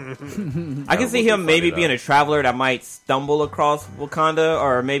 I can see him maybe being a traveler that might stumble across Wakanda,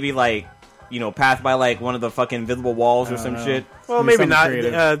 or maybe like pass by like one of the fucking invisible walls or some shit. Well, Be maybe something not.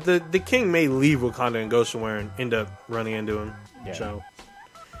 creative. The king may leave Wakanda and go somewhere and end up running into him. So,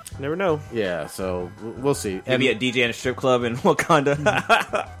 never know. Yeah, so we'll see. Maybe a DJ in a strip club in Wakanda.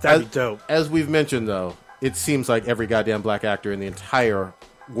 That'd be dope. As we've mentioned, though, it seems like every goddamn black actor in the entire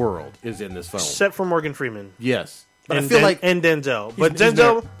world is in this film. Except for Morgan Freeman. Yes. But And I feel like and Denzel. But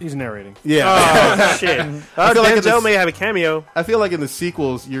Denzel... he's narrating. yeah. Oh, shit. I feel like in Denzel this- may have a cameo. I feel like in the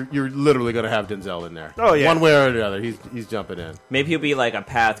sequels, you're literally going to have Denzel in there. Oh, yeah. One way or the other, he's jumping in. Maybe he'll be like a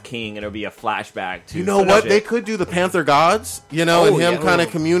past king, and it'll be a flashback to. You know some what? shit. They could do the Panther Gods, and him yeah. kind of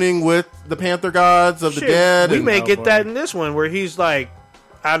communing with the Panther Gods of Shit, the dead. we and- may Oh, get boy. that in this one where he's like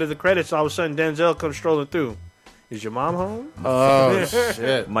out of the credits. All of a sudden, Denzel comes strolling through. Is your mom home? Oh,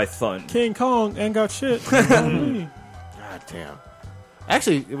 shit. My son. King Kong ain't got shit. God damn.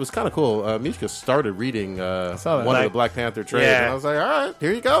 Actually, it was kind of cool. Mishka started reading one saw that. of the Like- Black Panther trades, Yeah. and I was like, all right,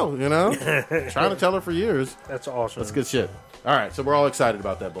 here you go, Trying to tell her for years. That's awesome. That's good shit. All right, so we're all excited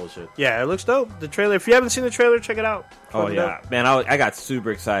about that bullshit. Yeah, it looks dope. The trailer. If you haven't seen the trailer, check it out. Oh Fucking yeah, dope. man! I got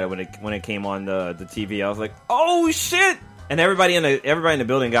super excited when it came on the TV. I was like, oh shit! And everybody in the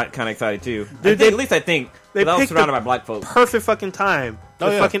building got kind of excited too. Dude, At least I think. they 'cause I was picked surrounded the by black folks. Perfect fucking time. The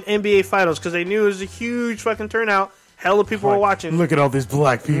Oh, yeah. fucking NBA Finals because they knew it was a huge fucking turnout. Hell of people were watching. Look at all these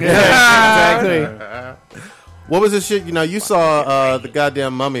black people. Exactly. What was this shit? You saw the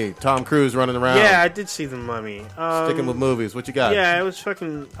goddamn Mummy, Tom Cruise running around, Yeah, I did see the Mummy. sticking with movies. What you got? Yeah, it was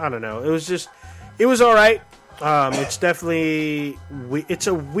fucking. I don't know. It was all right. It's definitely. It's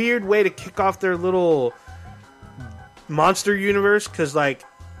a weird way to kick off their little monster universe because, like,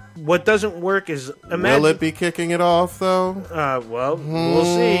 what doesn't work is imagine. Will it be kicking it off though? Well, we'll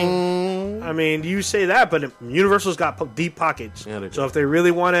see. I mean, you say that, but Universal's got deep pockets. Yeah, they do. So if they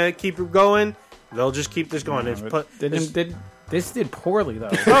really want to keep it going, they'll just keep this going. This did poorly though.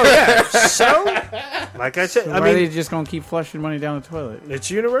 Oh yeah. So, like I said, Why I are mean, they just gonna keep flushing money down the toilet?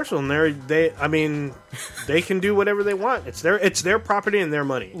 it's Universal, and they can do whatever they want. It's their property and their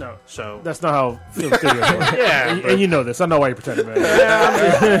money. No. So That's not how film studios work. yeah, And you know this. I know why you're pretending, man.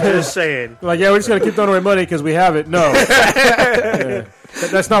 I'm just saying. Like, yeah, we're just gonna keep throwing away money because we have it. No, Yeah.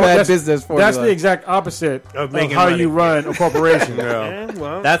 That's not Bad that's, business That's formula. the exact opposite Of of making how money. you run a corporation. Yeah,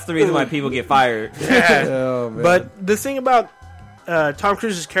 well, That's the reason why people get fired. Oh, man. but the thing about Tom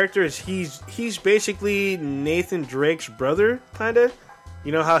Cruise's character is he's basically Nathan Drake's brother, kind of.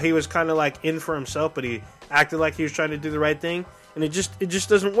 You know how he was kind of like in for himself, but he acted like he was trying to do the right thing, and it just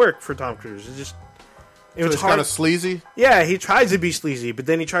doesn't work for Tom Cruise. It was It's hard. kind of sleazy. Yeah, he tries to be sleazy, but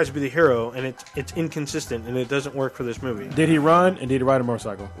then he tries to be the hero, and it's inconsistent, and it doesn't work for this movie. Did he run and did he ride a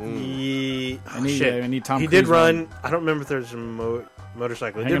motorcycle? I need Tom He Cruise did run. I don't remember if there's a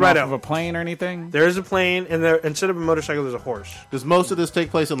motorcycle. He hanging did ride off of out. a plane or anything. There is a plane, and there instead of a motorcycle, there's a horse. Does most of this take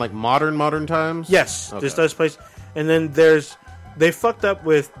place in like modern times? Yes, Okay. this does place. And then they fucked up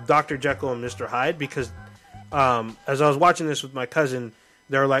with Dr. Jekyll and Mr. Hyde because as I was watching this with my cousin,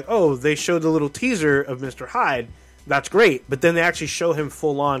 they were like, "Oh, they showed the little teaser of Mr. Hyde. That's great." But then they actually show him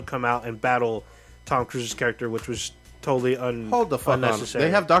full on come out and battle Tom Cruise's character, which was totally Hold the fuck on. unnecessary. They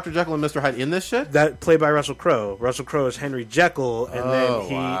have Dr. Jekyll and Mr. Hyde in this shit? that played by Russell Crowe. Russell Crowe is Henry Jekyll, and Oh,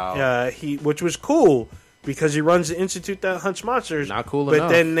 then wow. he which was cool because he runs the institute that hunts monsters. Not cool but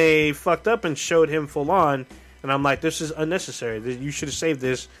enough. then they fucked up and showed him full on, and I'm like, this is unnecessary. You should have saved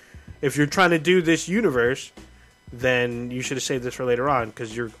this. If you're trying to do this universe, then you should have saved this for later on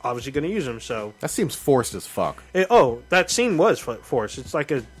because you're obviously going to use him. So, That seems forced as fuck. that scene was forced. It's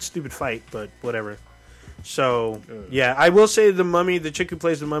like a stupid fight, but whatever. So, yeah, I will say the mummy, the chick who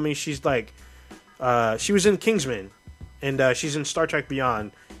plays the mummy, she's like, she was in Kingsman, and she's in Star Trek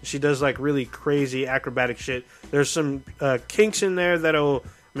Beyond. She does like really crazy acrobatic shit. There's some kinks in there that'll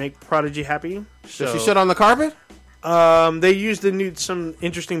make Prodigy happy. So, Does she shit on the carpet? they used some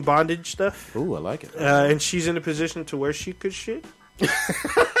interesting bondage stuff, Ooh, I like it. and she's in a position to where she could shit.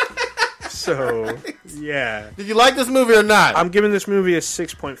 So, yeah. Did you like this movie or not? I'm giving this movie a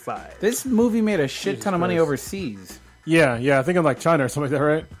 6.5. This movie made a shit ton of money overseas. Yeah, I think in like China or something like that,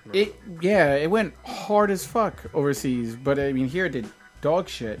 right? It went hard as fuck overseas, but I mean here it did dog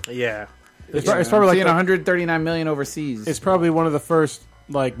shit. Yeah. It's probably like seeing the- 139 million overseas. It's probably one of the first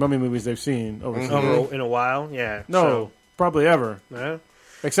like mummy movies they've seen overseas. In a while, yeah. No, probably ever. So, yeah.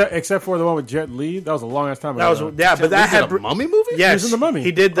 Except for the one with Jet Li. That was a long ass time ago. That was but that Is it had a mummy movie? yes, He was in The Mummy.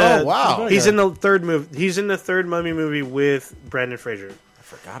 He did the. Oh, wow. He's in the third movie. He's in the third Mummy movie with Brandon Fraser. I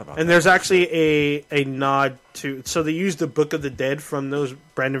forgot about And there's actually a nod to. So they used the Book of the Dead from those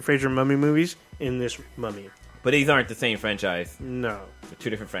Brandon Fraser Mummy movies in this Mummy. But these aren't the same franchise. No. They're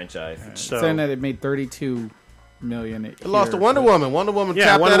two different franchises. So saying that it made 32 million. It lost to Wonder Woman. Wonder Woman yeah,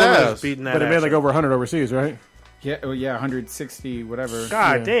 chapped Wonder that Woman ass. was beating that. But it made ass like up. over 100 overseas, right? Yeah, 160 whatever.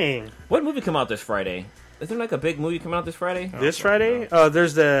 God Yeah. dang! What movie come out this Friday? Is there like a big movie coming out this Friday? This Friday,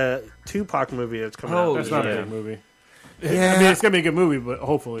 there's the Tupac movie that's coming Oh, out. That's not yeah. a big movie. Yeah. I mean, it's gonna be a good movie, but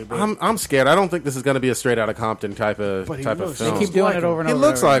hopefully. But I'm scared. I don't think this is going to be a straight out of Compton type of But he film. looks- They keep doing it over and He over.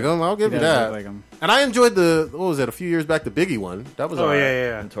 looks and over. like him. I'll give He you does that. look like him. And I enjoyed what was it, a few years back, the Biggie one. That was Oh alright.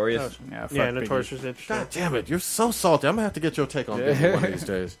 yeah. Notorious. Yeah, fuck Yeah, Biggie. Notorious was interesting. God damn it, you're so salty. I'm gonna have to get your take on Biggie one of these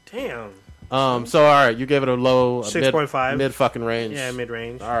days. Damn. So all right, you gave it a low 6.5. mid fucking range. Yeah, mid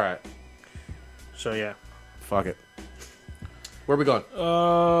range. All right, So yeah. fuck it. Where we going?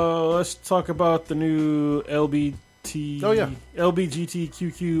 let's talk about the new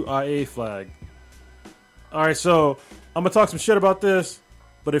LBGTQQIA flag. All right, so I'm gonna talk some shit about this,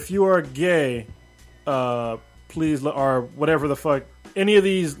 but if you are gay, please or whatever the fuck, any of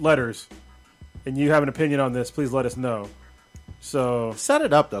these letters, and you have an opinion on this, please let us know. So Set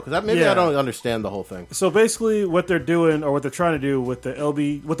it up though, because maybe Yeah. I don't understand the whole thing. So basically, what they're doing, or what they're trying to do with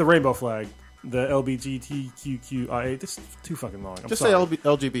the rainbow flag, the LBGTQQIA. This is too fucking long. I'm Just sorry. say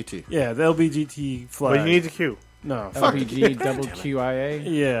LGBT. Yeah, the LBGT flag. But you need the Q. no. LPG double QIA.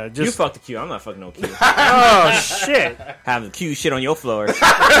 Yeah, You just fuck the Q. I'm not fucking no Q. Oh shit. Have the Q shit on your floor.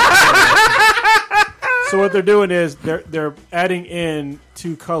 so what they're doing is they're adding in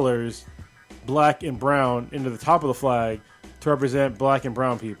two colors, black and brown, into the top of the flag to represent black and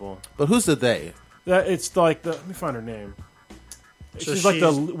brown people. But who's the they? That it's like let me find her name. So She's like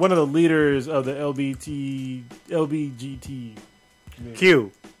one of the leaders of the LBGT.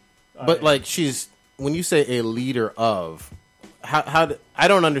 Q. But like she's when you say a leader of, I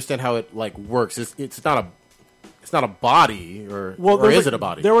don't understand how it like works. It's not a body or is it a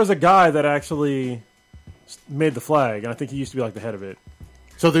body? There was a guy that actually made the flag, and I think he used to be like the head of it.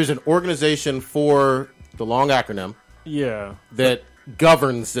 So there's an organization for the long acronym Yeah. that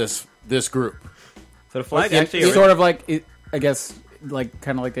governs this group. So the flag It's actually. sort of like I guess like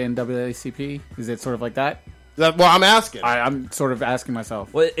kind of like the NAACP. Is it sort of like that? Well, I'm asking. I'm sort of asking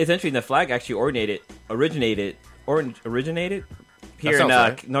myself. Well, it's interesting. The flag actually originated here in sounds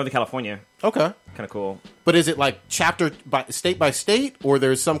right. Northern California. Okay. Kind of cool. But is it like chapter by state, or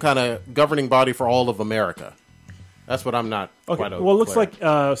there's some kind of governing body for all of America? That's what I'm not Okay. quite Well, it looks clear.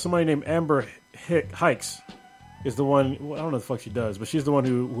 like somebody named Amber Hikes is the one. Well, I don't know the fuck she does, but she's the one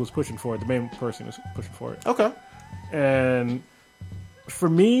who was pushing for it. The main person who's pushing for it. Okay. And for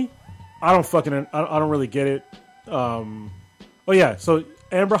me, I don't really get it. Oh yeah, so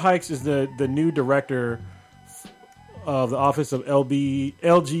Amber Hikes is the new director of the Office of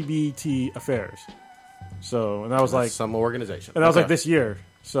LGBT Affairs. So, and that was That's like some organization. And that was Okay. like this year.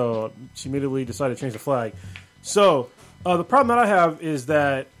 So she immediately decided to change the flag. So the problem that I have is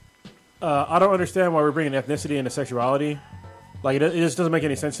that I don't understand why we're bringing ethnicity into sexuality. Like it just doesn't make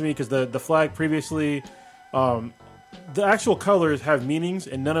any sense to me because the flag previously, the actual colors have meanings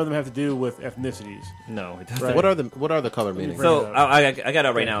and none of them have to do with ethnicities. No, it doesn't. Right. What are the color meanings? Bring So it up. I got it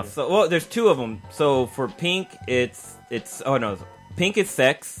up right now. So well, there's two of them. So for pink, it's pink is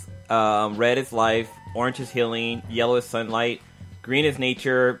sex, red is life, orange is healing, yellow is sunlight, green is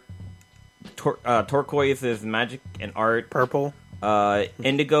nature, turquoise is magic and art, Purple.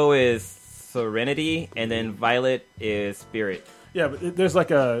 indigo is serenity, and then violet is spirit. Yeah, but there's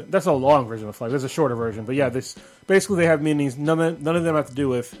that's a long version of the flag. There's a shorter version, but yeah, this basically they have meanings. None of them have to do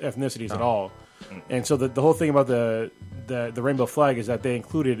with ethnicities at all. And so the whole thing about the rainbow flag is that they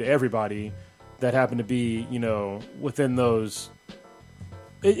included everybody that happened to be within those.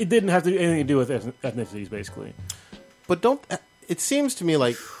 It didn't have anything to do with ethnicities, basically. But it seems to me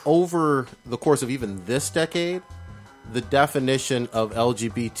like over the course of even this decade, the definition of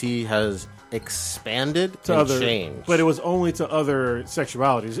LGBT has expanded and changed. But it was only to other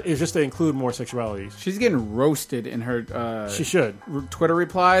sexualities. It was just to include more sexualities. She's getting roasted in her She should. Twitter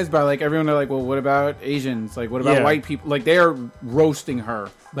replies by like everyone. They're like, well, what about Asians? Like, what about Yeah. white people? Like, they are roasting her.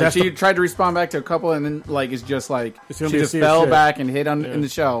 Like, That's she the- tried to respond back to a couple, and then like it's just like It's she gonna be a just sea of fell shit. back and hid in the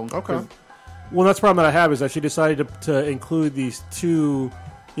shell. Okay. Well, that's the problem that I have is that she decided to include these two,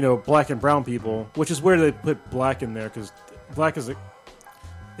 black and brown people, which is where they put black in there because black is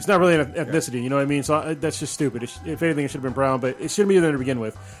it's not really an ethnicity, you know what I mean? So that's just stupid. If anything, it should have been brown, but it shouldn't be there to begin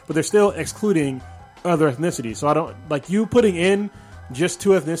with. But they're still excluding other ethnicities. So I don't like you putting in just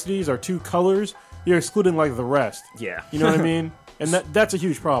two ethnicities or two colors. You're excluding like the rest. Yeah. You know what I mean? And that's a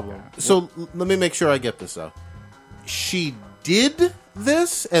huge problem. So let me make sure I get this though. She did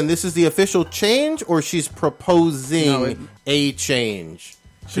this, and this is the official change, or she's proposing a change?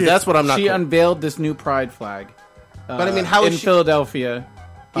 'Cause that's what I'm not. She unveiled this new pride flag. But I mean, how in is she? Philadelphia?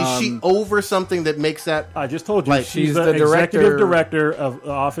 Is she over something that makes that? I just told you Like, she's she's the the executive director- director of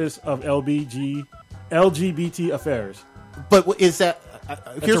the Office of LGBT Affairs. But is that?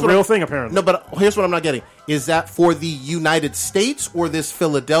 It's a real thing, apparently. No, but here's what I'm not getting: is that for the United States or this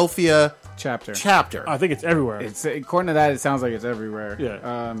Philadelphia chapter. I think it's everywhere. It's according to that, it sounds like it's everywhere.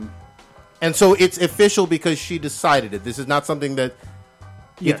 Yeah. And so it's official because she decided it. This is not something that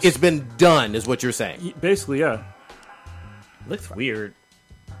Yes. it's been done, is what you're saying. Basically, yeah. Looks weird.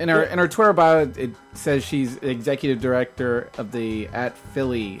 In her Twitter bio, it says she's executive director of the at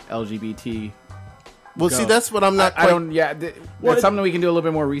Philly LGBT. Well, see, that's what I'm not. I don't. Yeah, that's something we can do a little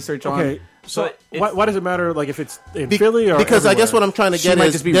bit more research on. Okay, so But it's- why does it matter? Like if it's in Philly or because I guess everywhere? what I'm trying to She get might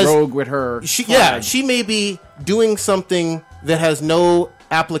is just be does- rogue with her. she may be doing something that has no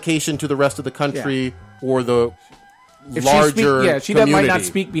application to the rest of the country or the If larger she community. might not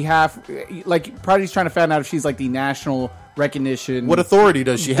speak behalf. Like, Prodigy's trying to find out if she's like the national recognition. What authority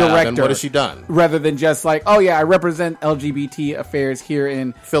does she have, and director, what has she done? Rather than just like, oh yeah, I represent LGBT affairs here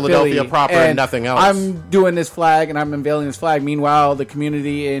in Philadelphia Philly, proper and nothing else. I'm doing this flag and I'm unveiling this flag. Meanwhile, the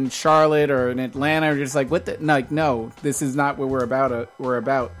community in Charlotte or in Atlanta are just like, what the? Like, no, this is not what we're about. We're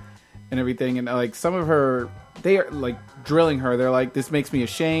about and everything. And like some of her, they are like drilling her. They're like, this makes me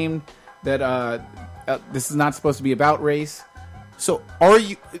ashamed that this is not supposed to be about race. So are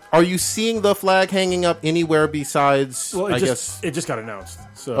you seeing the flag hanging up anywhere besides? Well, I guess. it just got announced.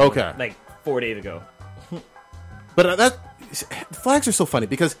 So Okay, Like 4 days ago. but flags are so funny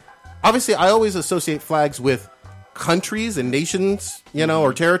because obviously I always associate flags with countries and nations,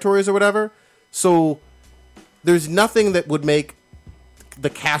 or territories or whatever. So there's nothing that would make the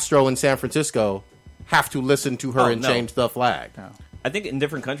Castro in San Francisco have to listen to her and no. change the flag. I think in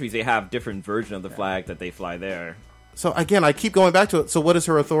different countries they have different version of the flag that they fly there. So again, I keep going back to it. So what is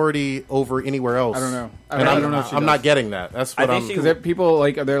her authority over anywhere else? I don't know. And I don't know if she I'm does. not getting that. That's what I I'm. think she- Because people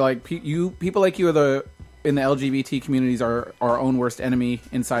like they're like people like you are in the LGBT communities are our own worst enemy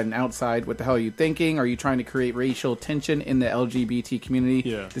inside and outside. What the hell are you thinking? Are you trying to create racial tension in the LGBT community?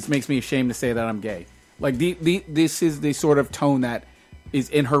 Yeah. This makes me ashamed to say that I'm gay. Like this is the sort of tone that is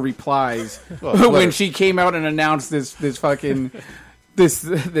in her replies when she came out and announced this fucking this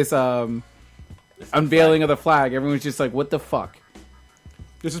unveiling of the flag. Everyone's just like, what the fuck?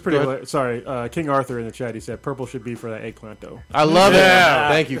 This is pretty hilarious. Sorry, King Arthur in the chat. He said purple should be for that eggplant though. I love it.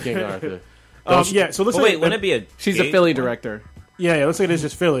 Thank you, King Arthur. Yeah. So let's But say wait, wouldn't it be a? She's a gay Philly one? director. Yeah, let's say it is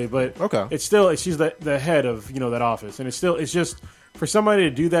just Philly, but Okay. it's still she's the head of that office, and it's just for somebody to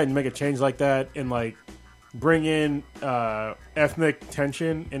do that and make a change like that and like bring in ethnic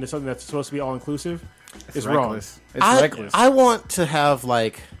tension into something that's supposed to be all inclusive is wrong. Reckless. It's reckless. I want to have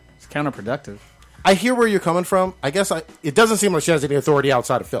like. It's counterproductive. I hear where you're coming from. I guess it doesn't seem like she has any authority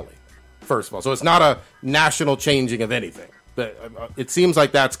outside of Philly, first of all. So it's not a national changing of anything. But it seems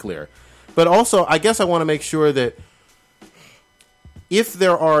like that's clear. But also, I guess I want to make sure that if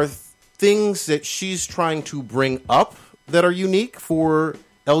there are things that she's trying to bring up that are unique for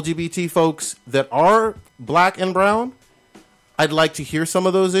LGBT folks that are black and brown, I'd like to hear some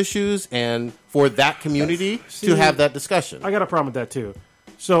of those issues and for that community to have that discussion. I got a problem with that too.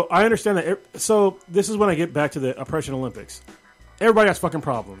 So I understand that. So this is when I get back to the oppression Olympics. Everybody has fucking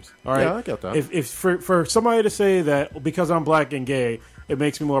problems. All right. Yeah, I get that. If for somebody to say that because I'm black and gay, it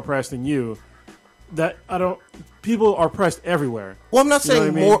makes me more oppressed than you, that I don't. People are oppressed everywhere. Well, I'm not You know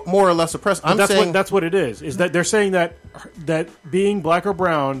saying what I mean? more or less oppressed. I'm saying That's what it is. Is that they're saying that being black or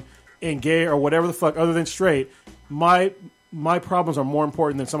brown and gay or whatever the fuck other than straight, my problems are more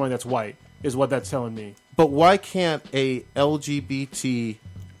important than somebody that's white. Is what that's telling me. But why can't a LGBT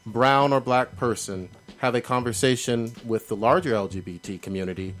brown or black person have a conversation with the larger LGBT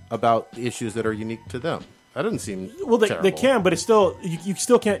community about issues that are unique to them? That doesn't seem Well, they terrible. can, but it's still you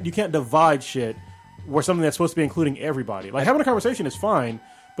still can't divide shit where something that's supposed to be including everybody. Like having a conversation is fine,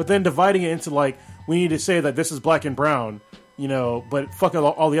 but then dividing it into like we need to say that this is black and brown, but fuck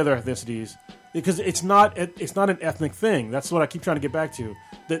all the other ethnicities because it's not an ethnic thing. That's what I keep trying to get back to.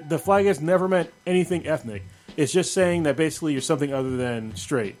 The flag has never meant anything ethnic. It's just saying that basically you're something other than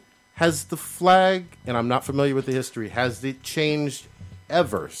straight. Has the flag, and I'm not familiar with the history, has it changed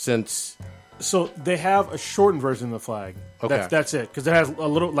ever since? So they have a shortened version of the flag. Okay. That's it. Because it has a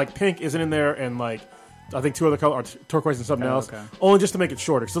little, like, pink isn't in there, and, like, I think two other colors, turquoise and something else. okay. Only just to make it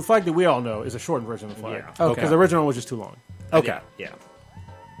shorter. So the flag that we all know is a shortened version of the flag. Yeah. Okay. Because the original was just too long. Okay. Yeah.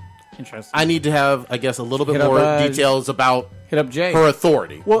 Interesting. I need to have, I guess, a little bit Hit up, more details about Hit up Jay. her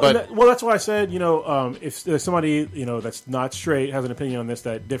authority. Well, but that's why I said, if there's somebody, that's not straight, has an opinion on this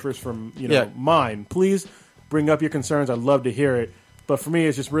that differs from, Yeah. mine, please bring up your concerns. I'd love to hear it. But for me,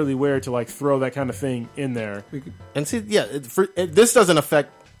 it's just really weird to, like, throw that kind of thing in there. and see, yeah, this doesn't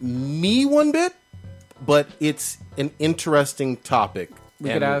affect me one bit, but it's an interesting topic. We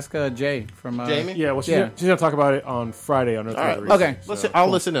could ask Jay from Jamie? Yeah, well, she's Yeah. going to talk about it on Friday on Earth All right, Reason. Okay. I'll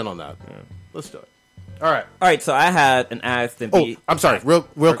listen in on that. Let's do it. All right. All right, so I had an asked and Oh, I'm sorry. Real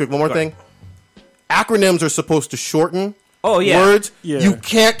quick. One more Go thing. ahead. acronyms are supposed to shorten yeah. words. Yeah. You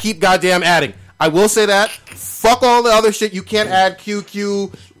can't keep goddamn adding. I will say that. Fuck all the other shit. You can't add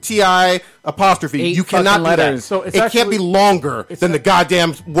QQ, TI, apostrophe. 8 you cannot fucking do letters. that. So it's it can't actually- be longer than the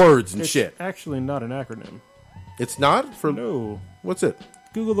goddamn words and It's shit. actually not an acronym. It's not? For No. What's it?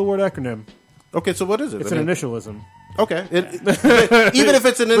 Google the word acronym. Okay, so what is it? It's I an mean, initialism. Okay. Even if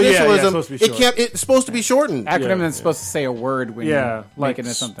it's an yeah, yeah, it's initialism, supposed to be it short. can't. It's supposed to be shortened. Acronym Yeah. is supposed to say a word when Yeah, you like make it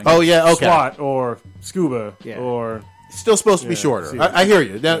into something. Oh yeah. Okay. SWAT or scuba Yeah. or It's still supposed to be Yeah, shorter. see. I hear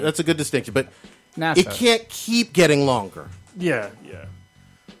you. That's a good distinction, but NASA. it can't keep getting longer. yeah.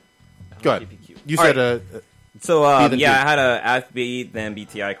 Go ahead. You All said right. So, then yeah, B. I had a Ask B then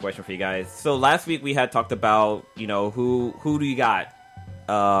BTI question for you guys. So last week we had talked about, who do you got?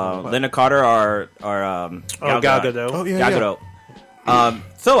 Linda Carter or Gal Gadot. Oh yeah. Gal Gadot.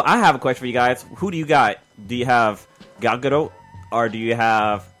 So I have a question for you guys. Who do you got? Do you have Gal Gadot or do you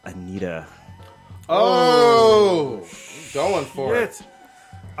have Anita? Oh, going for it.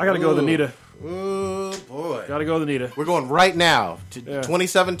 I gotta go with Anita. Oh boy. Gotta go with Anita. We're going right now to Yeah.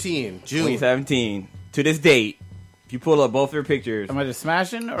 2017, June. 2017. To this date, if you pull up both your pictures, Am I just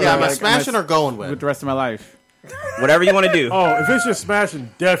smashing? Or Yeah, am I like, smashing or going with with? the rest of my life? whatever you want to do. Oh, if it's just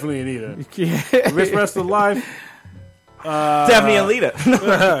smashing, definitely Anita. Yeah. If it's rest of life, Definitely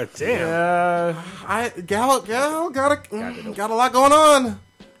Anita. Damn. Gal got a lot going on.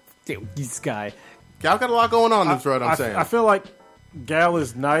 Dude, this guy. Gal got a lot going on. That's what I'm saying. I feel like Gal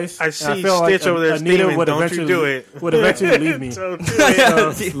is nice. I and see feel Stitch over there Anita steaming. would Don't you eventually do it. would eventually leave me. Don't do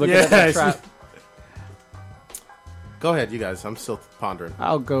it. Look Yeah, at that it's trap. Go ahead, you guys. I'm still pondering.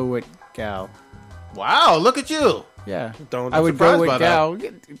 I'll go with Gal. Wow, look at you. Yeah. Don't- I would surprised go by with that. Gal.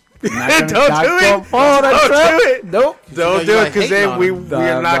 Don't do it. Fall that Don't trap. do it. Nope. Don't you do know it you because hating then on we him.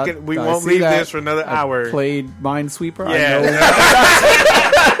 are not gonna, we won't leave this for another hour. Played Minesweeper. Yeah.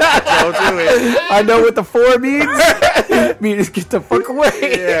 I know. Don't do it. I know what the 4 means. Means get the fuck away.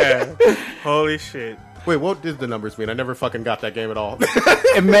 Yeah. Holy shit. Wait, what did the numbers mean? I never fucking got that game at all.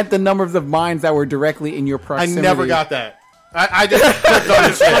 It meant the numbers of mines that were directly in your I proximity. never got that. I just clicked on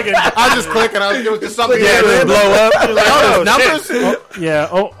this shit. I just clicked and it was just something. Yeah, just blow up. Like, oh, there's numbers. Yeah,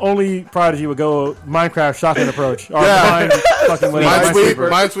 only Prodigy would go Minecraft shotgun approach. Or Yeah. mine fucking with Minesweeper. Minesweeper.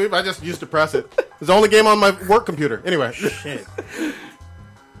 Minesweeper. I just used to press it. It's the only game on my work computer. Anyway. Shit.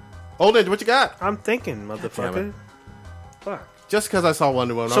 Old Ninja, what you got? I'm thinking, Damn motherfucker. it. Fuck. Just because I saw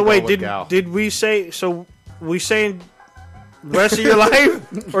Wonder Woman. So I'm wait, going with Gal. did we say? So we saying rest of your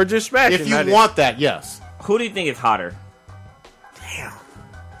life or just smashing? If you want that, yes. Who do you think is hotter?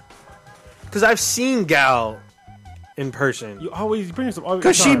 because I've seen Gal in person. You always bring some.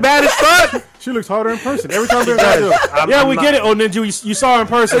 Because she bad as fuck. She looks harder in person every time. I'm Yeah, we not- get it. Oh, Ninja, you saw her in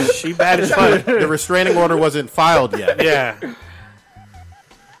person. She bad as fuck. The restraining order wasn't filed yet. Yeah.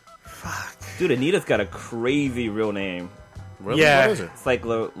 Dude, Anita's got a crazy real name. Really? Yeah. What is it? It's like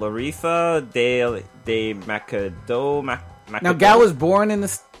Larissa de Macado. Now, Gal was born in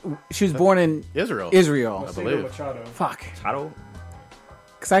this. She was born in Israel. Israel. I believe. Fuck. Macado?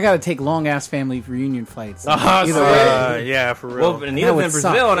 Because I got to take long ass family reunion flights. Uh-huh, Either so- way. Yeah, for real. Well, Anita's in would Brazil,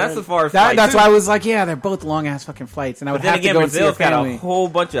 suck. and that's as far as That's why I was like, yeah, they're both long ass fucking flights, and I would But then have again, to go and see her Brazil's got family. a whole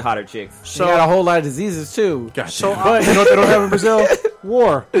bunch of hotter chicks. They got a whole lot of diseases too. So But you know what they don't have in Brazil?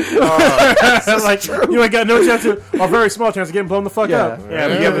 War. Like you ain't got no chance to, or very small chance of getting blown the fuck Yeah. up. yeah,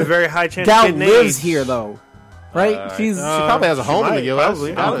 but you have a very high chance. Gal of getting lives AIDS. here though, right? She's She probably has a home in the might, U.S.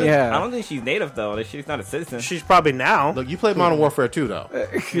 probably. Probably. yeah. I don't think she's native, though. She's not a citizen. She's probably now. Look, you played Modern Warfare 2, though.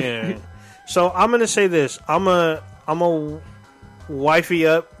 Yeah. So I'm gonna say this. I'm a wifey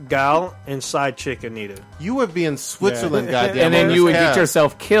up Gal and side chick Anita. You would be in Switzerland, goddamn. and then you would get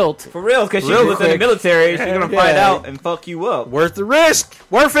yourself killed. For real, because she Real was in the quick. military. She's going to Yeah. find out and fuck you up. Worth the risk.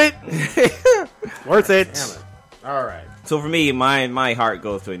 Worth it. Worth it. All right. So for me, my heart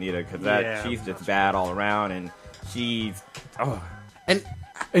goes to Anita because Yeah. she's just bad all around, and she's And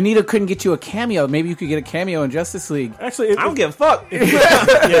Anita couldn't get you a cameo. Maybe you could get a cameo in Justice League. Actually, I don't give a fuck.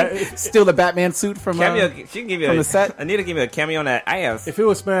 yeah, Steal the Batman suit from Cameo, she can give you from a the set? Anita give me a cameo on that ass. if it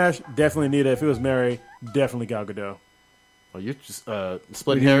was Smash, definitely Anita. If it was Mary, definitely Gal Gadot. well, you're just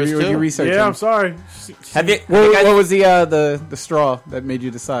splitting hairs, you too? researching. Yeah, I'm sorry. Have you What, guys- what was the straw that made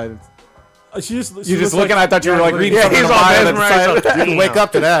you decide? She just You're just looking. I thought you were like reading Yeah, something he's on all the bio mesmerized. that You can wake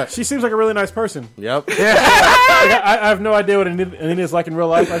up to that. She seems like a really nice person. Yep. Like, I have no idea what Anita's like in real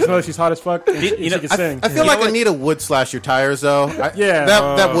life. I just know that she's hot as fuck and she know, can sing. I feel like Anita would slash your tires, though. Yeah.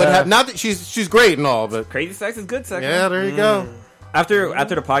 That would have. Not that she's great and all, but Crazy sex is good sex. yeah, there you go. After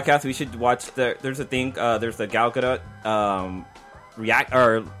the podcast, we should watch there's a thing. There's the Gal Gadot react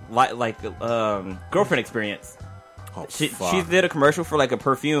or girlfriend experience. Oh, She fuck. did a commercial for like a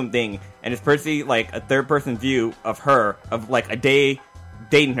perfume thing, and it's basically like a third person view of her, of like a day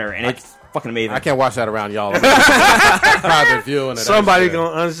dating her, and it's fucking amazing. I can't watch that around y'all. Private viewing. Somebody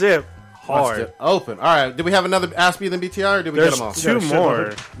gonna unzip hard. Open. All right. Did we have another Ask Me Then BTR, or did we There's get them all? two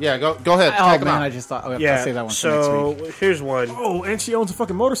more. Yeah, go ahead. Oh Check them man, out. I just thought I'll Yeah. save that one for next So week. here's one. Oh, and she owns a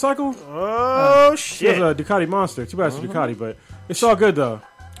fucking motorcycle. Oh She has shit! a Ducati Monster. Too bad it's a Ducati, but it's all good though.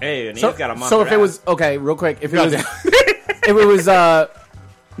 Hey, and So, he's got a monster. so if it ass. was okay, real quick, if it was if it was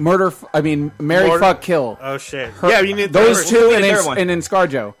murder, marry, Murder- fuck, kill. Oh shit! Her- Yeah, you need those two, Who's and the then third one?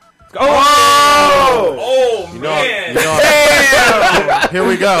 ScarJo. man, Here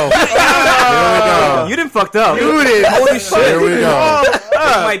we go. Here you didn't fucked up. Dude, it. Holy shit! we go. Here we go.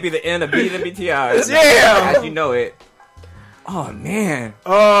 This might be the end of Beat and BTI. Damn. As you know it. Oh man.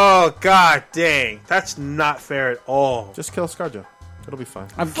 Oh god, dang! That's not fair at all. Just kill ScarJo. It'll be fine.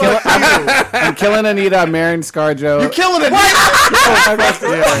 I'm killing Anita. I'm marrying ScarJo. You're killing it.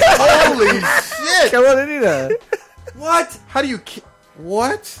 Holy shit. killing Anita. What? How do you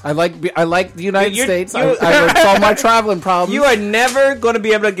what? I like the United You're- States. you- I solve my traveling problems. You are never going to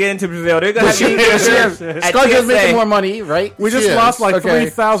be able to get into Brazil. They're going to have you at ScarJo's making TSA. more money, right? We just She is. lost like Okay.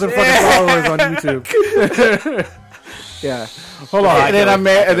 3,000 fucking followers on YouTube. Yeah. Hold on. And then I'm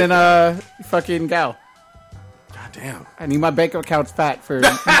married. And then fucking gal. God damn. I need my bank account's fat for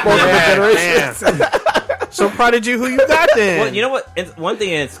multiple generations. Damn. So Prodigy, who you got then? Well, you know what? It's one thing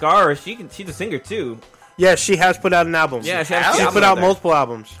in Scar, she's a singer too. Yeah, she has put out an album. Yeah, she has She's albums put out out there. multiple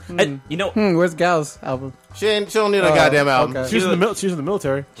albums. And, you know, Where's Gal's album? She don't need a goddamn album. okay. She's in the military.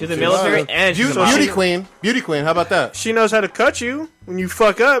 she's in the military and she's a model. Beauty queen. Beauty queen. How about that? She knows how to cut you when you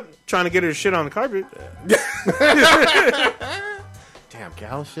fuck up trying to get her to shit on the carpet. Damn,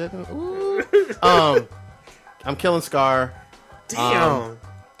 gal shit. Ooh. I'm killing Scar. Damn.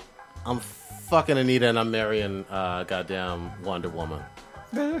 I'm fucking Anita, and I'm marrying goddamn Wonder Woman.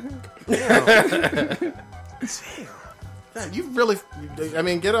 Damn, you really. I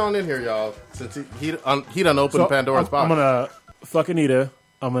mean, get on in here, y'all. Since he done opened Pandora's box. I'm gonna fuck Anita.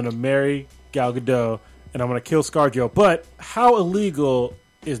 I'm gonna marry Gal Gadot, and I'm gonna kill ScarJo. But how illegal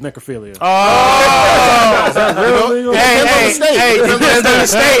is necrophilia? Illegal? Hey, Depends on the state. hey, Depends on the depends on the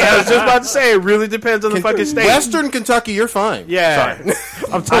state. state. I was just about to say, it really depends on the fucking state. Western Kentucky, you're fine. Yeah.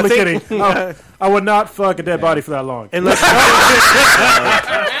 I'm totally I think- kidding. I would not fuck a dead body for that long. Unless,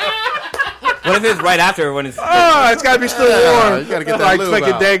 What if it's right after when it's... it's gotta be still warm. You gotta get that Like lube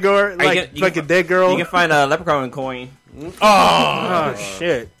fucking out. dead girl. Like you can- fucking dead girl. You can find a leprechaun coin. Oh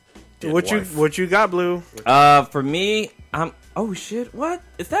shit. wife. What you got, Blue? For me, oh shit, what?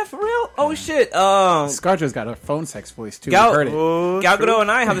 Is that for real? Oh shit, ScarJo's got a phone sex voice too. Gal- I heard it. Oh, Gal true. Gadot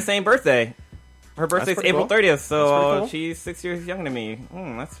and I have the same birthday. Her birthday's pretty April cool. 30th, so That's pretty cool. she's 6 years younger than me.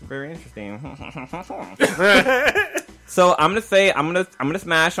 That's very interesting. So I'm gonna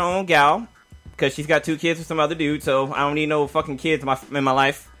smash on Gal because she's got 2 kids with some other dude. So I don't need no fucking kids in my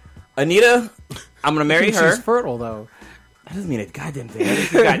life. Anita, I'm gonna marry her. She's fertile though. That doesn't mean a goddamn thing. I think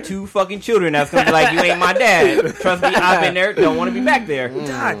she's got 2 fucking children that's gonna be like, you ain't my dad. Trust me, I've been there. Don't want to be back there.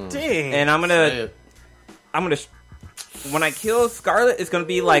 God dang. And I'm Say gonna. it. When I kill Scarlet, it's gonna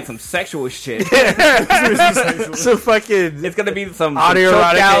be like some sexual shit. so fucking It's gonna be some autoerotic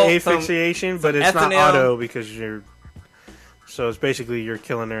choked out, asphyxiation, but it's not SNL. auto because you're. So it's basically you're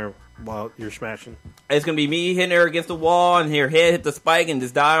killing her while you're smashing. It's gonna be me hitting her against the wall, and her head hit the spike, and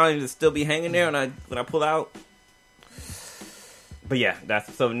just die on it, and just still be hanging there. And when I pull out. But yeah,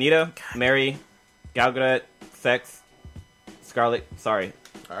 that's so. Nita, Mary, Gal Gadot, sex, Scarlet. Sorry,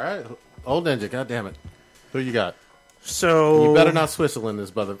 All right. Old Ninja, goddammit. Who you got? So You better not Switzerland this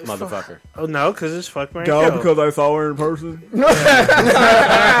motherfucker. Oh no, because it's fuck Mary Kill. I saw her in person.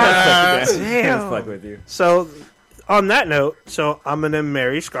 Damn. Fuck with you. So on that note, so I'm gonna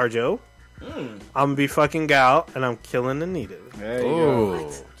marry ScarJo. I'm gonna be fucking Gal, and I'm killing Anita.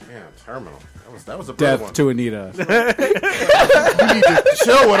 Oh, damn, terminal. That was a better Death one. to Anita. You need to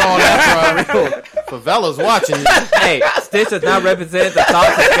chill with all that, bro. Favelas watching you. Hey, Stitch does not represent the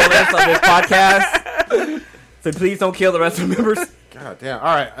thoughts and feelings of this podcast. So please don't kill the rest of the members. God damn. All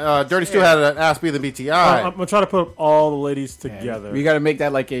right. Dirty Stu had an Ask Me the BTI. I'm gonna try to put all the ladies together. We got to make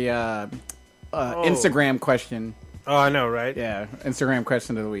that like a Instagram question. Oh, I know, right? Yeah, Instagram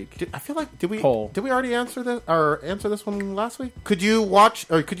question of the week. I feel like did we Poll. already answer this one last week? Could you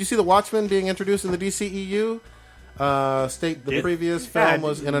see the Watchmen being introduced in the DCEU? State the previous film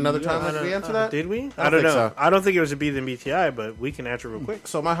was in another timeline. Did we answer that? Did we? I I don't think know. so. I don't think it was a B than BTI, but we can answer real quick.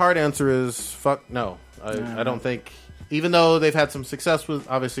 So my hard answer is fuck no. I don't think, even though they've had some success with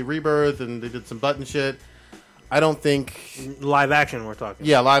obviously Rebirth and they did some button shit, I don't think. Live action, we're talking.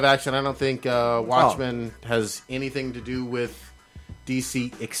 Yeah, live action. I don't think Watchmen has anything to do with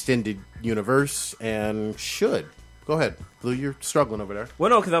DC Extended Universe, and should. Go ahead, Blue. You're struggling over there. Well,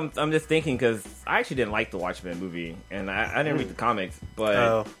 no, because I'm just thinking because I actually didn't like the Watchmen movie, and I didn't read the comics,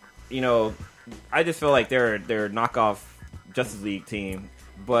 but you know, I just feel like they're knockoff Justice League team.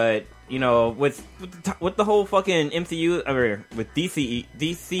 But you know, with the whole fucking MCU, I mean, with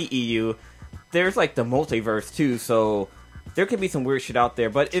DCEU, there's like the multiverse too, so there could be some weird shit out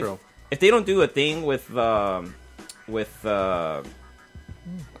there. But if they don't do a thing with the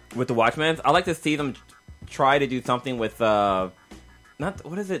Watchmen, I like to see them try to do something with with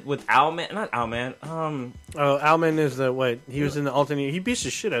Owlman? Not Owlman. Owlman is he was in the alternate. He beats the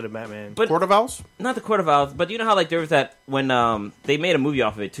shit out of Batman. But Court of Owls? Not the Court of Owls, but you know how like there was that when they made a movie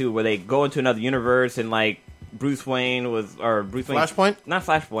off of it too, where they go into another universe and like Bruce Wayne, Flashpoint? Not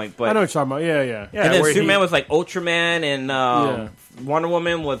Flashpoint, but I know what you're talking about. Yeah. And then Superman was like Ultraman, and Wonder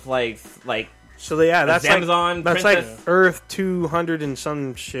Woman was like. So that's Amazon. That's like Earth 200 and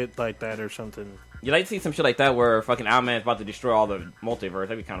some shit like that or something. You like to see some shit like that where fucking Owlman is about to destroy all the multiverse.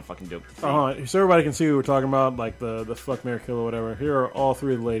 That'd be kind of fucking dope to see. So everybody can see what we're talking about, like the fuck, Mary, kill or whatever. Here are all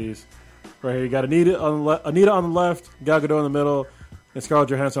three of the ladies. Right here, you got Anita on the left, Gal Gadot in the middle, and Scarlett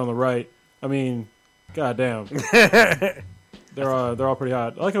Johansson on the right. I mean, goddamn, they're all pretty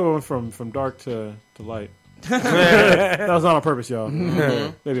hot. I like how we went from dark to light. That was not on purpose, y'all.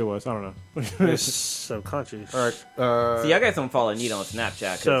 Maybe it was. I don't know. It's subconscious. All right. See, I guys don't follow Anita on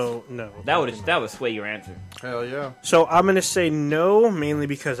Snapchat. So no, that would sway your answer. Hell yeah. So I'm gonna say no, mainly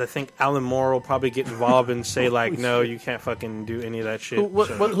because I think Alan Moore will probably get involved and say like, no, you can't fucking do any of that shit. What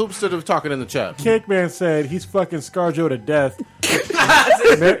hoops did have talking in the chat? Cakeman said he's fucking ScarJo to death,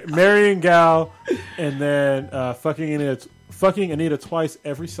 marrying Gal, and then fucking Anita twice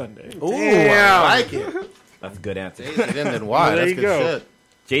every Sunday. Ooh, I like it. That's a good answer. Then why? Well, there That's you good go. shit.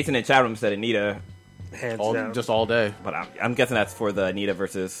 Jason in chat room said Anita, Hands down. Just all day. but I'm guessing that's for the Anita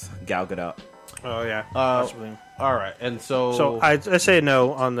versus Gal Gadot. Oh yeah, possibly. All right, and So I say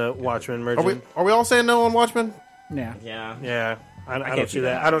no on the Watchmen merging. are we all saying no on Watchmen? Yeah. Yeah. I can't don't see see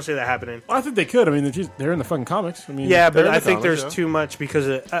that. that. I don't see that happening. Well, I think they could. I mean, they're in the fucking comics. I mean, Yeah, but they're in I the think comics, there's yeah. too much because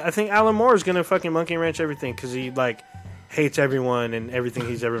I think Alan Moore is gonna fucking monkey wrench everything because he like hates everyone and everything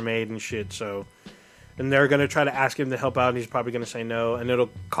he's ever made and shit. So, and they're gonna try to ask him to help out, and he's probably gonna say no, and it'll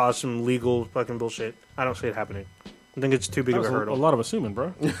cause some legal fucking bullshit. I don't see it happening. I think it's too big that of was a a hurdle. lot of assuming,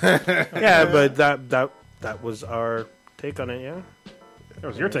 bro. Yeah, but that was our take on it. Yeah. That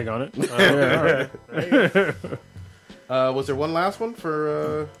was your take on it. Yeah, all right. Was there one last one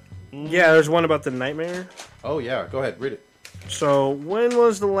for? Yeah, there's one about the nightmare. Oh yeah, go ahead, read it. So, when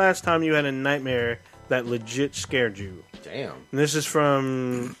was the last time you had a nightmare that legit scared you? Damn. And this is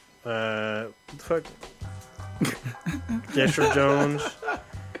from what the fuck? Jeshua Jones.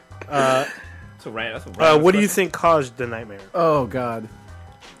 That's a random. What do you think caused the nightmare? Oh God,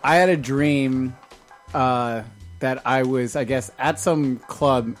 I had a dream that I was, I guess, at some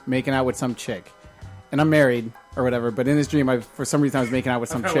club making out with some chick, and I'm married or whatever. But in this dream, for some reason, I was making out with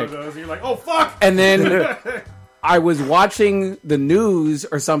some chick, You're like, oh fuck! and then I was watching the news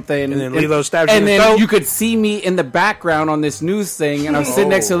or something, And then Lilo stabbed you and in the then throat? you could see me in the background on this news thing, and I was sitting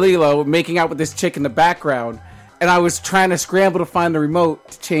next to Lilo making out with this chick in the background. And I was trying to scramble to find the remote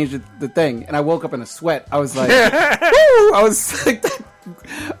to change the thing, and I woke up in a sweat. I was like, "Woo!" I was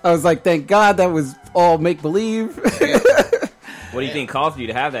like, "Thank God that was all make believe." What do you think caused you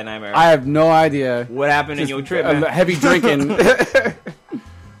to have that nightmare? I have no idea. What happened in your trip, man? Heavy drinking.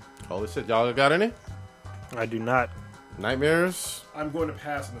 Holy shit, y'all got any I do not. nightmares? I'm going to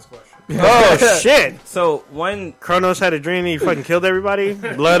pass on this question. Oh shit! So one, Kronos had a dream. He fucking killed everybody.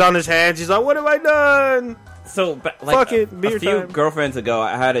 Blood on his hands. He's like, "What have I done?" like Fuck it, beer a few time. girlfriends ago,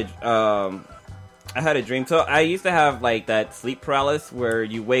 I had a dream. So I used to have like that sleep paralysis where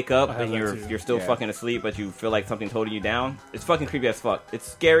you wake up I have and that too. you're still Yeah. fucking asleep, but you feel like something's holding you down. It's fucking creepy as fuck.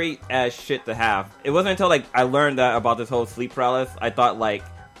 It's scary as shit to have. It wasn't until like I learned that about this whole sleep paralysis, I thought like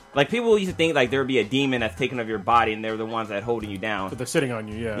people used to think like there would be a demon that's taking over your body and they're the ones that holding you down. But they're sitting on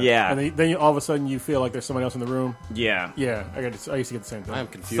you, yeah. Yeah. And then all of a sudden you feel like there's someone else in the room. Yeah. Yeah, I used to get the same thing. I'm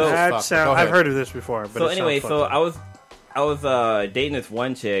confused. So- as fuck. Go I've ahead. heard of this before. But So it anyway, sounds so fucked up. I was dating this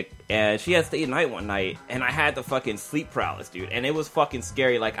one chick, and she had stayed the night one night, and I had the fucking sleep paralysis, dude, and it was fucking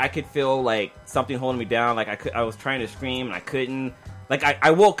scary. Like I could feel like something holding me down. Like I was trying to scream and I couldn't. Like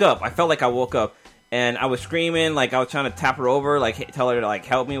I woke up. I felt like I woke up, and I was screaming. Like I was trying to tap her over, like tell her to like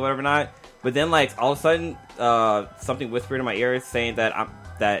help me, whatever not. But then like all of a sudden, something whispered in my ear saying that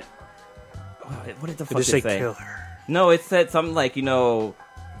what did the fuck Just did say it say? kill her. No, it said something like Start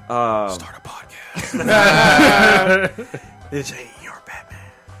a podcast. It's hey, you're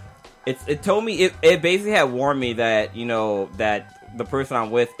Batman. It told me it basically had warned me that that the person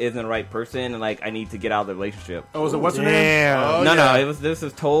I'm with isn't the right person and like I need to get out of the relationship. Oh, was it what's her name? Oh, no, yeah. this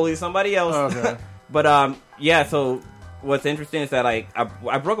was totally somebody else. Oh, okay. But yeah. So what's interesting is that like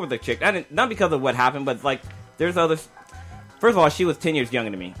I broke up with the chick, not because of what happened, but like there's others. First of all, she was 10 years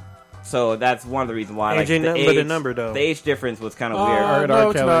younger than me, so that's one of the reasons why. Age ain't nothing but a number, though. The age difference was kind of Oh, weird. no, R.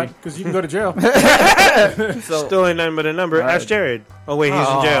 it's Kelly. not, because you can go to jail. So, Still ain't nothing but a number. Ask Jared. Oh wait, he's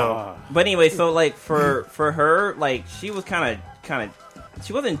in jail. but anyway, so like for her, like she was kind of.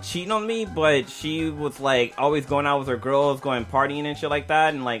 She wasn't cheating on me, but she was like always going out with her girls, going partying and shit like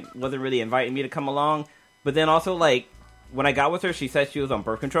that, and like wasn't really inviting me to come along. But then also like when I got with her, she said she was on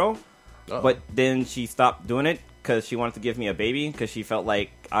birth control, but then she stopped doing it because she wanted to give me a baby because she felt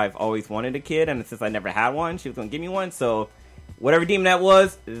like I've always wanted a kid, and since I never had one, she was gonna give me one. So whatever demon that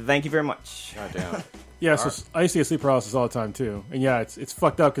was, thank you very much. God damn. Yeah, so I used to get sleep paralysis all the time too, and yeah, it's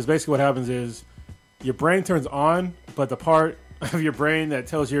fucked up because basically what happens is your brain turns on, but the part of your brain that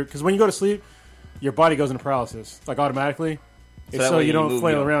tells you because when you go to sleep, your body goes into paralysis like automatically, So it's that so way you you don't move,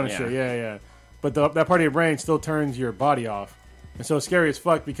 flail you don't- around and yeah. shit. Yeah. But that part of your brain still turns your body off, and so it's scary as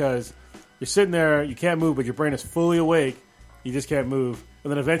fuck because you're sitting there, you can't move, but your brain is fully awake, you just can't move, and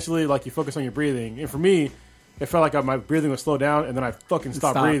then eventually like you focus on your breathing, and for me. It felt like my breathing would slow down, and then I fucking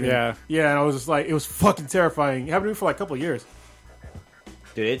stopped breathing. Yeah. And I was just like, it was fucking terrifying. It happened to me for like a couple of years.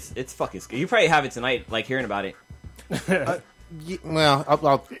 Dude, it's fucking scary. You probably have it tonight, like hearing about it. Well, I'll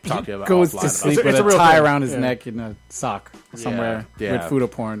talk to you about Goes offline to about sleep it. with It's a a real tie thing. around his Yeah. neck and a sock somewhere Yeah. with photo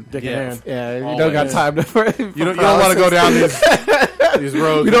porn. Dick in Yeah. hand. Yeah, you Always. don't got time to. You don't want to go down these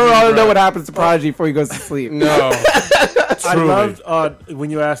roads. You don't want to know what happens to Prodigy before he goes to sleep. No. I Truly. loved when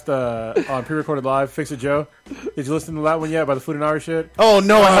you asked on pre-recorded live, Fix It Joe. Did you listen to that one yet about the food and Irish shit? Oh,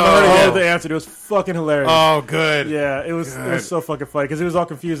 no, I haven't heard it yet. The answer. It was fucking hilarious. Oh, good. Yeah, it was so fucking funny because he was all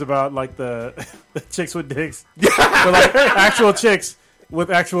confused about like the chicks with dicks, but like actual chicks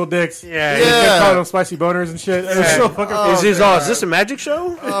with actual dicks. Yeah. He kept Yeah. calling them spicy boners and shit. It was so fucking funny. Is this a magic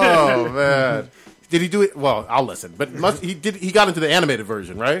show? Oh, man. Did he do it? Well, I'll listen. But he got into the animated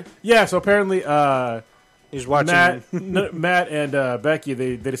version, right? Yeah, so apparently He's watching. Matt and Becky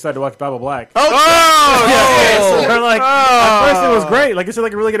they decided to watch Bible Black. Oh! They're like, at first it was great, like it's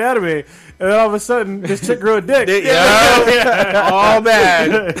like a really good anime, and then all of a sudden this chick grew a dick. Oh,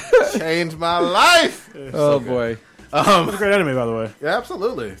 man. Changed my life. Oh boy. It's a great anime, by the way. Yeah,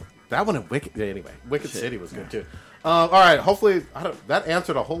 absolutely. That one in Wicked. Yeah, anyway, Wicked City was good, too. All right, hopefully that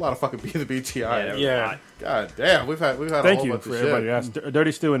answered a whole lot of fucking Be the BTI. Yeah. God damn, we've had a Thank whole you bunch for of everybody who shit. asked.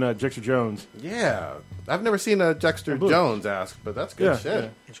 Dirty Stew and Jexter Jones. Yeah, I've never seen a Dexter Blue. Jones ask, but that's good Yeah, shit. yeah.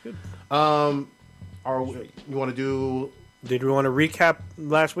 It's good. You want to do? Did we want to recap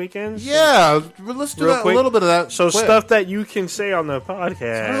last weekend? Yeah, let's do Real that, quick. a little bit of that. So quick. stuff that you can say on the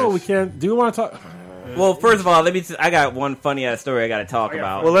podcast. Oh, we can't. Do we want to talk? Well, first of all, I got one funny ass story I got to talk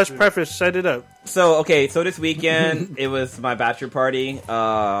about. Well, let's preface. Set it up. So this weekend it was my bachelor party.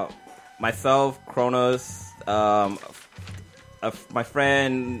 Myself, Kronos, my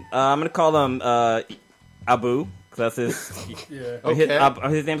friend. I'm gonna call him Abu because that's his. Okay.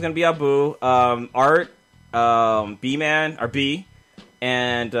 His name's gonna be Abu. Art, B-Man or B,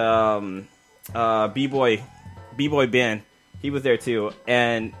 and B-Boy Ben. He was there too,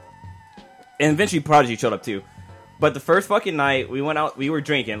 and eventually Prodigy showed up too. But the first fucking night, we went out, we were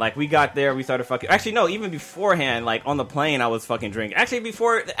drinking. Like, we got there, we started fucking... Actually, no, even beforehand, like, on the plane, I was fucking drinking. Actually,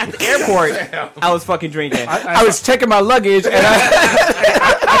 before, at the airport, I was fucking drinking. I was checking my luggage and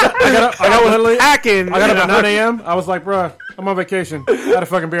I got literally. Hacking. I got up at 9 a.m. I was like, bruh, I'm on vacation. I had a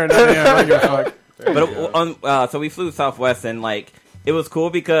fucking beer at 9 a.m. I don't give a fuck. So we flew Southwest, and, like, it was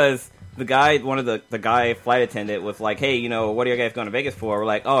cool because the guy, one of the guy flight attendant was like, hey, what are you guys going to Vegas for? We're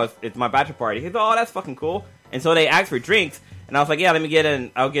like, oh, it's my bachelor party. He's like, oh, that's fucking cool. And so they asked for drinks, and I was like, yeah, let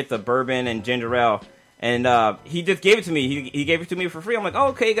me I'll get the bourbon and ginger ale. And he just gave it to me. He gave it to me for free. I'm like, oh,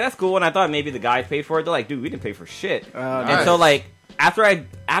 okay, that's cool. And I thought maybe the guys paid for it. They're like, dude, we didn't pay for shit. And so, like, after I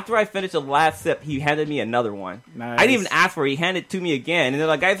finished the last sip, he handed me another one. Nice. I didn't even ask for it. He handed it to me again. And then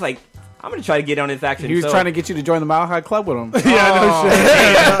the guy's like, I'm going to try to get on this action. he was trying to get you to join the Mile High Club with him. Thank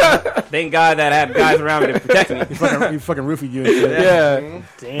God that I had guys around me to protect me. He fucking roofied you and shit. Yeah.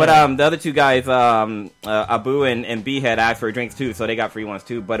 Damn. But the other two guys, Abu and B, had asked for drinks too, so they got free ones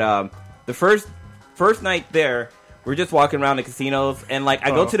too. But the first night there, we're just walking around the casinos, and like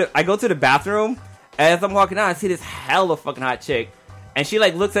I go to the bathroom. As I'm walking out, I see this hella fucking hot chick, and she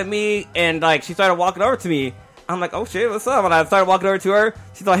like looks at me, and like she started walking over to me. I'm like, oh shit, what's up? And I started walking over to her.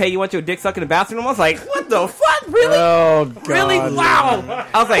 She's like, hey, you want your dick sucked in the bathroom? I was like, what the fuck? Really? Oh, God. Really? Wow.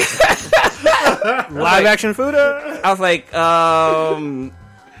 I was like, Live action food? I was like,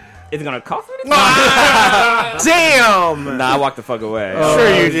 is it gonna cost me? Damn! Nah, I walked the fuck away.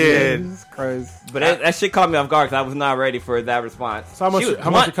 Sure you did. Jesus Christ. But that shit caught me off guard because I was not ready for that response. So how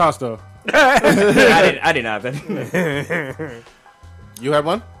much it cost though? I didn't have that. You had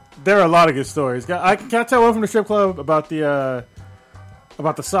one? There are a lot of good stories. Can I tell one from the strip club about the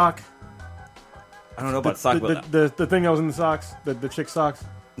sock? I don't know about the sock. The thing that was in the socks, the chick socks.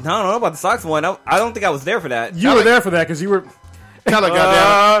 No, I don't know about the socks one. I don't think I was there for that. You were there for that because you were. Tell it,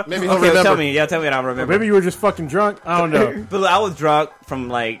 goddamn it. Maybe he'll Okay, remember. tell me. Yeah, tell me. I don't remember. Maybe you were just fucking drunk. I don't know. But I was drunk from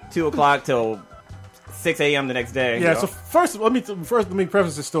like 2 o'clock till 6 a.m. the next day. Yeah. So first, let me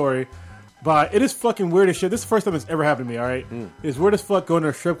preface the story. But it is fucking weird as shit. This is the first time it's ever happened to me. All right, It's weird as fuck going to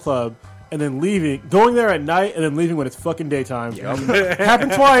a strip club and then leaving, going there at night and then leaving when it's fucking daytime.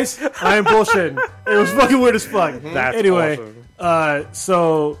 Happened twice. I ain't bullshitting. It was fucking weird as fuck. That's anyway, awesome.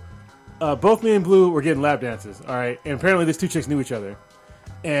 so both me and Blue were getting lap dances. All right, and apparently these two chicks knew each other,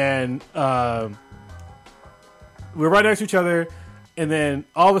 and we were right next to each other. And then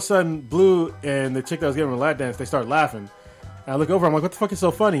all of a sudden, Blue and the chick that was giving a lap dance, they start laughing. And I look over, I'm like, what the fuck is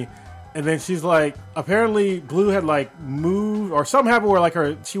so funny? And then she's like, apparently Blue had like moved, or something happened where like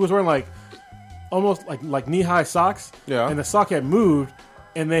she was wearing like almost like knee-high socks. Yeah. And the sock had moved.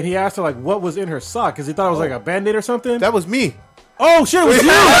 And then he asked her like what was in her sock because he thought it was like a Band-Aid or something. That was me. Oh shit, it was you!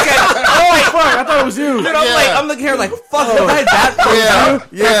 Oh fuck, I thought it was you. Dude, I'm looking here like, fuck, that.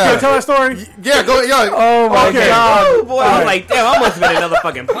 Yeah. Can I tell that story? Yeah, go. Yeah. Oh my Okay. god. Oh, boy, I was like, damn, I must have been another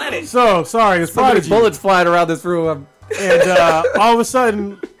fucking planet. So sorry, it's There's Prodigy. bullets flying around this room. And all of a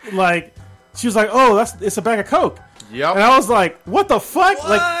sudden, like, she was like, "Oh, it's a bag of coke." Yep. And I was like, "What the fuck?"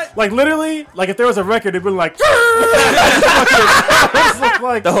 What? Like literally, like if there was a record, it'd been like,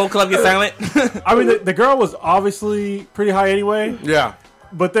 like The whole club gets silent. I mean, the girl was obviously pretty high anyway. Yeah.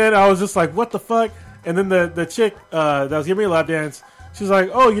 But then I was just like, "What the fuck?" And then the chick that was giving me a lap dance, she's like,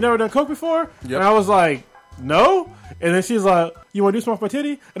 "Oh, you never done coke before?" Yep. And I was like, "No." And then she's like, "You want to do some off my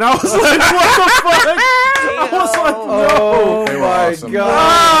titty?" And I was like, "What the fuck?" I was like, "No." They were awesome.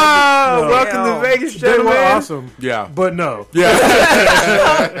 Oh, No. welcome to Vegas, They were gentlemen. awesome. Yeah. But no. Yeah.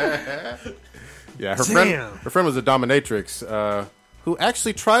 Yeah. Her Damn. friend was a dominatrix who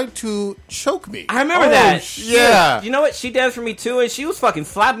actually tried to choke me. I remember that. Yeah. You know what? She danced for me too, and she was fucking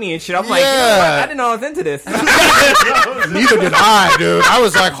slapping me and shit. I'm like, you know Yeah. what? I didn't know I was into this. Neither did I, dude. I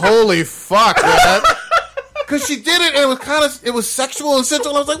was like, holy fuck, man. Because she did it, and it was sexual and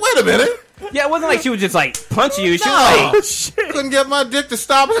sensual. I was like, wait a minute. Yeah, it wasn't like she was just like punch you. She No. was like, Couldn't get my dick to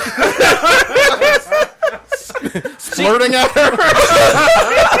stop squirting at her.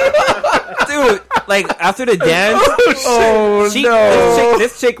 dude, like after the dance,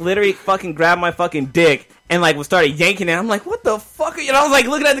 this chick literally fucking grabbed my fucking dick and like started yanking it. I'm like, what the fuck? You know, I was like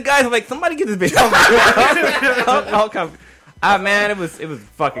looking at the guys. I'm like, somebody get this bitch. I'll come. Man, it was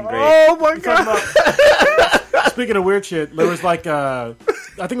fucking great. Oh my god! Speaking of weird shit, there was like, I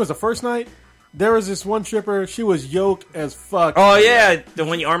think it was the first night. There was this one stripper. She was yoked as fuck. Oh yeah, the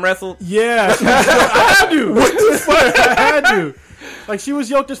one you arm wrestled. Yeah, she was yoked. I had to. What the fuck? I had to. Like she was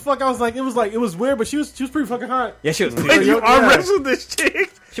yoked as fuck. I was like, it was weird, but she was pretty fucking hot. Yeah, she was. Like you Yeah. arm wrestled this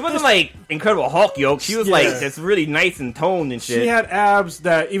chick. She wasn't like Incredible Hulk yoke. She was like Yeah. just really nice and toned and shit. She had abs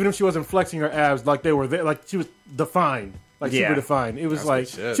that even if she wasn't flexing her abs, like they were there, like she was defined, like Yeah. super defined. It was That's like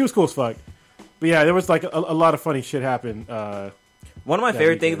good shit. she was cool as fuck. But yeah, there was like a lot of funny shit happen. One of my me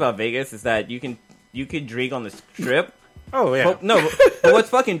favorite too. things about Vegas is that you could drink on the strip. Oh yeah. But, no, but what's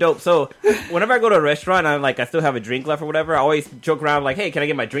fucking dope? So whenever I go to a restaurant, I'm like, I still have a drink left or whatever. I always joke around like, "Hey, can I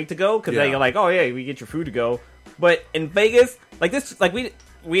get my drink to go?" Because Yeah. they're like, "Oh yeah, we get your food to go." But in Vegas, like this, like we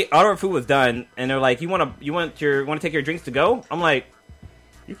all our food was done, and they're like, "You want to take your drinks to go?" I'm like,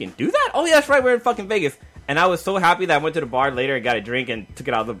 "You can do that? Oh yeah, that's right. We're in fucking Vegas." And I was so happy that I went to the bar later and got a drink and took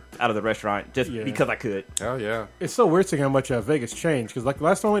it out of the restaurant just Yeah. because I could. Hell yeah. It's so weird seeing how much Vegas changed because like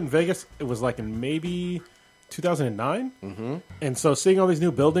last time I went in Vegas, it was like in maybe 2009, and so seeing all these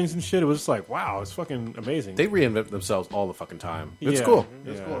new buildings and shit, it was just like wow, it's fucking amazing. They reinvent themselves all the fucking time. It's Yeah. cool.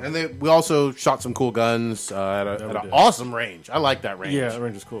 Yeah. It's cool. And we also shot some cool guns at we an did. awesome range. I like that range. yeah, the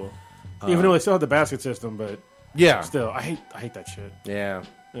range is cool. Even though they still have the basket system, but Yeah. still, I hate that shit. Yeah.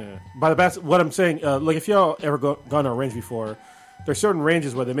 Yeah. By the basket, what I'm saying, like if y'all ever gone to a range before, there's certain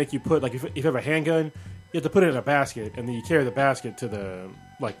ranges where they make you put like if you have a handgun, you have to put it in a basket, and then you carry the basket to the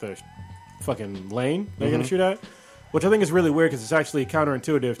fucking lane that you're gonna shoot at, which I think is really weird because it's actually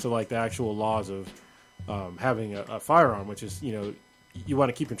counterintuitive to like the actual laws of having a firearm, which is you want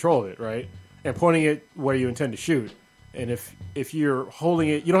to keep control of it, right, and pointing it where you intend to shoot. And if you're holding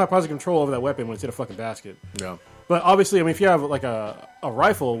it, you don't have positive control over that weapon when it's in a fucking basket. Yeah. But obviously, I mean, if you have like a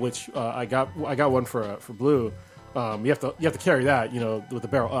rifle, which I got one for Blue, you have to carry that, with the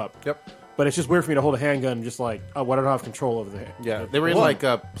barrel up. Yep. But it's just weird for me to hold a handgun and just like, I don't have control over the hand. Yeah, they were in like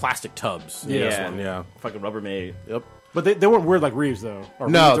plastic tubs. in this Yeah. one, yeah. Fucking Rubbermaid. Yep. But they weren't weird like Reeves though. Or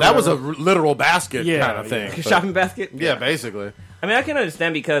No, Reeves or that was a whatever. literal basket Yeah, kind of thing. yeah. but- Shopping basket. Yeah, basically. I mean, I can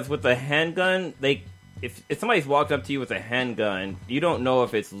understand because with the handgun, if somebody's walked up to you with a handgun, you don't know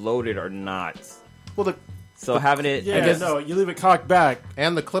if it's loaded or not. Well, So having it, Yeah, I guess, no, you leave it cocked back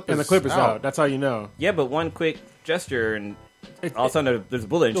and the clip and the clip is out. That's how you know. yeah, but one quick gesture and It- all of a sudden there's a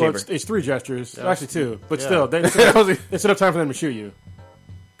bullet in the Well, chamber. it's 3 gestures, actually 2, but Yeah. still, they it's enough time for them to shoot you.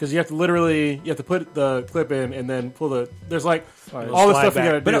 Because you have to put the clip in and then pull the. There's like all the slide stuff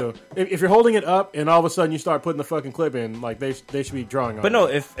you back. gotta do. If you're holding it up and all of a sudden you start putting the fucking clip in, like they should be drawing on. But it. no,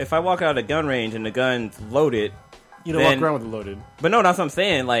 if I walk out of the gun range and the gun's loaded, you don't then- walk around with it loaded. but no, that's what I'm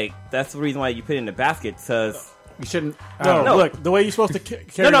saying. Like that's the reason why you put it in the basket. Because You shouldn't. No, No. look, the way you're supposed to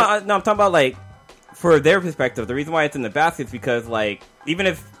carry. no, I'm talking about like for their perspective. The reason why it's in the basket is because like even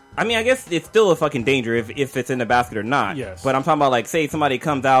if. I mean, I guess it's still a fucking danger if it's in the basket or not. Yes. But I'm talking about, like, say somebody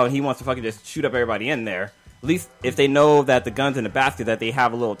comes out and he wants to fucking just shoot up everybody in there. At least if they know that the gun's in the basket, that they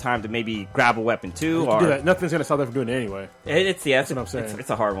have a little time to maybe grab a weapon too. You Or do that. Nothing's gonna stop them from doing it anyway. It's what I'm saying. It's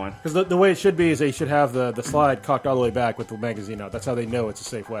a hard one. Because the way it should be is they should have the slide cocked all the way back with the magazine out. That's how they know it's a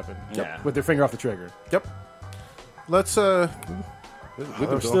safe weapon. Yeah. With their finger off the trigger. Yep. Let's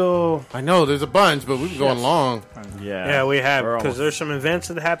We're still. I know there's a bunch, but we've been going long. Yeah, we have, We're because almost- there's some events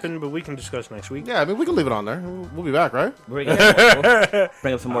that happened, but we can discuss next week. Yeah, I mean we can leave it on there. We'll be back, right? We'll bring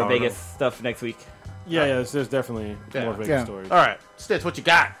up some more I don't Vegas stuff next week. Yeah, there's definitely more Vegas Yeah. stories. All right, Stitch, what you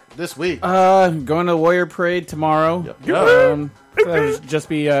got this week? Going to Warrior Parade tomorrow. So that'll just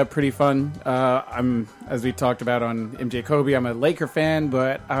be pretty fun. I'm, as we talked about on MJ Kobe, I'm a Laker fan,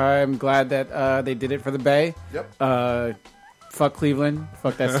 but I'm glad that they did it for the Bay. Yep. Fuck Cleveland.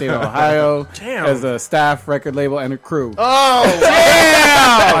 Fuck that state of Ohio. Damn. As a staff, record label, and a crew. Oh,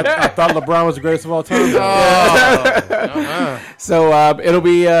 damn! I thought LeBron was the greatest of all time. So it'll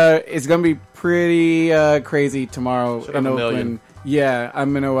be it's gonna be pretty crazy tomorrow Should in have a Oakland. million. Yeah,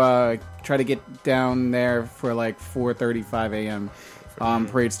 I'm gonna try to get down there for like 4:35 a.m.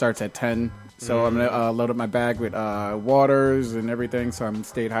 Parade starts at 10, so I'm gonna load up my bag with waters and everything, so I'm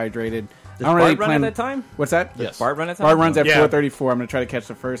stayed hydrated. Does I don't BART really run plan. at that time? What's that? Yes. BART run at that BART time? runs at Yeah. 4:34. I'm gonna try to catch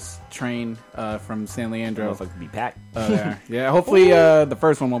the first train from San Leandro. Motherfuckers be packed. There. Yeah, hopefully the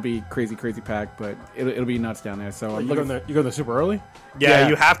first one won't be crazy packed, but it'll be nuts down there. So I'm You looking. go there super early? Yeah, Yeah.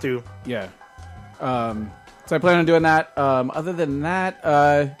 you have to. Yeah. So I plan on doing that. Other than that,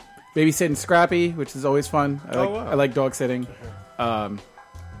 babysitting Scrappy, which is always fun. I like dog sitting.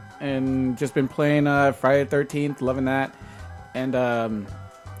 And just been playing Friday the 13th, loving that. And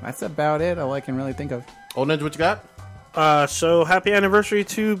that's about it. All I can really think of. Old Ninja, what you got? So happy anniversary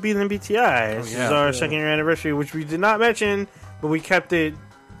to Beat and BTI. This is our second year anniversary, which we did not mention, but we kept it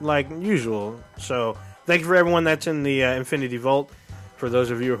like usual. So thank you for everyone that's in the Infinity Vault. For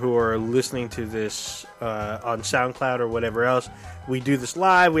those of you who are listening to this on SoundCloud or whatever else, we do this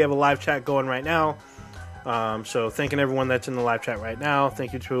live. We have a live chat going right now. So thanking everyone that's in the live chat right now.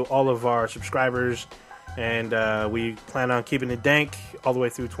 Thank you to all of our subscribers. And we plan on keeping it dank all the way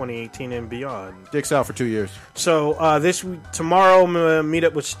through 2018 and beyond. Dick's out for 2 years. So this week, tomorrow, I'm gonna meet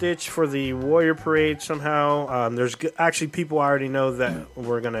up with Stitch for the Warrior Parade. Somehow, there's actually people I already know that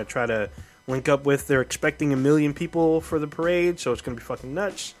we're gonna try to link up with. They're expecting 1 million people for the parade, so it's gonna be fucking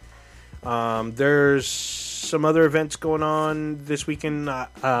nuts. There's some other events going on this weekend.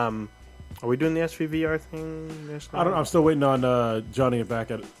 Are we doing the SVVR thing? This night? I'm still waiting on Johnny to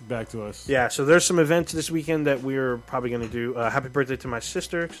back to us. Yeah, so there's some events this weekend that we're probably going to do. Happy birthday to my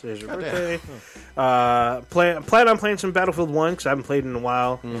sister, because today's her birthday. Plan on playing some Battlefield 1, because I haven't played in a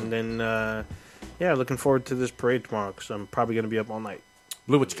while. And then, looking forward to this parade tomorrow, because I'm probably going to be up all night.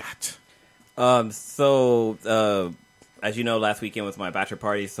 Blue, what you got? As you know, last weekend was my bachelor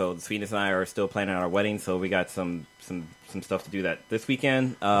party, so the Sweetness and I are still planning our wedding, so we got some stuff to do that this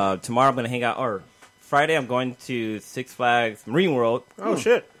weekend. Tomorrow I'm going to hang out, or Friday I'm going to Six Flags Marine World. Oh,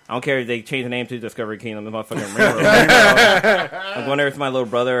 shit. I don't care if they change the name to Discovery Kingdom, the motherfucking Marine World. I'm going there with my little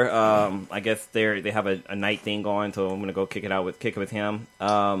brother. I guess they have a night thing going, so I'm going to go kick it with him.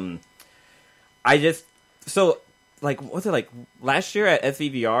 What's it like last year at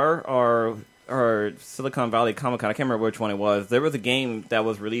SVVR or Silicon Valley Comic Con? I can't remember which one it was. There was a game that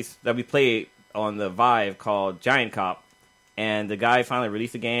was released that we played on the Vive called Giant Cop, and the guy finally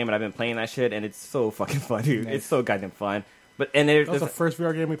released the game, and I've been playing that shit, and it's so fucking fun, dude. Nice. It's so goddamn fun. That was the first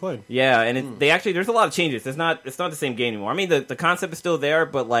VR game we played. Yeah, and there's a lot of changes. It's not the same game anymore. I mean, the concept is still there,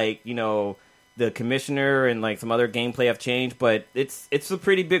 but the commissioner and like some other gameplay have changed, but it's a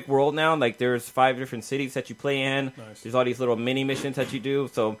pretty big world now. Like there's 5 different cities that you play in. Nice. There's all these little mini missions that you do.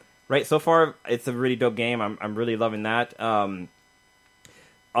 So so far it's a really dope game. I'm really loving that.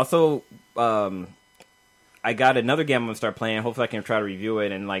 Also, I got another game I'm gonna start playing. Hopefully I can try to review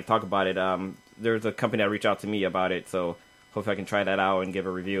it and like talk about it. There's a company that reached out to me about it, so hopefully I can try that out and give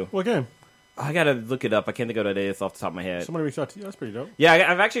a review. What game? I gotta look it up. I can't think of what it is off the top of my head. Somebody reached out to you. That's pretty dope. Yeah,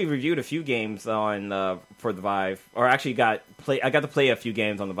 I've actually reviewed a few games on for the Vive, or actually I got to play a few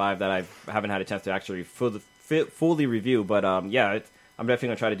games on the Vive that I haven't had a chance to actually fully review. But I'm definitely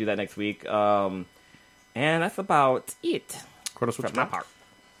gonna try to do that next week. And that's about it. Kronos, what For you my got?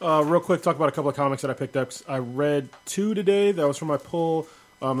 part. Real quick, talk about a couple of comics that I picked up. I read 2 today. That was from my pull.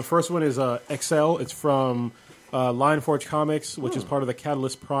 The first one is Excel. It's from Lionforge Comics, which is part of the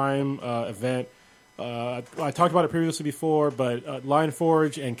Catalyst Prime event. I talked about it previously before, but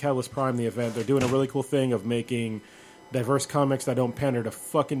Lionforge and Catalyst Prime, the event, they're doing a really cool thing of making diverse comics that don't pander to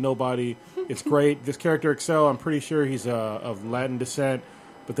fucking nobody. It's great. This character Excel, I'm pretty sure he's of Latin descent,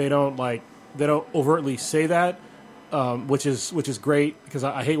 but they don't overtly say that. Which is great because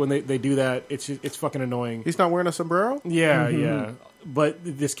I hate when they do that. It's fucking annoying. He's not wearing a sombrero? Yeah, yeah. But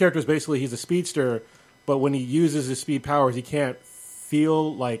this character is basically he's a speedster, but when he uses his speed powers, he can't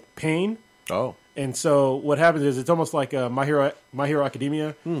feel like pain. Oh. And so what happens is it's almost like My Hero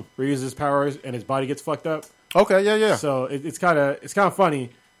Academia, where he uses his powers and his body gets fucked up. Okay, yeah. So it's kind of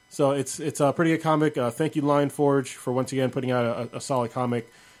funny. So it's a pretty good comic. Thank you, Lionforge, for once again putting out a solid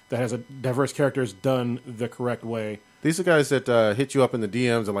comic that has a diverse characters done the correct way. These are guys that hit you up in the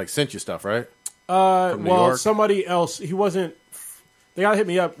DMs and like sent you stuff, right? From New Well, York? somebody else. He wasn't. The guy that hit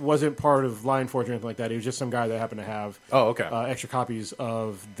me up wasn't part of Lionforge or anything like that. He was just some guy that happened to have extra copies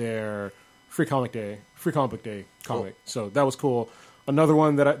of their Free Comic Book Day comic. So that was cool. Another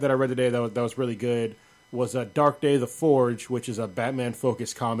one that I read today that was really good was Dark Day the Forge, which is a Batman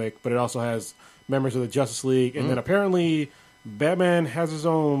focused comic, but it also has members of the Justice League, and then apparently Batman has his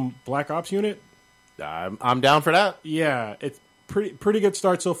own Black Ops unit. I'm down for that. Yeah, it's pretty good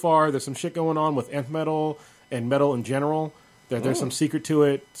start so far. There's some shit going on with Nth Metal and metal in general. There's some secret to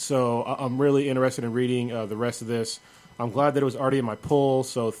it, so I'm really interested in reading the rest of this. I'm glad that it was already in my pull,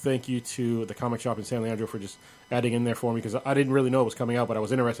 so thank you to the comic shop in San Leandro for just adding in there for me, because I didn't really know it was coming out, but I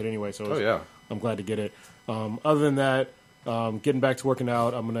was interested anyway, so I'm glad to get it. Other than that, getting back to working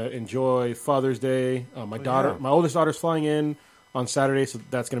out, I'm going to enjoy Father's Day. My oldest daughter's flying in on Saturday, so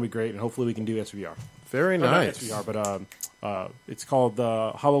that's going to be great, and hopefully we can do SVR. Very nice. Not SVR, but it's called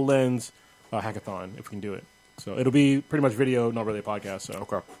the HoloLens Hackathon, if we can do it. So it'll be pretty much video, not really a podcast. So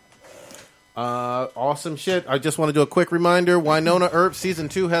Okay. Awesome shit. I just want to do a quick reminder. Winona Earp Season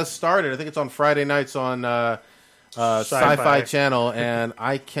 2 has started. I think it's on Friday nights on Sci-Fi Channel, and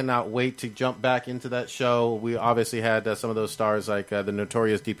I cannot wait to jump back into that show. We obviously had some of those stars like the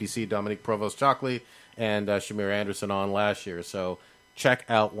notorious DPC Dominique Provost-Chockley and Shamir Anderson on last year. So check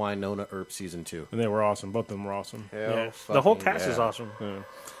out Winona Earp Season 2. And they were awesome. Both of them were awesome. The whole cast is awesome.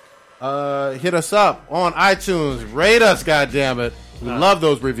 Hit us up on iTunes. Rate us, goddammit. We love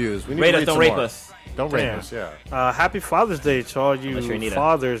those reviews. We need Rate to us, read don't some rape more. us. Don't rape Yeah. us, yeah. Happy Father's Day to all Unless you're you Anita.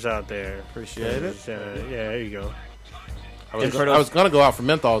 fathers out there. Appreciate it. Yeah, there you go. I was going to go out for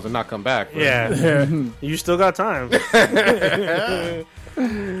menthols and not come back. But Yeah, you still got time.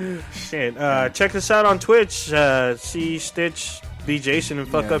 Shit. Check us out on Twitch. See Stitch, be Jason, and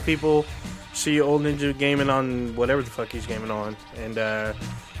fuck up people. See Old Ninja gaming on whatever the fuck he's gaming on. And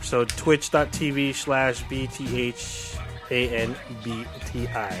so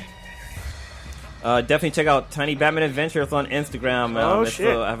twitch.tv/BTHANBTI. Definitely check out Tiny Batman Adventures on Instagram.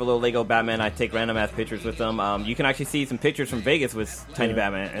 Shit. I have a little Lego Batman. I take random ass pictures with them. You can actually see some pictures from Vegas with Tiny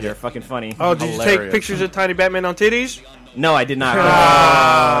Batman, and they're fucking funny. Oh, did you take Hilarious. pictures of Tiny Batman on titties? No, I did not.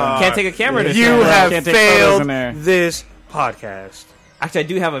 Can't take a camera to You show. have Can't take photos failed in there. this podcast. Actually, I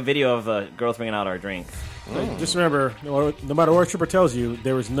do have a video of girls bringing out our drinks. Just remember, no matter what Tripper tells you,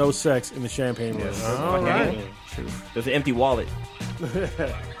 there was no sex in the champagne room. All right. There's an empty wallet.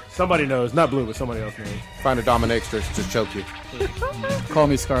 Somebody knows, not Blue, but somebody else knows. Find a dominatrix to choke you. Call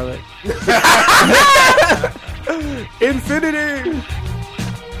me Scarlet. Infinity.